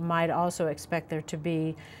 you might also expect there to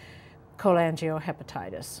be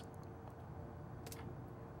cholangiohepatitis.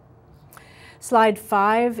 Slide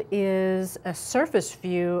 5 is a surface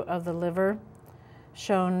view of the liver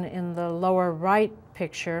shown in the lower right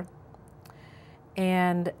picture,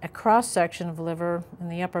 and a cross-section of liver in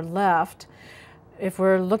the upper left. If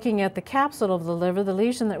we're looking at the capsule of the liver, the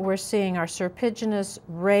lesion that we're seeing are serpiginous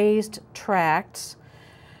raised tracts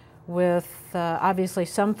with obviously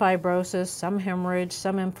some fibrosis, some hemorrhage,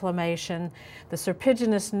 some inflammation. The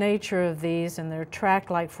serpiginous nature of these and their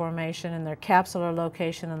tract-like formation and their capsular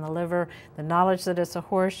location in the liver, the knowledge that it's a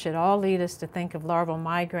horse should all lead us to think of larval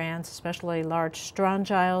migrans, especially large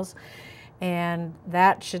strongyles. And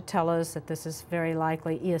that should tell us that this is very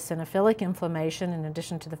likely eosinophilic inflammation in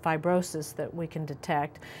addition to the fibrosis that we can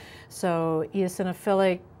detect. So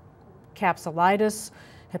eosinophilic capsulitis,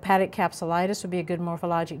 hepatic capsulitis would be a good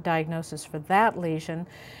morphologic diagnosis for that lesion.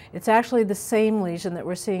 It's actually the same lesion that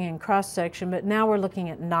we're seeing in cross-section, but now we're looking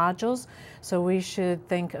at nodules. So we should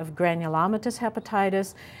think of granulomatous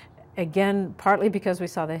hepatitis. Again, partly because we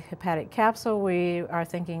saw the hepatic capsule, we are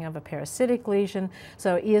thinking of a parasitic lesion.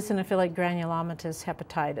 So eosinophilic granulomatous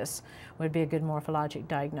hepatitis would be a good morphologic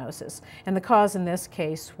diagnosis. And the cause in this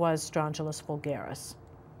case was Strongylus vulgaris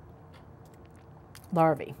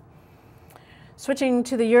larvae. Switching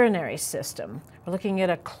to the urinary system, we're looking at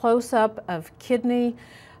a close-up of kidney.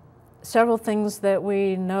 Several things that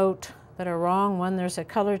we note that are wrong. One, there's a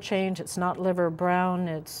color change. It's not liver brown,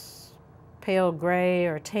 it's pale gray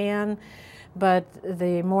or tan, but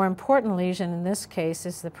the more important lesion in this case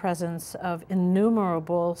is the presence of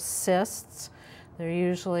innumerable cysts. They're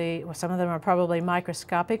usually, well, some of them are probably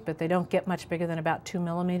microscopic, but they don't get much bigger than about 2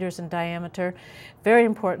 millimeters in diameter. Very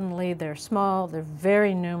importantly, they're small, they're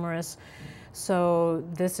very numerous. So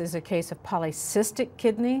this is a case of polycystic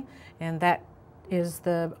kidney, and that is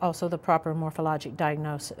also the proper morphologic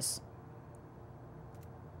diagnosis.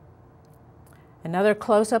 Another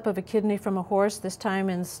close-up of a kidney from a horse. This time,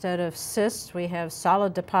 instead of cysts, we have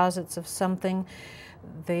solid deposits of something.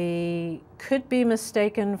 They could be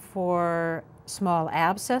mistaken for small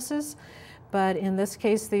abscesses, but in this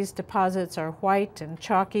case, these deposits are white and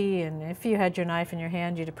chalky, and if you had your knife in your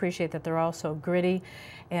hand, you'd appreciate that they're also gritty.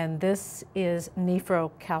 And this is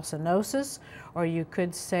nephrocalcinosis, or you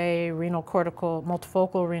could say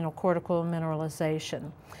multifocal renal cortical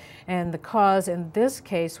mineralization. And the cause in this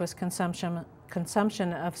case was consumption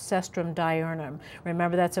of cestrum diurnum.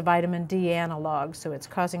 Remember, that's a vitamin D analog, so it's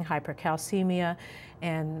causing hypercalcemia,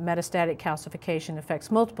 and metastatic calcification affects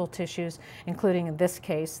multiple tissues, including in this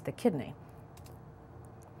case, the kidney.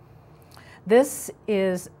 This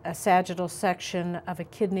is a sagittal section of a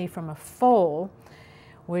kidney from a foal.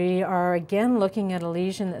 We are again looking at a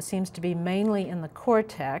lesion that seems to be mainly in the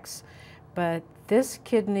cortex, but this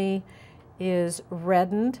kidney is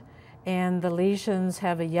reddened, and the lesions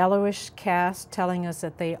have a yellowish cast telling us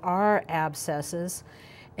that they are abscesses.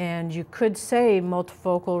 And you could say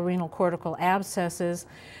multifocal renal cortical abscesses,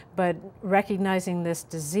 but recognizing this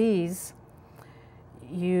disease,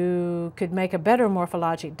 you could make a better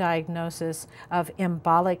morphologic diagnosis of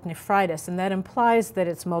embolic nephritis, and that implies that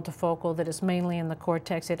it's multifocal, that it's mainly in the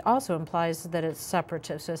cortex. It also implies that it's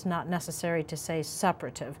suppurative, so it's not necessary to say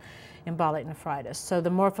suppurative embolic nephritis. So the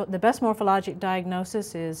best morphologic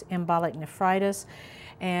diagnosis is embolic nephritis,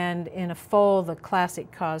 and in a foal, the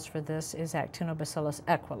classic cause for this is Actinobacillus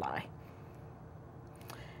equili.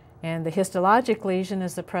 And the histologic lesion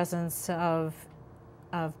is the presence of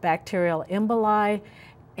bacterial emboli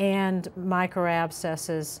and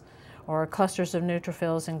microabscesses or clusters of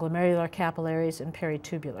neutrophils in glomerular capillaries and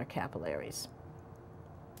peritubular capillaries.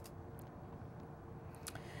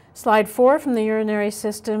 Slide 4 from the urinary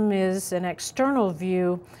system is an external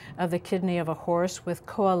view of the kidney of a horse with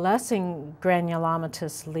coalescing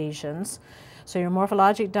granulomatous lesions. So your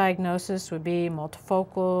morphologic diagnosis would be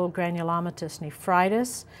multifocal granulomatous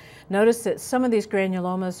nephritis. Notice that some of these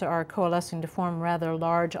granulomas are coalescing to form rather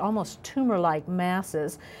large, almost tumor-like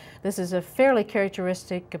masses. This is a fairly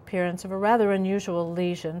characteristic appearance of a rather unusual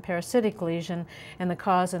lesion, parasitic lesion, and the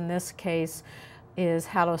cause in this case is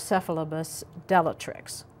Halocephalus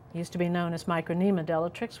deletrix. Used to be known as Micronema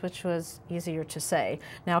deletrix, which was easier to say,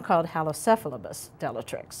 now called Halocephalus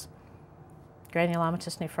deletrix,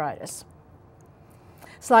 granulomatous nephritis.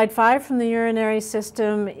 Slide 5 from the urinary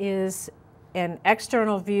system is an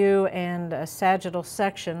external view and a sagittal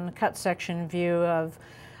section, cut section view of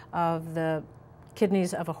the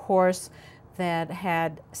kidneys of a horse that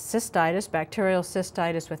had cystitis, bacterial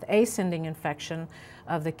cystitis with ascending infection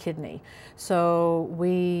of the kidney. So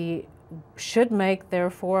we should make,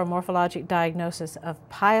 therefore, a morphologic diagnosis of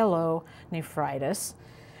pyelonephritis.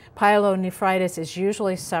 Pyelonephritis is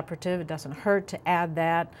usually suppurative. It doesn't hurt to add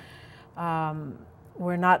that.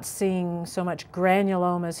 We're not seeing so much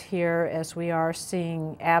granulomas here as we are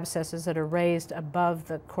seeing abscesses that are raised above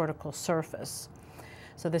the cortical surface.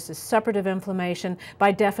 So this is suppurative inflammation.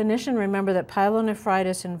 By definition, remember that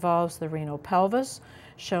pyelonephritis involves the renal pelvis,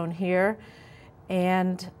 shown here,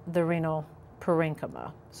 and the renal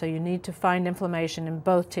parenchyma. So you need to find inflammation in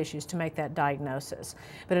both tissues to make that diagnosis.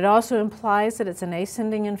 But it also implies that it's an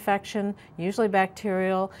ascending infection, usually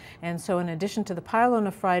bacterial, and so in addition to the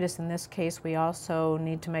pyelonephritis, in this case, we also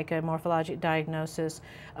need to make a morphologic diagnosis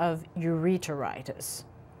of ureteritis.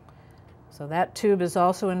 So that tube is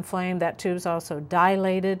also inflamed, that tube is also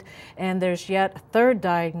dilated, and there's yet a third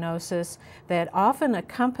diagnosis that often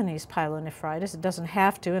accompanies pyelonephritis. It doesn't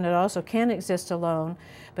have to, and it also can exist alone,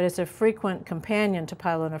 but it's a frequent companion to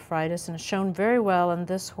pyelonephritis and is shown very well in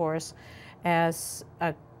this horse as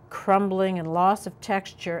a crumbling and loss of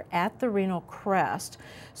texture at the renal crest.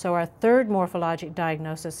 So our third morphologic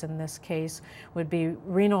diagnosis in this case would be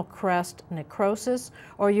renal crest necrosis,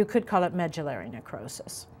 or you could call it medullary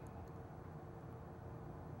necrosis.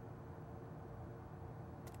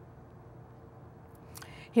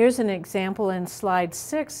 Here's an example in slide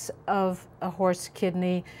 6 of a horse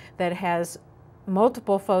kidney that has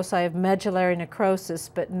multiple foci of medullary necrosis,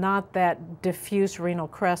 but not that diffuse renal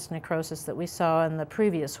crest necrosis that we saw in the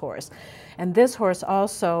previous horse. And this horse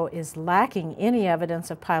also is lacking any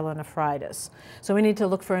evidence of pyelonephritis. So we need to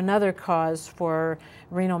look for another cause for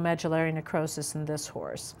renal medullary necrosis in this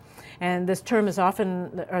horse. And this term is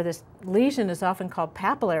often, or this lesion is often called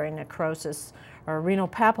papillary necrosis, or renal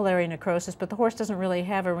papillary necrosis, but the horse doesn't really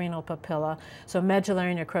have a renal papilla, so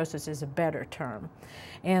medullary necrosis is a better term.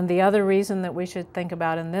 And the other reason that we should think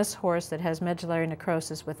about in this horse that has medullary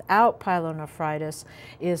necrosis without pyelonephritis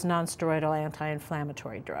is nonsteroidal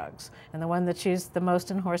anti-inflammatory drugs. And the one that's used the most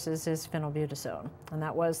in horses is phenylbutazone, and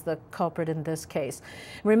that was the culprit in this case.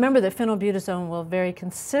 Remember that phenylbutazone will very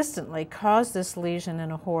consistently cause this lesion in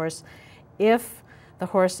a horse if the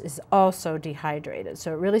horse is also dehydrated.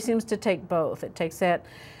 So it really seems to take both. It takes that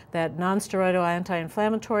nonsteroidal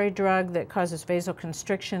anti-inflammatory drug that causes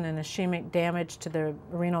vasoconstriction and ischemic damage to the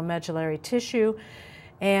renal medullary tissue,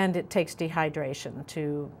 and it takes dehydration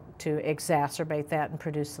to exacerbate that and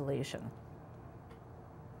produce the lesion.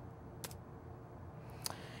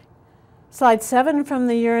 Slide 7 from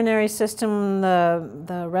the urinary system,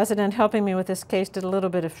 the resident helping me with this case did a little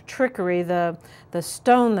bit of trickery. The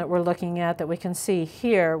stone that we're looking at that we can see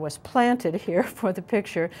here was planted here for the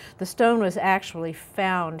picture. The stone was actually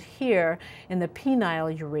found here in the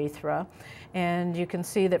penile urethra. And you can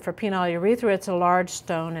see that for penile urethra it's a large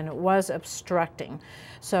stone and it was obstructing.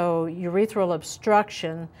 So urethral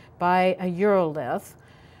obstruction by a urolith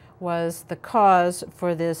was the cause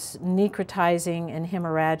for this necrotizing and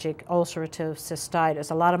hemorrhagic ulcerative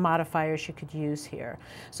cystitis. A lot of modifiers you could use here.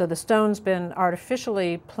 So the stone's been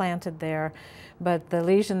artificially planted there, but the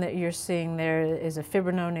lesion that you're seeing there is a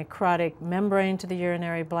fibrinonecrotic membrane to the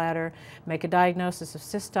urinary bladder. Make a diagnosis of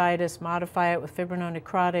cystitis, modify it with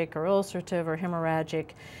fibrinonecrotic or ulcerative or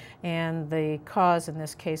hemorrhagic, and the cause in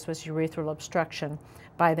this case was urethral obstruction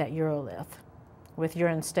by that urolith, with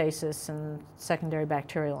urine stasis and secondary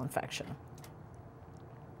bacterial infection.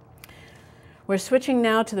 We're switching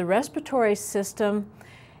now to the respiratory system,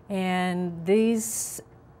 and these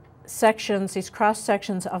sections, these cross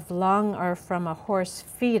sections of lung are from a horse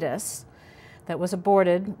fetus that was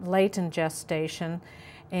aborted late in gestation,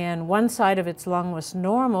 and one side of its lung was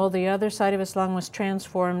normal, the other side of its lung was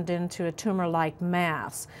transformed into a tumor-like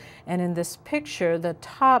mass. And in this picture, the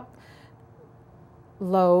top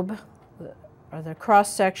lobe, or the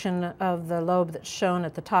cross-section of the lobe that's shown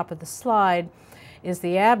at the top of the slide, is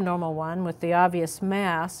the abnormal one with the obvious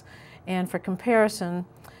mass. And for comparison,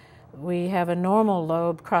 we have a normal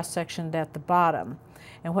lobe cross-sectioned at the bottom.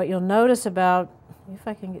 And what you'll notice about, if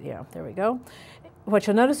I can get, yeah, there we go. What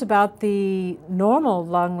you'll notice about the normal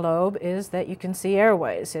lung lobe is that you can see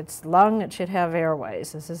airways. It's lung, it should have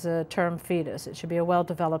airways. This is a term fetus. It should be a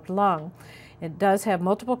well-developed lung. It does have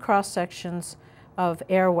multiple cross-sections of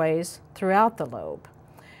airways throughout the lobe.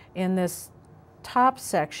 In this top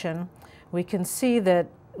section, we can see the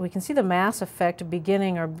mass effect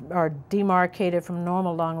beginning or demarcated from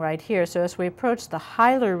normal lung right here. So as we approach the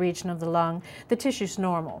hilar region of the lung, the tissue's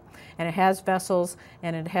normal, and it has vessels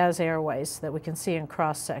and it has airways that we can see in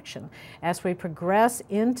cross section. As we progress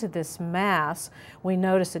into this mass, we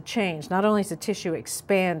notice a change. Not only is the tissue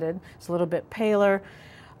expanded, it's a little bit paler,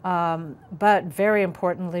 but very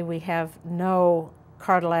importantly, we have no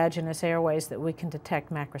cartilaginous airways that we can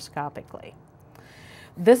detect macroscopically.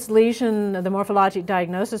 This lesion, the morphologic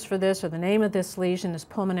diagnosis for this, or the name of this lesion, is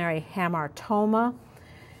pulmonary hamartoma,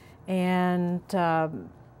 and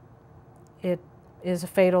it is a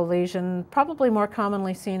fatal lesion, probably more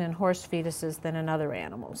commonly seen in horse fetuses than in other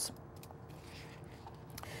animals.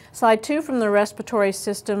 Slide 2 from the respiratory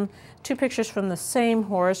system, 2 pictures from the same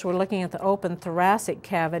horse. We're looking at the open thoracic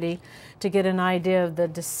cavity to get an idea of the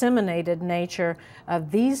disseminated nature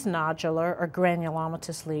of these nodular or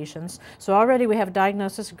granulomatous lesions. So already we have a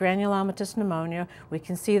diagnosis of granulomatous pneumonia. We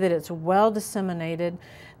can see that it's well disseminated.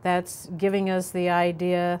 That's giving us the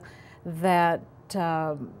idea that,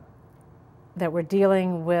 that we're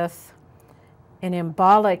dealing with an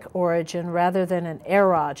embolic origin rather than an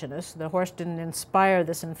erogenous. The horse didn't inspire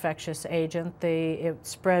this infectious agent. It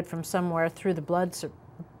spread from somewhere through the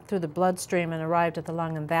bloodstream and arrived at the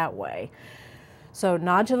lung in that way. So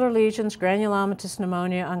nodular lesions, granulomatous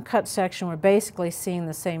pneumonia, on cut section, we're basically seeing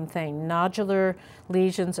the same thing. Nodular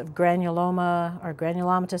lesions of granuloma or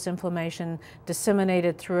granulomatous inflammation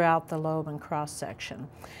disseminated throughout the lobe and cross section.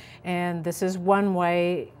 And this is one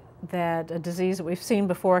way that a disease that we've seen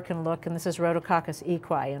before can look, and this is Rhodococcus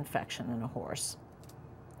equi infection in a horse.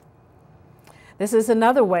 This is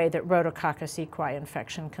another way that Rhodococcus equi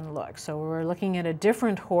infection can look. So we're looking at a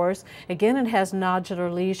different horse. Again, it has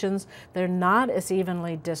nodular lesions. They're not as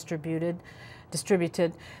evenly distributed.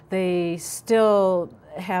 They still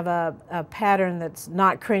have a pattern that's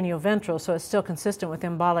not cranioventral, so it's still consistent with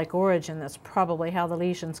embolic origin. That's probably how the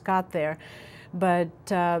lesions got there. But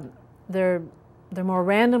they're more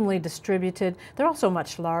randomly distributed. They're also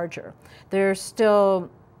much larger. They're still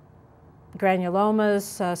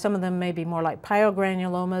granulomas. Some of them may be more like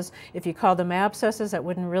pyogranulomas. If you call them abscesses, that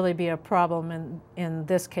wouldn't really be a problem in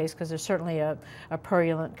this case, because there's certainly a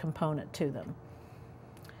purulent component to them.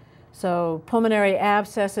 So pulmonary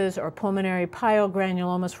abscesses or pulmonary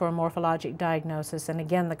pyogranulomas for a morphologic diagnosis, and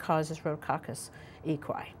again the cause is Rhodococcus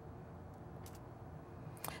equi.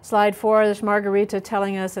 Slide 4, there's Margarita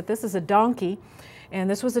telling us that this is a donkey, and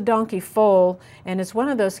this was a donkey foal, and it's one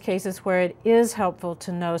of those cases where it is helpful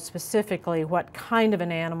to know specifically what kind of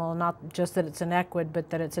an animal, not just that it's an equid, but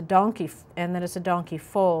that it's a donkey and that it's a donkey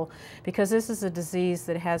foal, because this is a disease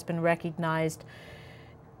that has been recognized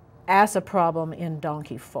as a problem in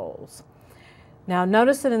donkey foals. Now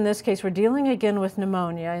notice that in this case we're dealing again with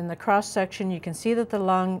pneumonia. In the cross section you can see that the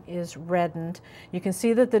lung is reddened. You can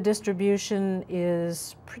see that the distribution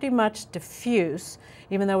is pretty much diffuse,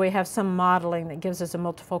 even though we have some modeling that gives us a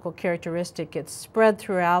multifocal characteristic. It's spread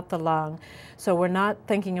throughout the lung. So we're not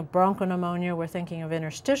thinking of bronchopneumonia, we're thinking of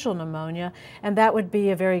interstitial pneumonia, and that would be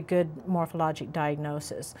a very good morphologic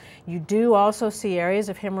diagnosis. You do also see areas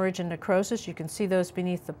of hemorrhage and necrosis. You can see those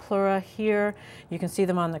beneath the pleura here. You can see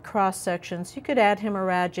them on the cross sections. You could add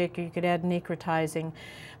hemorrhagic or you could add necrotizing,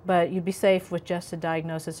 but you'd be safe with just a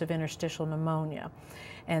diagnosis of interstitial pneumonia.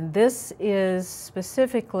 And this is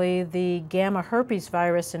specifically the gamma herpes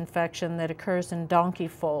virus infection that occurs in donkey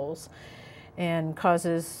foals and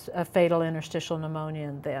causes a fatal interstitial pneumonia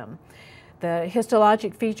in them. The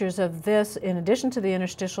histologic features of this, in addition to the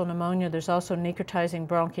interstitial pneumonia, there's also necrotizing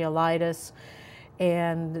bronchiolitis,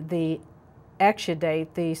 and the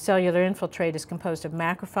exudate, the cellular infiltrate, is composed of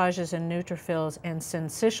macrophages and neutrophils and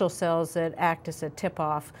syncytial cells that act as a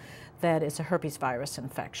tip-off that it's a herpes virus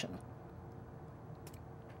infection.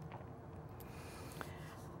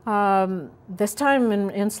 This time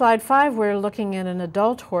in slide 5 we're looking at an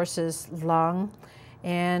adult horse's lung,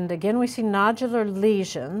 and again we see nodular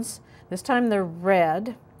lesions. This time they're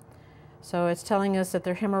red, so it's telling us that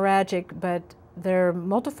they're hemorrhagic, but they're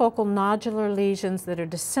multifocal nodular lesions that are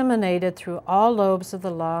disseminated through all lobes of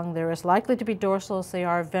the lung. They're as likely to be dorsal as they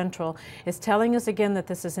are ventral. It's telling us again that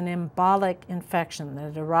this is an embolic infection,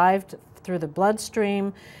 that it arrived through the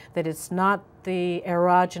bloodstream, that it's not the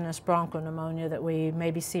erogenous bronchopneumonia that we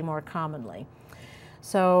maybe see more commonly.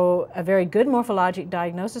 So a very good morphologic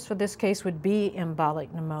diagnosis for this case would be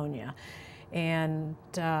embolic pneumonia. And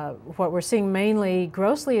what we're seeing mainly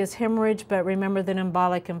grossly is hemorrhage, but remember that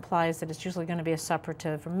embolic implies that it's usually going to be a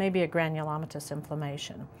suppurative or maybe a granulomatous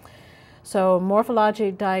inflammation. So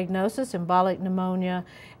morphologic diagnosis, embolic pneumonia,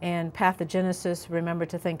 and pathogenesis, remember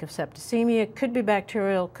to think of septicemia. It could be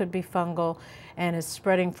bacterial, could be fungal, and is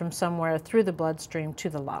spreading from somewhere through the bloodstream to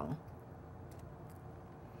the lung.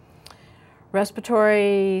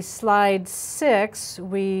 Respiratory, slide 6,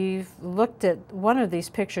 we've looked at one of these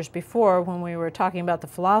pictures before when we were talking about the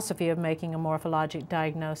philosophy of making a morphologic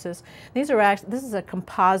diagnosis. This is a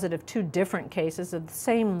composite of 2 different cases of the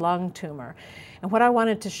same lung tumor. And what I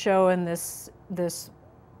wanted to show in this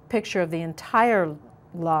picture of the entire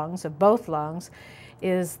lungs, of both lungs,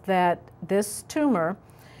 is that this tumor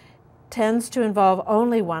tends to involve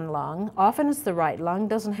only one lung. Often it's the right lung,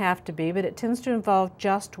 doesn't have to be, but it tends to involve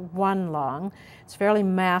just one lung. It's a fairly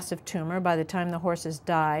massive tumor by the time the horses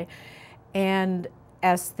die. And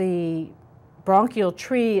as the bronchial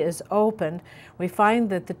tree is opened, we find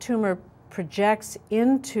that the tumor projects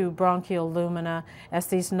into bronchial lumina as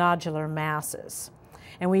these nodular masses.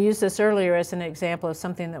 And we used this earlier as an example of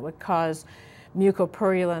something that would cause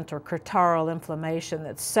mucopurulent or craterral inflammation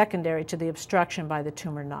that's secondary to the obstruction by the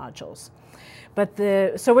tumor nodules.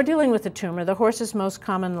 So we're dealing with the tumor. The horse's most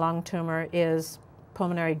common lung tumor is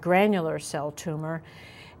pulmonary granular cell tumor,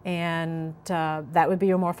 and that would be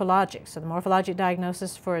your morphologic. So the morphologic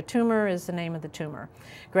diagnosis for a tumor is the name of the tumor.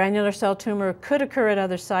 Granular cell tumor could occur at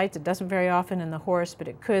other sites. It doesn't very often in the horse, but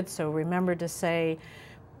it could, so remember to say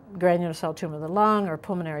granular cell tumor of the lung or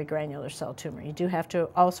pulmonary granular cell tumor. You do have to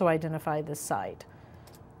also identify the site.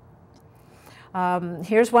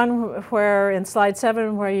 Here's one where in slide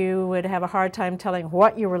 7 where you would have a hard time telling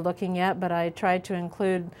what you were looking at, but I tried to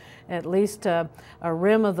include at least a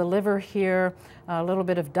rim of the liver here, a little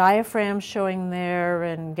bit of diaphragm showing there,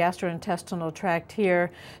 and gastrointestinal tract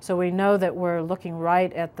here. So we know that we're looking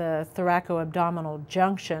right at the thoraco-abdominal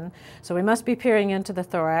junction. So we must be peering into the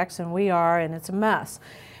thorax, and we are, and it's a mess.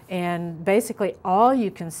 And basically all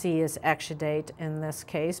you can see is exudate in this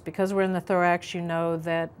case. Because we're in the thorax, you know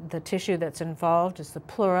that the tissue that's involved is the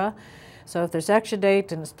pleura. So if there's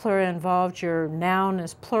exudate and there's pleura involved, your noun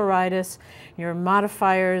is pleuritis. Your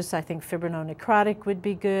modifiers, I think fibrinonecrotic would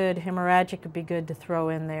be good, hemorrhagic would be good to throw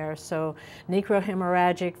in there. So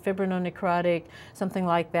necrohemorrhagic, fibrinonecrotic, something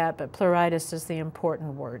like that, but pleuritis is the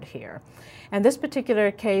important word here. In this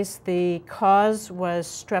particular case, the cause was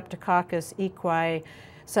Streptococcus equi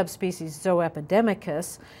subspecies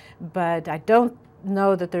Zoepidemicus, but I don't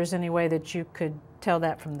know that there's any way that you could tell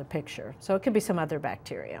that from the picture. So it could be some other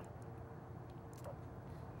bacteria.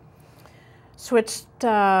 We're still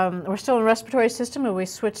in the respiratory system, and we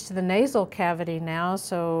switched to the nasal cavity now.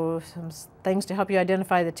 So some things to help you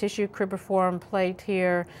identify the tissue: cribriform plate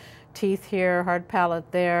here, teeth here, hard palate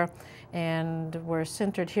there, and we're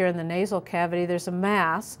centered here in the nasal cavity. There's a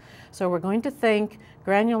mass, so we're going to think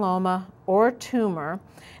granuloma or tumor.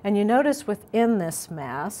 And you notice within this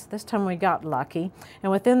mass, this time we got lucky,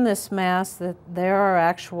 and within this mass that there are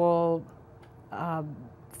actual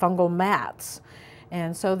fungal mats.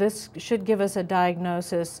 And so this should give us a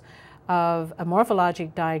diagnosis of a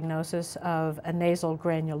morphologic diagnosis of a nasal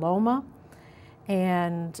granuloma.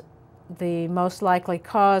 And the most likely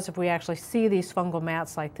cause, if we actually see these fungal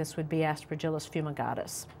mats like this, would be Aspergillus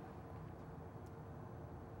fumigatus.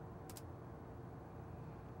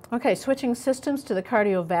 Okay, switching systems to the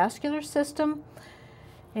cardiovascular system.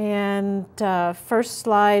 And first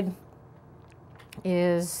slide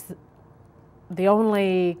is the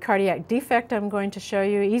only cardiac defect I'm going to show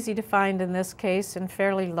you, easy to find in this case and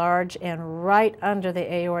fairly large, and right under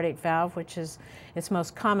the aortic valve, which is its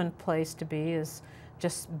most common place to be, is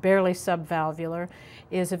just barely subvalvular,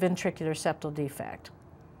 is a ventricular septal defect.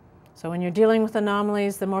 So when you're dealing with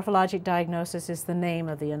anomalies, the morphologic diagnosis is the name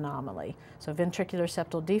of the anomaly. So ventricular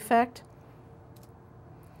septal defect.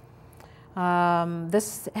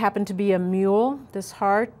 This happened to be a mule, this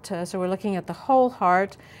heart, so we're looking at the whole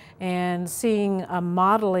heart and seeing a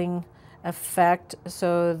modeling effect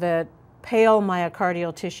so that pale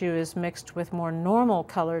myocardial tissue is mixed with more normal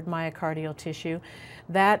colored myocardial tissue.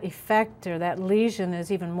 That effect or that lesion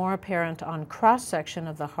is even more apparent on cross-section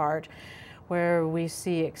of the heart, where we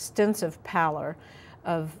see extensive pallor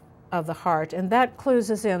of the heart. And that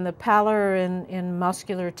clues us in. The pallor in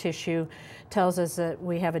muscular tissue tells us that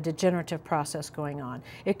we have a degenerative process going on.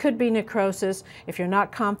 It could be necrosis. If you're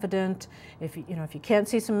not confident, if you can't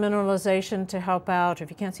see some mineralization to help out, or if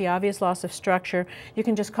you can't see obvious loss of structure, you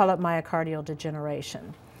can just call it myocardial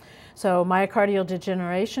degeneration. So myocardial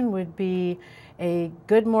degeneration would be a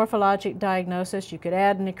good morphologic diagnosis. You could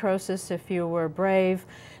add necrosis if you were brave.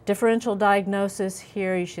 Differential diagnosis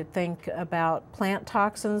here, you should think about plant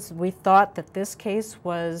toxins. We thought that this case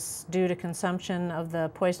was due to consumption of the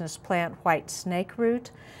poisonous plant white snake root.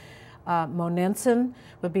 Monensin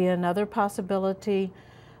would be another possibility,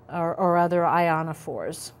 or other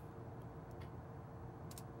ionophores.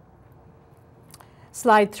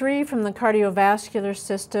 Slide 3 from the cardiovascular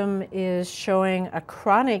system is showing a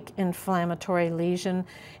chronic inflammatory lesion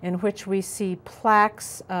in which we see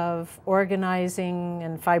plaques of organizing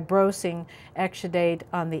and fibrosing exudate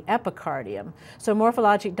on the epicardium. So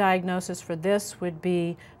morphologic diagnosis for this would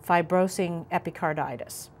be fibrosing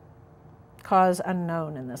epicarditis. Cause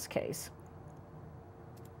unknown in this case.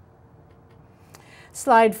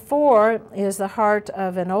 Slide 4 is the heart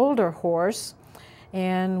of an older horse,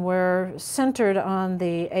 and we're centered on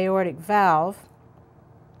the aortic valve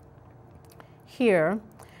here,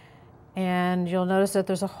 and you'll notice that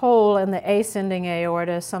there's a hole in the ascending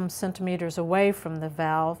aorta some centimeters away from the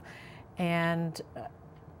valve, and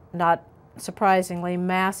not surprisingly,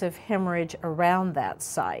 massive hemorrhage around that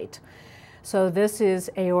site. So this is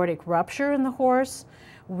aortic rupture in the horse.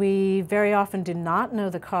 We very often do not know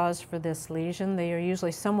the cause for this lesion. They are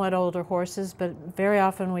usually somewhat older horses, but very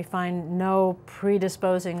often we find no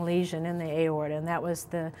predisposing lesion in the aorta, and that was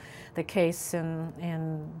the case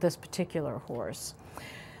in this particular horse.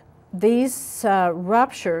 These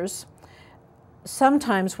ruptures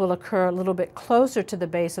sometimes will occur a little bit closer to the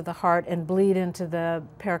base of the heart and bleed into the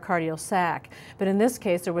pericardial sac. But in this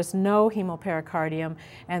case, there was no hemopericardium,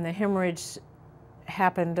 and the hemorrhage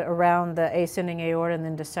happened around the ascending aorta and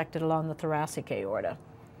then dissected along the thoracic aorta.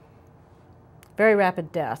 Very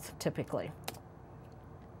rapid death, typically.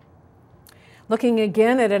 Looking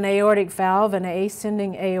again at an aortic valve and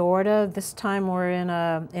ascending aorta, this time we're in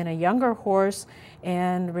a younger horse,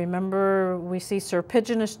 and remember we see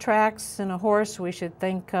serpiginous tracts in a horse. We should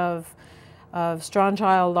think of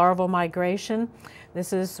strongyl larval migration.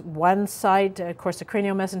 This is one site, of course the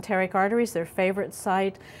craniomesenteric arteries, their favorite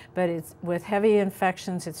site, but it's, with heavy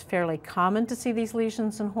infections it's fairly common to see these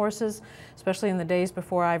lesions in horses, especially in the days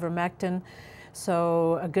before ivermectin.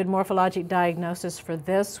 So a good morphologic diagnosis for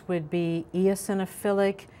this would be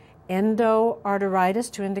eosinophilic endoarteritis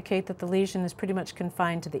to indicate that the lesion is pretty much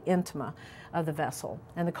confined to the intima of the vessel,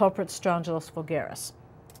 and the culprit's strongylus vulgaris.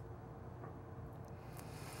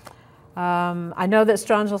 I know that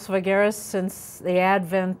strongylus vulgaris, since the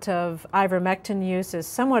advent of ivermectin use, is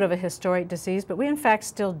somewhat of a historic disease, but we in fact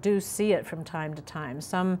still do see it from time to time.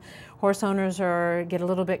 Some horse owners get a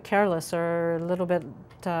little bit careless or a little bit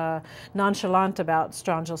nonchalant about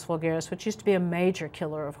strongylus vulgaris, which used to be a major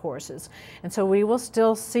killer of horses. And so we will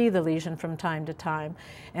still see the lesion from time to time.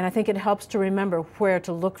 And I think it helps to remember where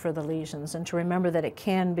to look for the lesions and to remember that it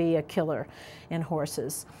can be a killer in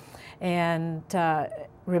horses. And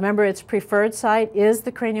remember, its preferred site is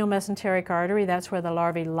the craniomesenteric artery. That's where the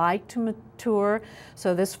larvae like to mature.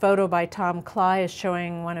 So this photo by Tom Cly is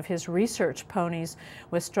showing one of his research ponies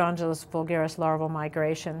with strongylus vulgaris larval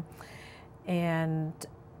migration. And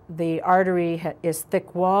the artery is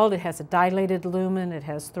thick-walled. It has a dilated lumen. It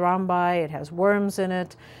has thrombi. It has worms in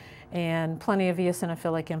it, and plenty of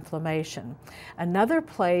eosinophilic inflammation. Another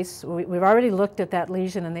place, we've already looked at that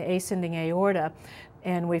lesion in the ascending aorta,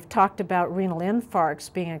 and we've talked about renal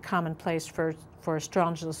infarcts being a common place for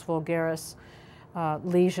strongylus vulgaris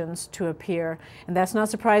lesions to appear. And that's not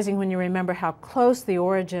surprising when you remember how close the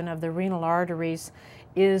origin of the renal arteries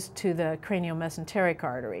is to the craniomesenteric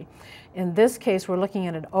artery. In this case, we're looking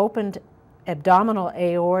at an opened abdominal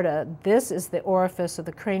aorta. This is the orifice of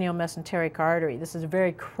the craniomesenteric artery. This is a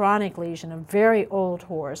very chronic lesion, a very old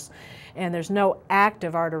horse, and there's no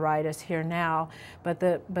active arteritis here now, but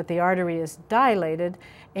the artery is dilated,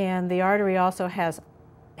 and the artery also has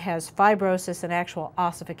fibrosis and actual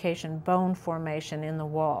ossification, bone formation in the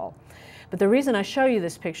wall. But the reason I show you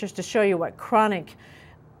this picture is to show you what chronic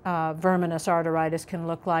verminous arteritis can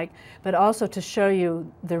look like, but also to show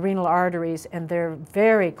you the renal arteries and their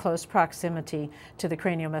very close proximity to the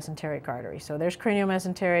craniomesenteric artery. So there's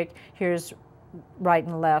craniomesenteric, here's right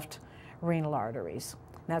and left renal arteries.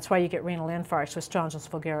 That's why you get renal infarcts with strongylus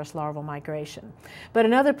vulgaris larval migration. But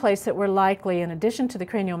another place that we're likely, in addition to the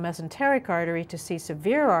craniomesenteric artery, to see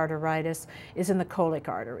severe arteritis is in the colic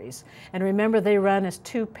arteries. And remember, they run as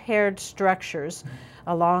two paired structures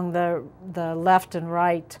along the left and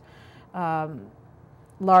right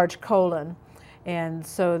large colon. And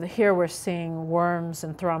so here we're seeing worms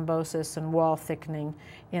and thrombosis and wall thickening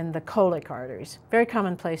in the colic arteries. Very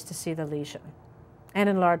common place to see the lesion, and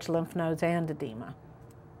enlarged lymph nodes and edema.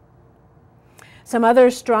 Some other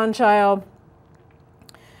strongylus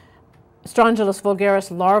vulgaris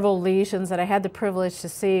larval lesions that I had the privilege to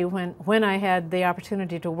see when I had the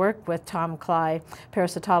opportunity to work with Tom Cly,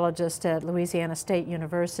 parasitologist at Louisiana State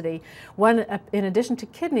University. One, in addition to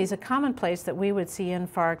kidneys, a common place that we would see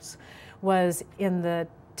infarcts was in the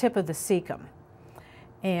tip of the cecum.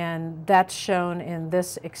 And that's shown in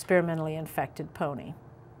this experimentally infected pony.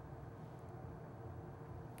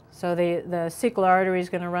 So the cecal artery is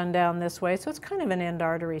going to run down this way, so it's kind of an end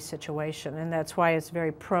artery situation, and that's why it's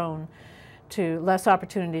very prone to less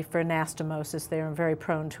opportunity for anastomosis there and very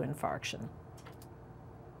prone to infarction.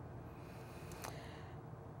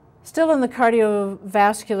 Still in the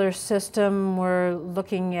cardiovascular system, we're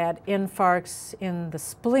looking at infarcts in the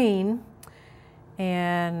spleen,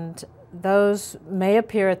 and those may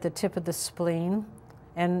appear at the tip of the spleen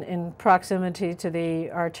and in proximity to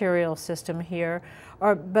the arterial system here,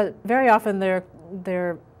 but very often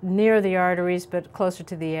they're near the arteries but closer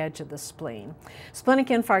to the edge of the spleen. Splenic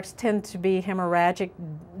infarcts tend to be hemorrhagic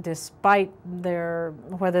despite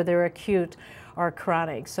whether they're acute or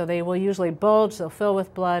chronic. So they will usually bulge, they'll fill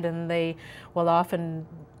with blood, and they will often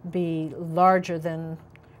be larger than,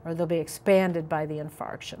 or they'll be expanded by the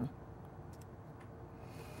infarction.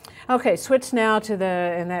 Okay, switch now to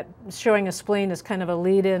and that showing a spleen is kind of a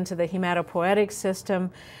lead-in to the hematopoietic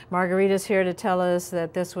system. Margaret is here to tell us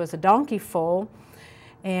that this was a donkey foal,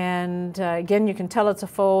 And again, you can tell it's a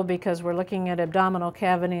foal because we're looking at abdominal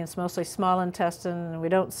cavity. It's mostly small intestine, and we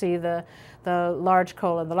don't see the large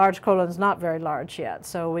colon. The large colon is not very large yet,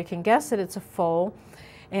 so we can guess that it's a foal.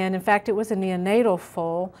 And in fact, it was a neonatal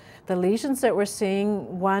foal. The lesions that we're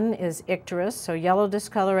seeing, one is icterus, so yellow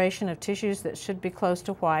discoloration of tissues that should be close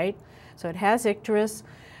to white. So it has icterus.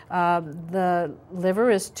 The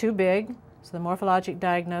liver is too big, so the morphologic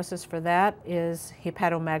diagnosis for that is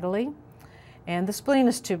hepatomegaly. And the spleen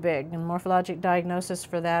is too big, and morphologic diagnosis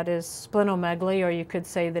for that is splenomegaly, or you could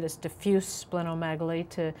say that it's diffuse splenomegaly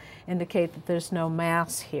to indicate that there's no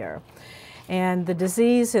mass here. And the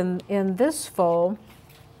disease in this foal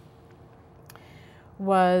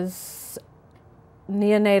was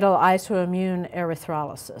neonatal isoimmune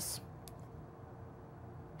erythrolysis.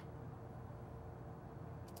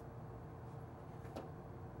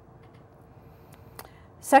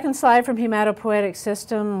 Second slide from hematopoietic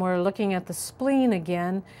system, we're looking at the spleen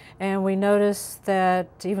again, and we notice that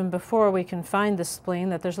even before we can find the spleen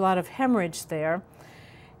that there's a lot of hemorrhage there.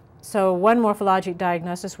 So one morphologic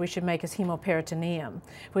diagnosis we should make is hemoperitoneum.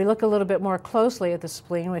 If we look a little bit more closely at the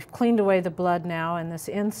spleen, we've cleaned away the blood now in this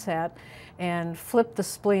inset and flipped the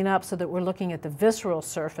spleen up so that we're looking at the visceral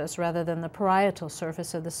surface rather than the parietal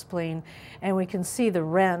surface of the spleen, and we can see the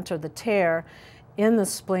rent or the tear in the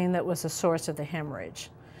spleen that was the source of the hemorrhage.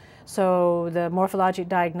 So the morphologic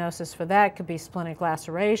diagnosis for that could be splenic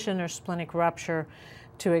laceration or splenic rupture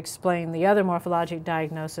to explain the other morphologic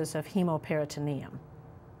diagnosis of hemoperitoneum.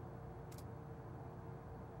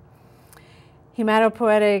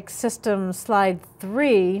 Hematopoietic system, slide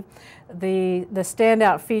 3, the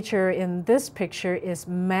standout feature in this picture is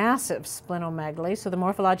massive splenomegaly. So the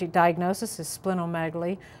morphologic diagnosis is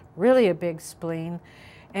splenomegaly, really a big spleen.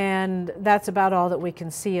 And that's about all that we can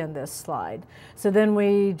see in this slide. So then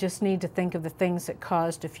we just need to think of the things that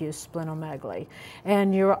cause diffuse splenomegaly.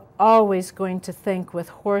 And you're always going to think with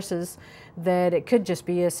horses that it could just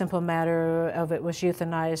be a simple matter of it was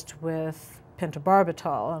euthanized with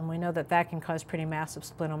pentobarbital, and we know that that can cause pretty massive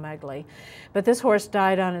splenomegaly. But this horse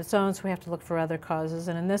died on its own, so we have to look for other causes.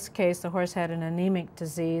 And in this case, the horse had an anemic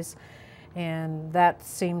disease, and that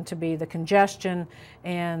seemed to be the congestion,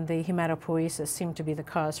 and the hematopoiesis seemed to be the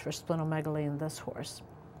cause for splenomegaly in this horse.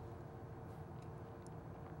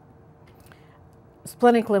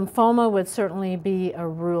 Splenic lymphoma would certainly be a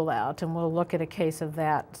rule out, and we'll look at a case of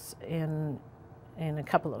that in a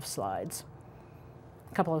couple of slides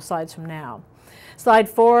from now. Slide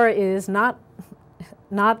 4 is not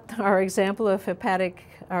our example of hepatic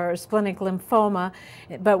or splenic lymphoma,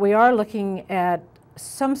 but we are looking at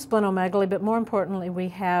some splenomegaly, but more importantly, we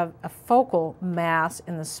have a focal mass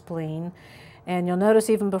in the spleen. And you'll notice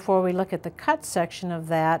even before we look at the cut section of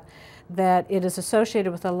that, that it is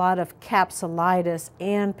associated with a lot of capsulitis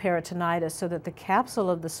and peritonitis, so that the capsule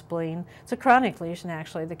of the spleen, it's a chronic lesion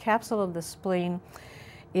actually, the capsule of the spleen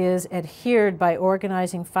is adhered by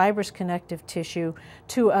organizing fibrous connective tissue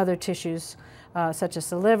to other tissues, such as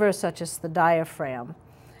the liver, such as the diaphragm,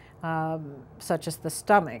 such as the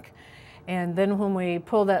stomach. And then when we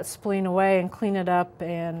pull that spleen away and clean it up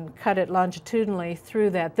and cut it longitudinally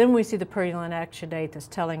through that, then we see the purulent exudate that's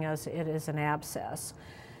telling us it is an abscess.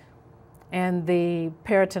 And the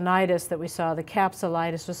peritonitis that we saw, the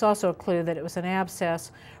capsulitis, was also a clue that it was an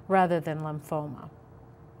abscess rather than lymphoma.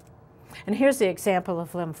 And here's the example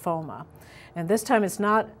of lymphoma. And this time it's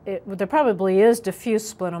not, there probably is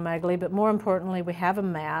diffuse splenomegaly, but more importantly, we have a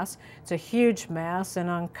mass. It's a huge mass, and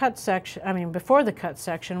on cut section, before the cut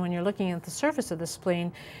section, when you're looking at the surface of the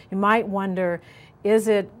spleen, you might wonder, is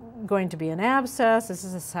it going to be an abscess? Is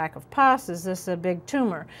this a sac of pus? Is this a big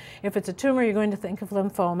tumor? If it's a tumor, you're going to think of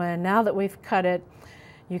lymphoma, and now that we've cut it,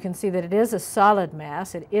 you can see that it is a solid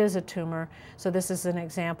mass, it is a tumor, so this is an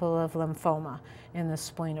example of lymphoma in the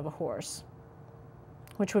spleen of a horse,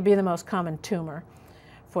 which would be the most common tumor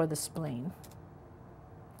for the spleen.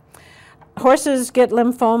 Horses get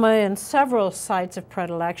lymphoma in several sites of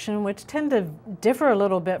predilection, which tend to differ a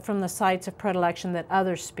little bit from the sites of predilection that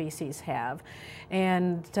other species have.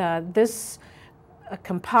 And this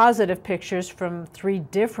composite of pictures from 3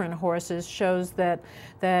 different horses shows that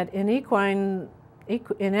in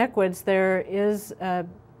equids there is a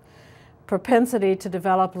propensity to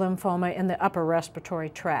develop lymphoma in the upper respiratory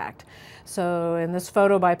tract. So in this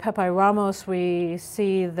photo by Pepe Ramos, we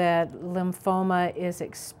see that lymphoma is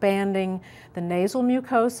expanding the nasal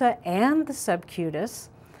mucosa and the subcutis.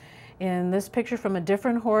 In this picture from a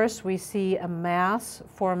different horse, we see a mass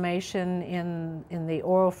formation in the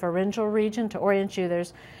oropharyngeal region. To orient you,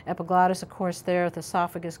 there's epiglottis, of course, there, with the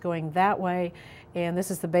esophagus going that way, and this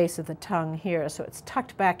is the base of the tongue here, so it's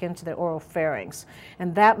tucked back into the oropharynx,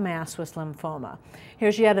 and that mass was lymphoma.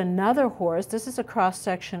 Here's yet another horse. This is a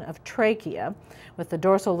cross-section of trachea with the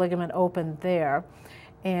dorsal ligament open there,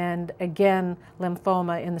 and again,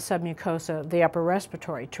 lymphoma in the submucosa of the upper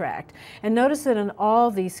respiratory tract. And notice that in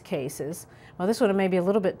all these cases, well, this one may be a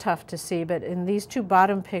little bit tough to see, but in these two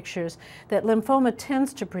bottom pictures, that lymphoma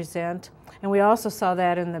tends to present, and we also saw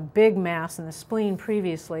that in the big mass in the spleen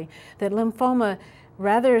previously, that lymphoma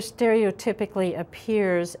rather stereotypically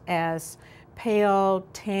appears as pale,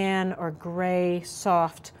 tan, or gray,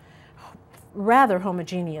 soft, rather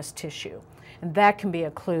homogeneous tissue. And that can be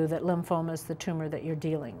a clue that lymphoma is the tumor that you're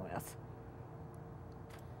dealing with.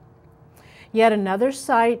 Yet another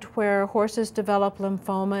site where horses develop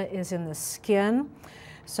lymphoma is in the skin.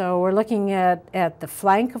 So we're looking at the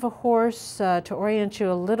flank of a horse. To orient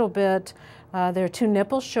you a little bit, there are two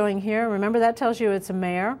nipples showing here. Remember, that tells you it's a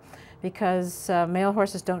mare because male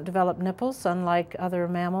horses don't develop nipples, unlike other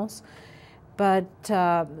mammals. But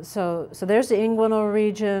so there's the inguinal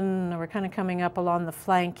region. We're kind of coming up along the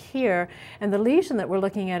flank here. And the lesion that we're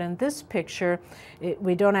looking at in this picture,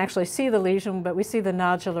 we don't actually see the lesion, but we see the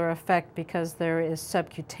nodular effect because there is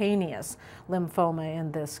subcutaneous lymphoma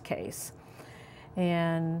in this case.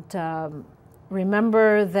 And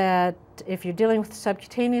remember that if you're dealing with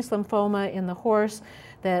subcutaneous lymphoma in the horse,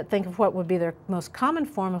 that think of what would be their most common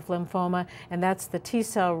form of lymphoma, and that's the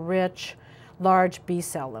T-cell rich large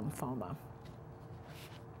B-cell lymphoma.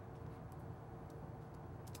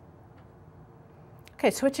 Okay,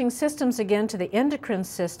 switching systems again to the endocrine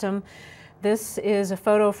system. This is a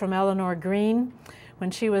photo from Eleanor Green when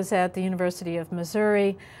she was at the University of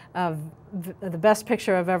Missouri. The best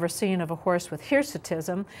picture I've ever seen of a horse with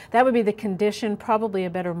hirsutism. That would be the condition. Probably a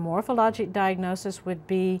better morphologic diagnosis would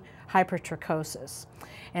be hypertrichosis.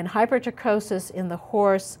 And hypertrichosis in the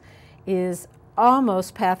horse is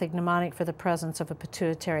almost pathognomonic for the presence of a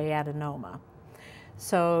pituitary adenoma.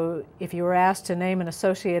 So if you were asked to name an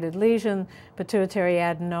associated lesion, pituitary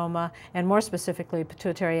adenoma, and more specifically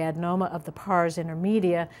pituitary adenoma of the pars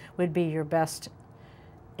intermedia would be your best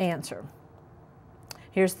answer.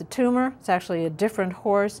 Here's the tumor. It's actually a different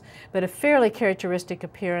horse, but a fairly characteristic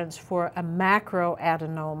appearance for a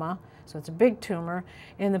macroadenoma. So it's a big tumor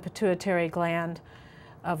in the pituitary gland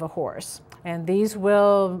of a horse. And these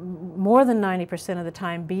will, more than 90% of the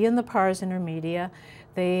time, be in the pars intermedia.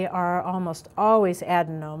 They are almost always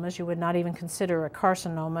adenomas. You would not even consider a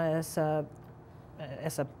carcinoma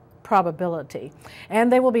as a probability.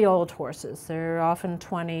 And they will be old horses. They're often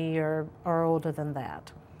 20 or older than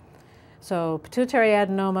that. So pituitary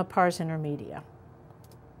adenoma, pars intermedia.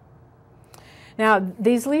 Now,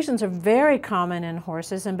 these lesions are very common in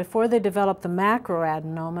horses, and before they develop the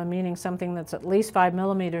macroadenoma, meaning something that's at least 5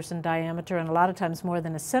 millimeters in diameter and a lot of times more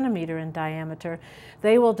than a centimeter in diameter,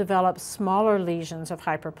 they will develop smaller lesions of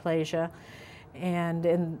hyperplasia. And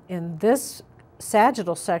in this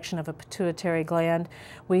sagittal section of a pituitary gland,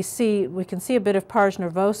 we can see a bit of pars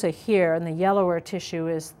nervosa here, and the yellower tissue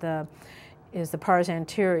is the pars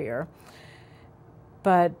anterior.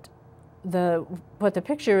 But what the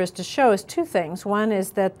picture is to show is two things. One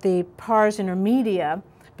is that the pars intermedia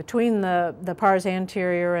between the pars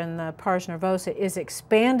anterior and the pars nervosa is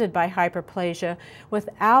expanded by hyperplasia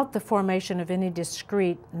without the formation of any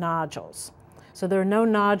discrete nodules. So there are no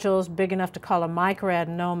nodules big enough to call a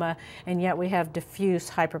microadenoma, and yet we have diffuse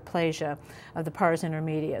hyperplasia of the pars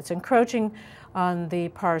intermedia. It's encroaching on the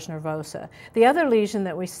pars nervosa. The other lesion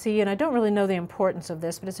that we see, and I don't really know the importance of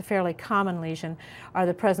this, but it's a fairly common lesion, are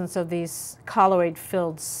the presence of these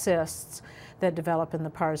colloid-filled cysts that develop in the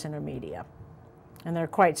pars intermedia. And they're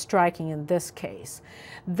quite striking in this case.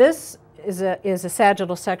 This is a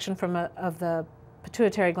sagittal section of the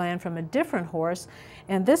pituitary gland from a different horse,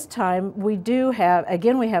 and this time we do have,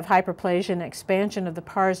 again, we have hyperplasia and expansion of the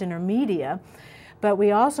pars intermedia, but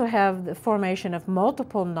we also have the formation of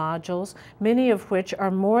multiple nodules, many of which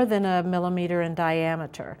are more than a millimeter in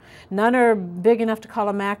diameter. None are big enough to call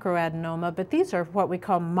a macroadenoma, but these are what we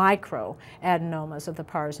call microadenomas of the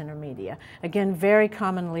pars intermedia. Again, very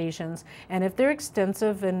common lesions, and if they're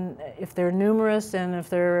extensive and if they're numerous and if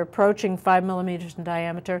they're approaching 5 millimeters in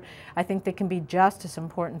diameter, I think they can be just as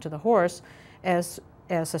important to the horse as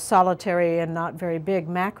a solitary and not very big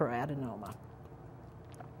macroadenoma.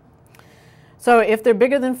 So if they're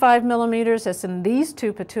bigger than 5 millimeters, as in these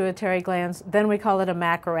two pituitary glands, then we call it a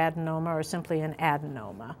macroadenoma or simply an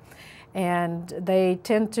adenoma. And they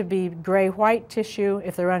tend to be gray-white tissue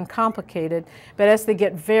if they're uncomplicated, but as they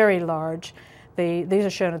get very large, these are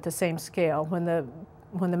shown at the same scale. When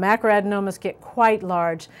the macroadenomas get quite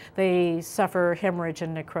large, they suffer hemorrhage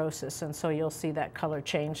and necrosis, and so you'll see that color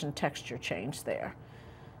change and texture change there.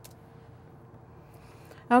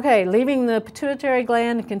 Okay, leaving the pituitary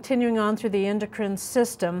gland and continuing on through the endocrine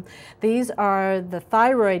system, these are the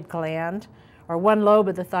thyroid gland, or one lobe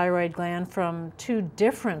of the thyroid gland from two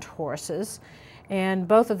different horses, and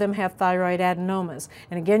both of them have thyroid adenomas.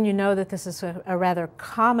 And again, you know that this is a rather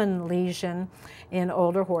common lesion in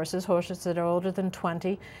older horses, horses that are older than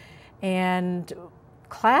 20. And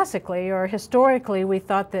classically or historically, we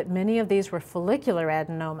thought that many of these were follicular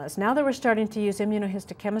adenomas. Now that we're starting to use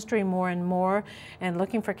immunohistochemistry more and more and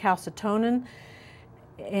looking for calcitonin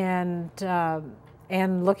and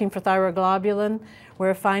looking for thyroglobulin,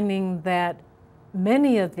 we're finding that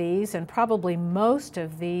many of these, and probably most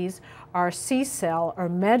of these, are C-cell or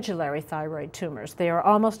medullary thyroid tumors. They are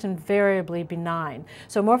almost invariably benign.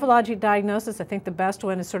 So morphologic diagnosis, I think the best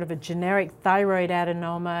one is sort of a generic thyroid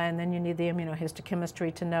adenoma, and then you need the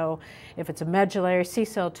immunohistochemistry to know if it's a medullary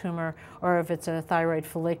C-cell tumor or if it's a thyroid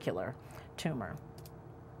follicular tumor.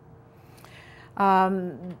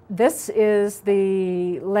 This is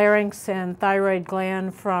the larynx and thyroid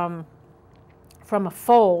gland from a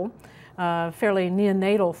foal, fairly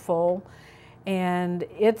neonatal foal, and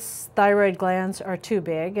its thyroid glands are too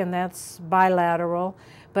big, and that's bilateral,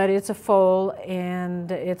 but it's a foal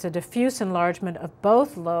and it's a diffuse enlargement of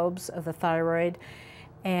both lobes of the thyroid,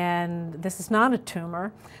 and this is not a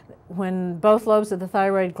tumor. When both lobes of the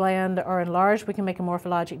thyroid gland are enlarged, we can make a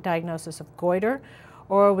morphologic diagnosis of goiter,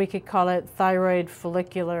 or we could call it thyroid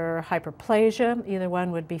follicular hyperplasia. Either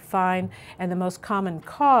one would be fine, and the most common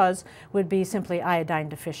cause would be simply iodine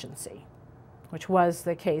deficiency, which was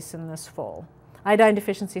the case in this foal. Iodine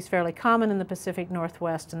deficiency is fairly common in the Pacific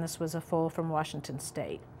Northwest, and this was a foal from Washington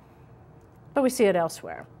State. But we see it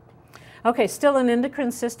elsewhere. Okay, still an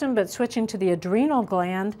endocrine system, but switching to the adrenal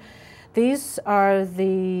gland. These are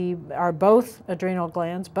both adrenal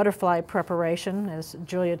glands, butterfly preparation, as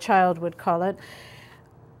Julia Child would call it,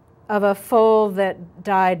 of a foal that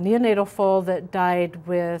died, neonatal foal that died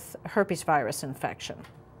with herpes virus infection,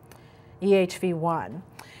 EHV1.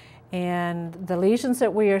 And the lesions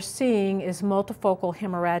that we are seeing is multifocal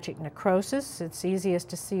hemorrhagic necrosis. It's easiest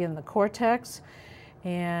to see in the cortex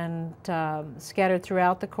and scattered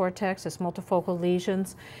throughout the cortex as multifocal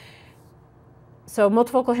lesions. So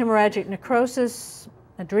multifocal hemorrhagic necrosis,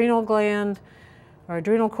 adrenal gland, or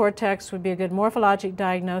adrenal cortex would be a good morphologic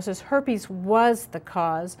diagnosis. Herpes was the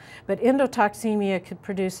cause, but endotoxemia could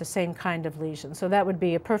produce the same kind of lesion. So that would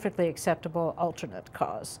be a perfectly acceptable alternate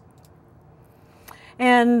cause.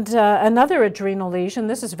 And another adrenal lesion,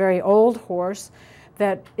 this is a very old horse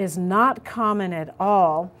that is not common at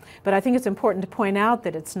all, but I think it's important to point out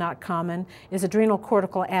that it's not common, is adrenal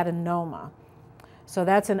cortical adenoma. So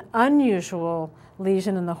that's an unusual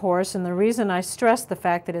lesion in the horse, and the reason I stress the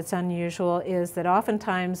fact that it's unusual is that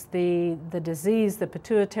oftentimes the disease, the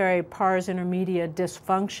pituitary pars intermedia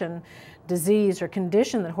dysfunction disease or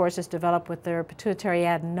condition that horses develop with their pituitary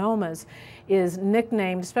adenomas is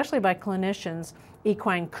nicknamed, especially by clinicians,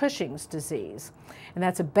 equine Cushing's disease. And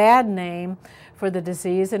that's a bad name for the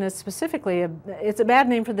disease, and it's specifically it's a bad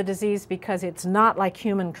name for the disease because it's not like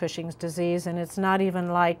human Cushing's disease, and it's not even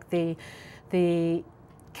like the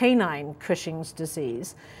canine Cushing's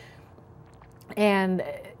disease. And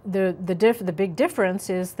the big difference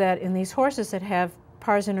is that in these horses that have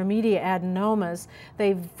pars intermedia adenomas,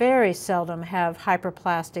 they very seldom have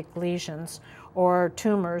hyperplastic lesions or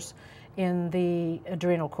tumors in the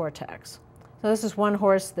adrenal cortex. So this is one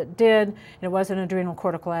horse that did, and it was an adrenal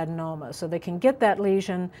cortical adenoma. So they can get that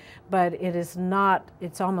lesion, but it is not,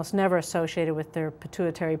 it's almost never associated with their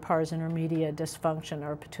pituitary pars intermedia dysfunction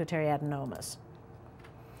or pituitary adenomas.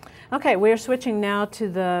 Okay, we're switching now to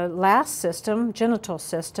the last system, genital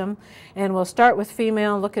system, and we'll start with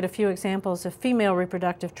female, look at a few examples of female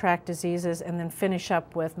reproductive tract diseases, and then finish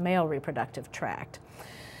up with male reproductive tract.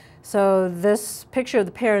 So this picture of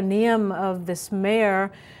the perineum of this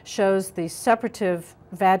mare shows the suppurative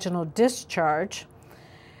vaginal discharge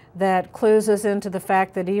that clues us into the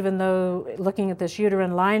fact that even though looking at this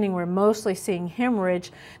uterine lining we're mostly seeing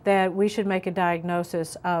hemorrhage, that we should make a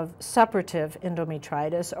diagnosis of suppurative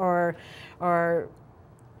endometritis or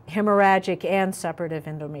hemorrhagic and suppurative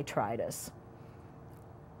endometritis.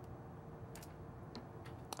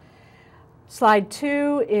 Slide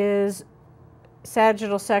 2 is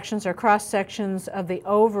sagittal sections or cross sections of the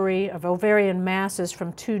ovary, of ovarian masses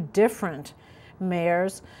from two different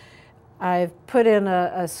mares. I've put in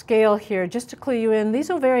a scale here just to clue you in.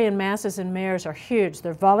 These ovarian masses in mares are huge.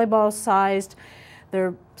 They're volleyball-sized.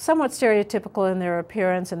 They're somewhat stereotypical in their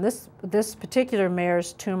appearance, and this particular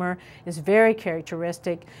mare's tumor is very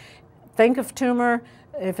characteristic. Think of tumor,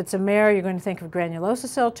 if it's a mare, you're going to think of granulosa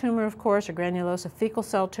cell tumor, of course, or granulosa thecal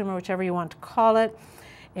cell tumor, whichever you want to call it.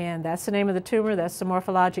 And that's the name of the tumor, that's the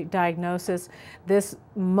morphologic diagnosis. This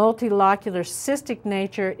multilocular cystic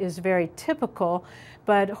nature is very typical,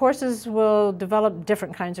 but horses will develop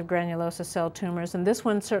different kinds of granulosa cell tumors, and this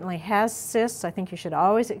one certainly has cysts. I think you should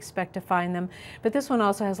always expect to find them, but this one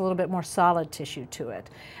also has a little bit more solid tissue to it.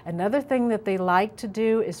 Another thing that they like to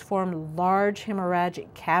do is form large hemorrhagic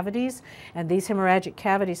cavities, and these hemorrhagic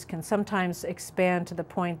cavities can sometimes expand to the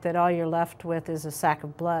point that all you're left with is a sac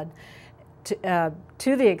of blood.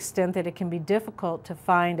 To the extent that it can be difficult to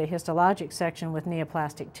find a histologic section with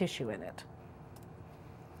neoplastic tissue in it.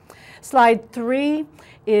 Slide 3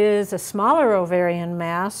 is a smaller ovarian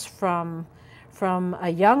mass from a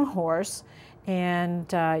young horse,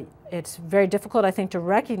 and it's very difficult, I think, to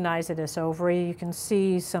recognize it as ovary. You can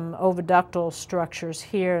see some oviductal structures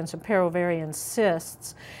here and some perovarian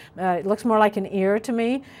cysts. It looks more like an ear to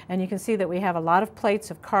me, and you can see that we have a lot of plates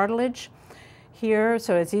of cartilage here,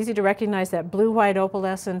 so it's easy to recognize that blue-white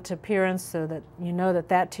opalescent appearance so that you know that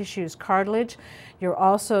that tissue is cartilage. You're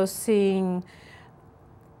also seeing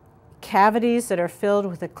cavities that are filled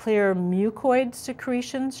with a clear mucoid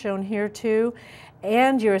secretion, shown here too,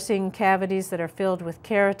 and you're seeing cavities that are filled with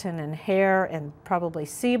keratin and hair and probably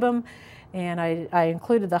sebum. And I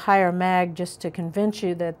included the higher mag just to convince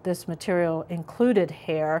you that this material included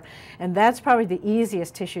hair, and that's probably the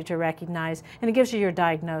easiest tissue to recognize, and it gives you your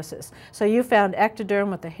diagnosis. So you found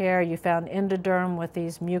ectoderm with the hair, you found endoderm with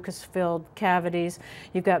these mucus-filled cavities,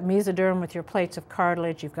 you've got mesoderm with your plates of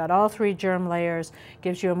cartilage, you've got all three germ layers,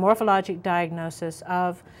 gives you a morphologic diagnosis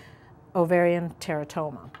of ovarian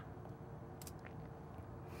teratoma.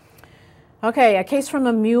 Okay, a case from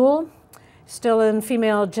a mule. Still in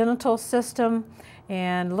female genital system,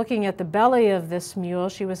 and looking at the belly of this mule,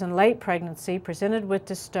 she was in late pregnancy, presented with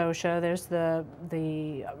dystocia. There's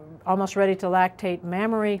the almost ready to lactate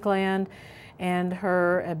mammary gland, and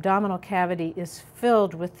her abdominal cavity is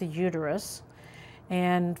filled with the uterus,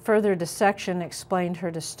 and further dissection explained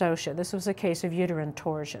her dystocia. This was a case of uterine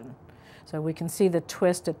torsion. So we can see the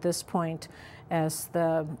twist at this point as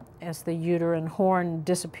the uterine horn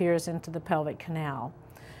disappears into the pelvic canal.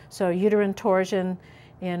 So uterine torsion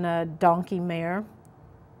in a donkey mare.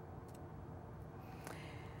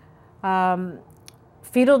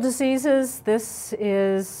 Fetal diseases, this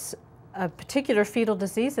is a particular fetal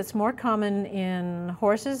disease. It's more common in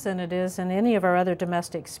horses than it is in any of our other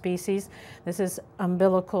domestic species. This is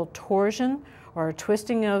umbilical torsion, or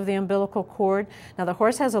twisting of the umbilical cord. Now the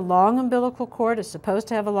horse has a long umbilical cord. It's supposed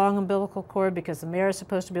to have a long umbilical cord because the mare is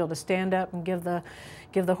supposed to be able to stand up and give the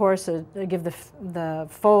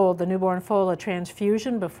foal, the newborn foal, a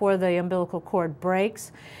transfusion before the umbilical cord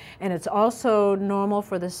breaks. And it's also normal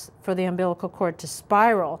for the umbilical cord to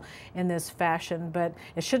spiral in this fashion, but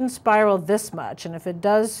it shouldn't spiral this much. And if it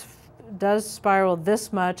does spiral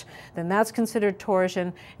this much, then that's considered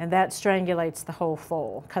torsion, and that strangulates the whole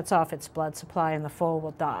foal, cuts off its blood supply, and the foal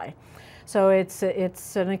will die. So it's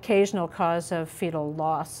an occasional cause of fetal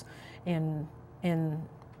loss in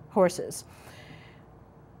horses.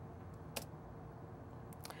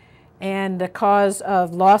 And the cause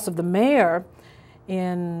of loss of the mare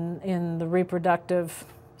in the reproductive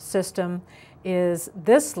system is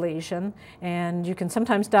this lesion, and you can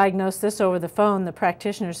sometimes diagnose this over the phone. The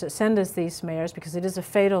practitioners that send us these mares, because it is a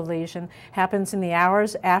fatal lesion, happens in the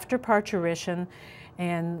hours after parturition,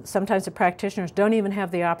 and sometimes the practitioners don't even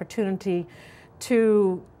have the opportunity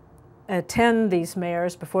to attend these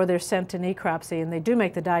mares before they're sent to necropsy, and they do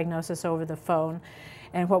make the diagnosis over the phone.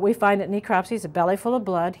 And what we find at necropsy is a belly full of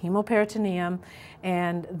blood, hemoperitoneum,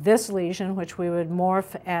 and this lesion, which we would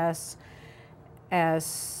morph as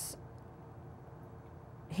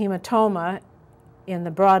hematoma in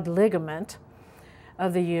the broad ligament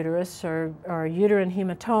of the uterus, or uterine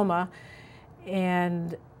hematoma.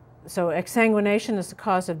 And so exsanguination is the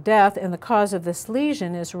cause of death, and the cause of this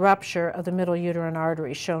lesion is rupture of the middle uterine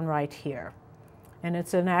artery, shown right here. And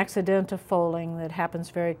it's an accidental foaling that happens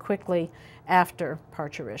very quickly after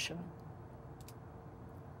parturition.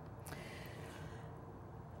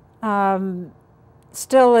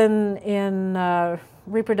 Still in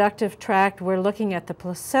reproductive tract, we're looking at the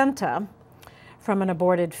placenta from an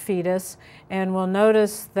aborted fetus, and we'll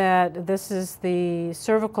notice that this is the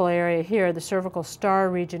cervical area here, the cervical star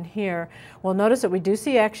region here. We'll notice that we do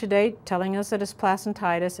see exudate telling us that it's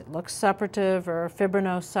placentitis. It looks suppurative or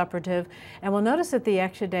fibrinosuppurative, and we'll notice that the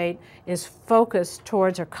exudate is focused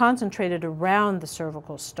towards or concentrated around the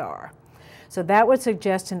cervical star. So that would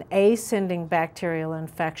suggest an ascending bacterial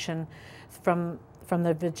infection from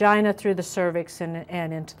the vagina through the cervix and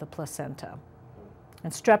into the placenta.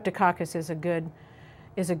 And Streptococcus is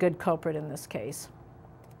a good culprit in this case.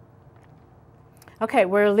 Okay,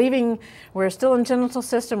 we're still in genital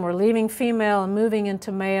system, we're leaving female and moving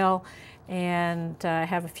into male, and I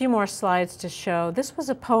have a few more slides to show. This was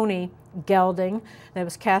a pony gelding that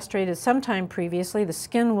was castrated sometime previously. The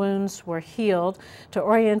skin wounds were healed. To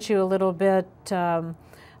orient you a little bit,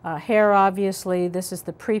 hair obviously, this is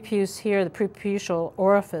the prepuce here, the preputial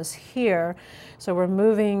orifice here. So we're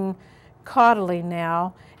moving caudally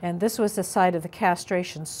now, and this was the site of the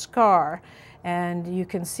castration scar. And you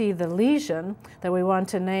can see the lesion that we want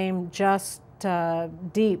to name just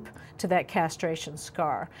deep to that castration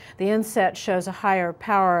scar. The inset shows a higher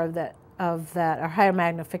power of that, or higher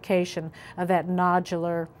magnification of that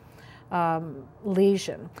nodular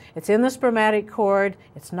lesion. It's in the spermatic cord,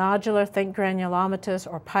 it's nodular, think granulomatous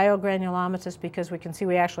or pyogranulomatous, because we can see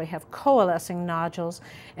we actually have coalescing nodules,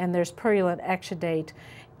 and there's purulent exudate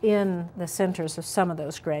in the centers of some of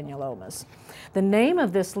those granulomas. The name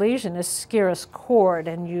of this lesion is scirrhous cord,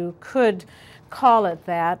 and you could call it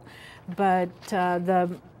that, but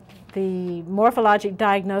the morphologic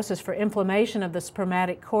diagnosis for inflammation of the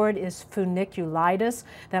spermatic cord is funiculitis.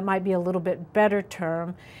 That might be a little bit better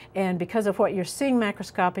term, and because of what you're seeing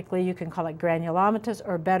macroscopically, you can call it granulomatous,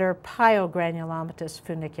 or better, pyogranulomatous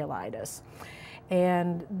funiculitis.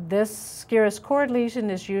 And this scirrhous cord lesion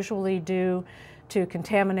is usually due to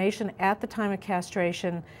contamination at the time of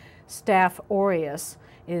castration. Staph aureus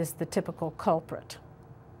is the typical culprit,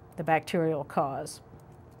 the bacterial cause.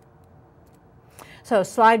 So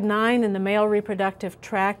slide 9 in the male reproductive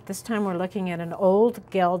tract. This time we're looking at an old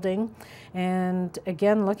gelding, and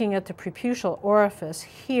again looking at the preputial orifice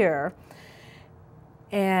here,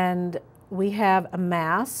 and we have a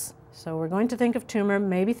mass. So we're going to think of tumor,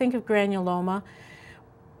 maybe think of granuloma.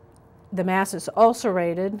 The mass is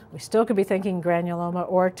ulcerated. We still could be thinking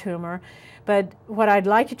granuloma or tumor. But what I'd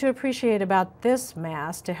like you to appreciate about this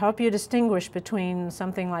mass, to help you distinguish between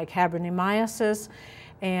something like habronemiasis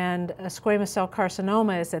and a squamous cell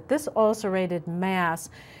carcinoma, is that this ulcerated mass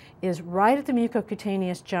is right at the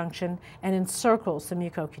mucocutaneous junction and encircles the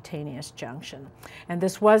mucocutaneous junction. And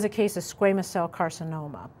this was a case of squamous cell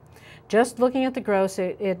carcinoma. Just looking at the gross,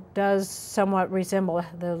 it does somewhat resemble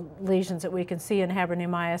the lesions that we can see in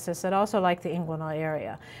habronemiasis, and also like the inguinal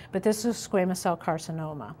area. But this is squamous cell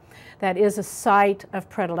carcinoma. That is a site of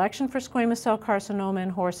predilection for squamous cell carcinoma in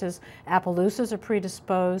horses. Appaloosas are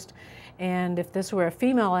predisposed, and if this were a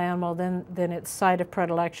female animal, then its site of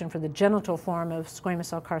predilection for the genital form of squamous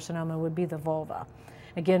cell carcinoma would be the vulva.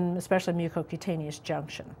 Again, especially mucocutaneous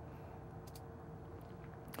junction.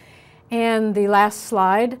 And the last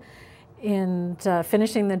slide, in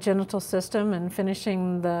finishing the genital system and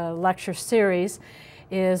finishing the lecture series,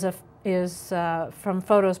 is from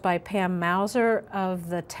photos by Pam Mauser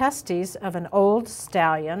of the testes of an old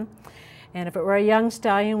stallion. And if it were a young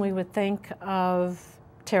stallion, we would think of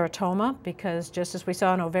teratoma, because just as we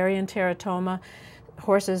saw in ovarian teratoma,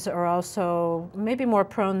 horses are also maybe more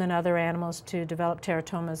prone than other animals to develop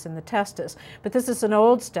teratomas in the testis. But this is an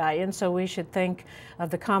old stallion, so we should think of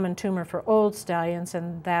the common tumor for old stallions,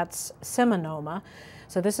 and that's seminoma.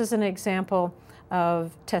 So this is an example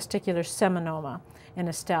of testicular seminoma in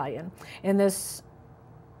a stallion. In this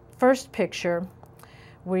first picture,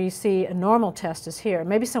 we see a normal testis here,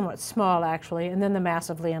 maybe somewhat small actually, and then the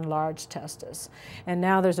massively enlarged testis. And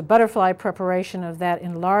now there's a butterfly preparation of that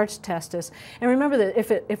enlarged testis. And remember that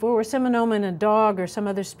if it were seminoma in a dog or some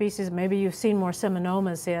other species, maybe you've seen more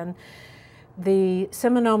seminomas in, the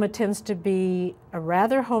seminoma tends to be a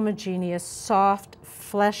rather homogeneous, soft,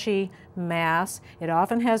 fleshy mass. It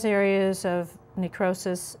often has areas of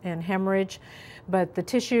necrosis and hemorrhage, but the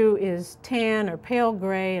tissue is tan or pale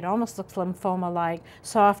gray. It almost looks lymphoma-like,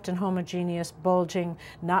 soft and homogeneous, bulging,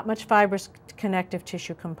 not much fibrous connective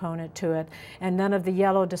tissue component to it, and none of the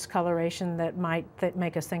yellow discoloration that might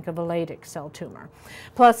make us think of a Leydig cell tumor.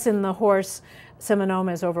 Plus, in the horse,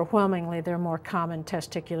 seminoma is overwhelmingly their more common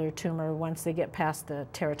testicular tumor once they get past the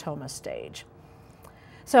teratoma stage.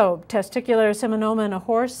 So, testicular seminoma in a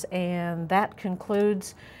horse, and that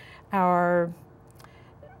concludes our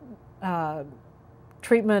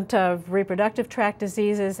treatment of reproductive tract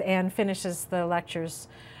diseases and finishes the lectures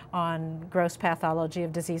on gross pathology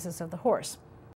of diseases of the horse.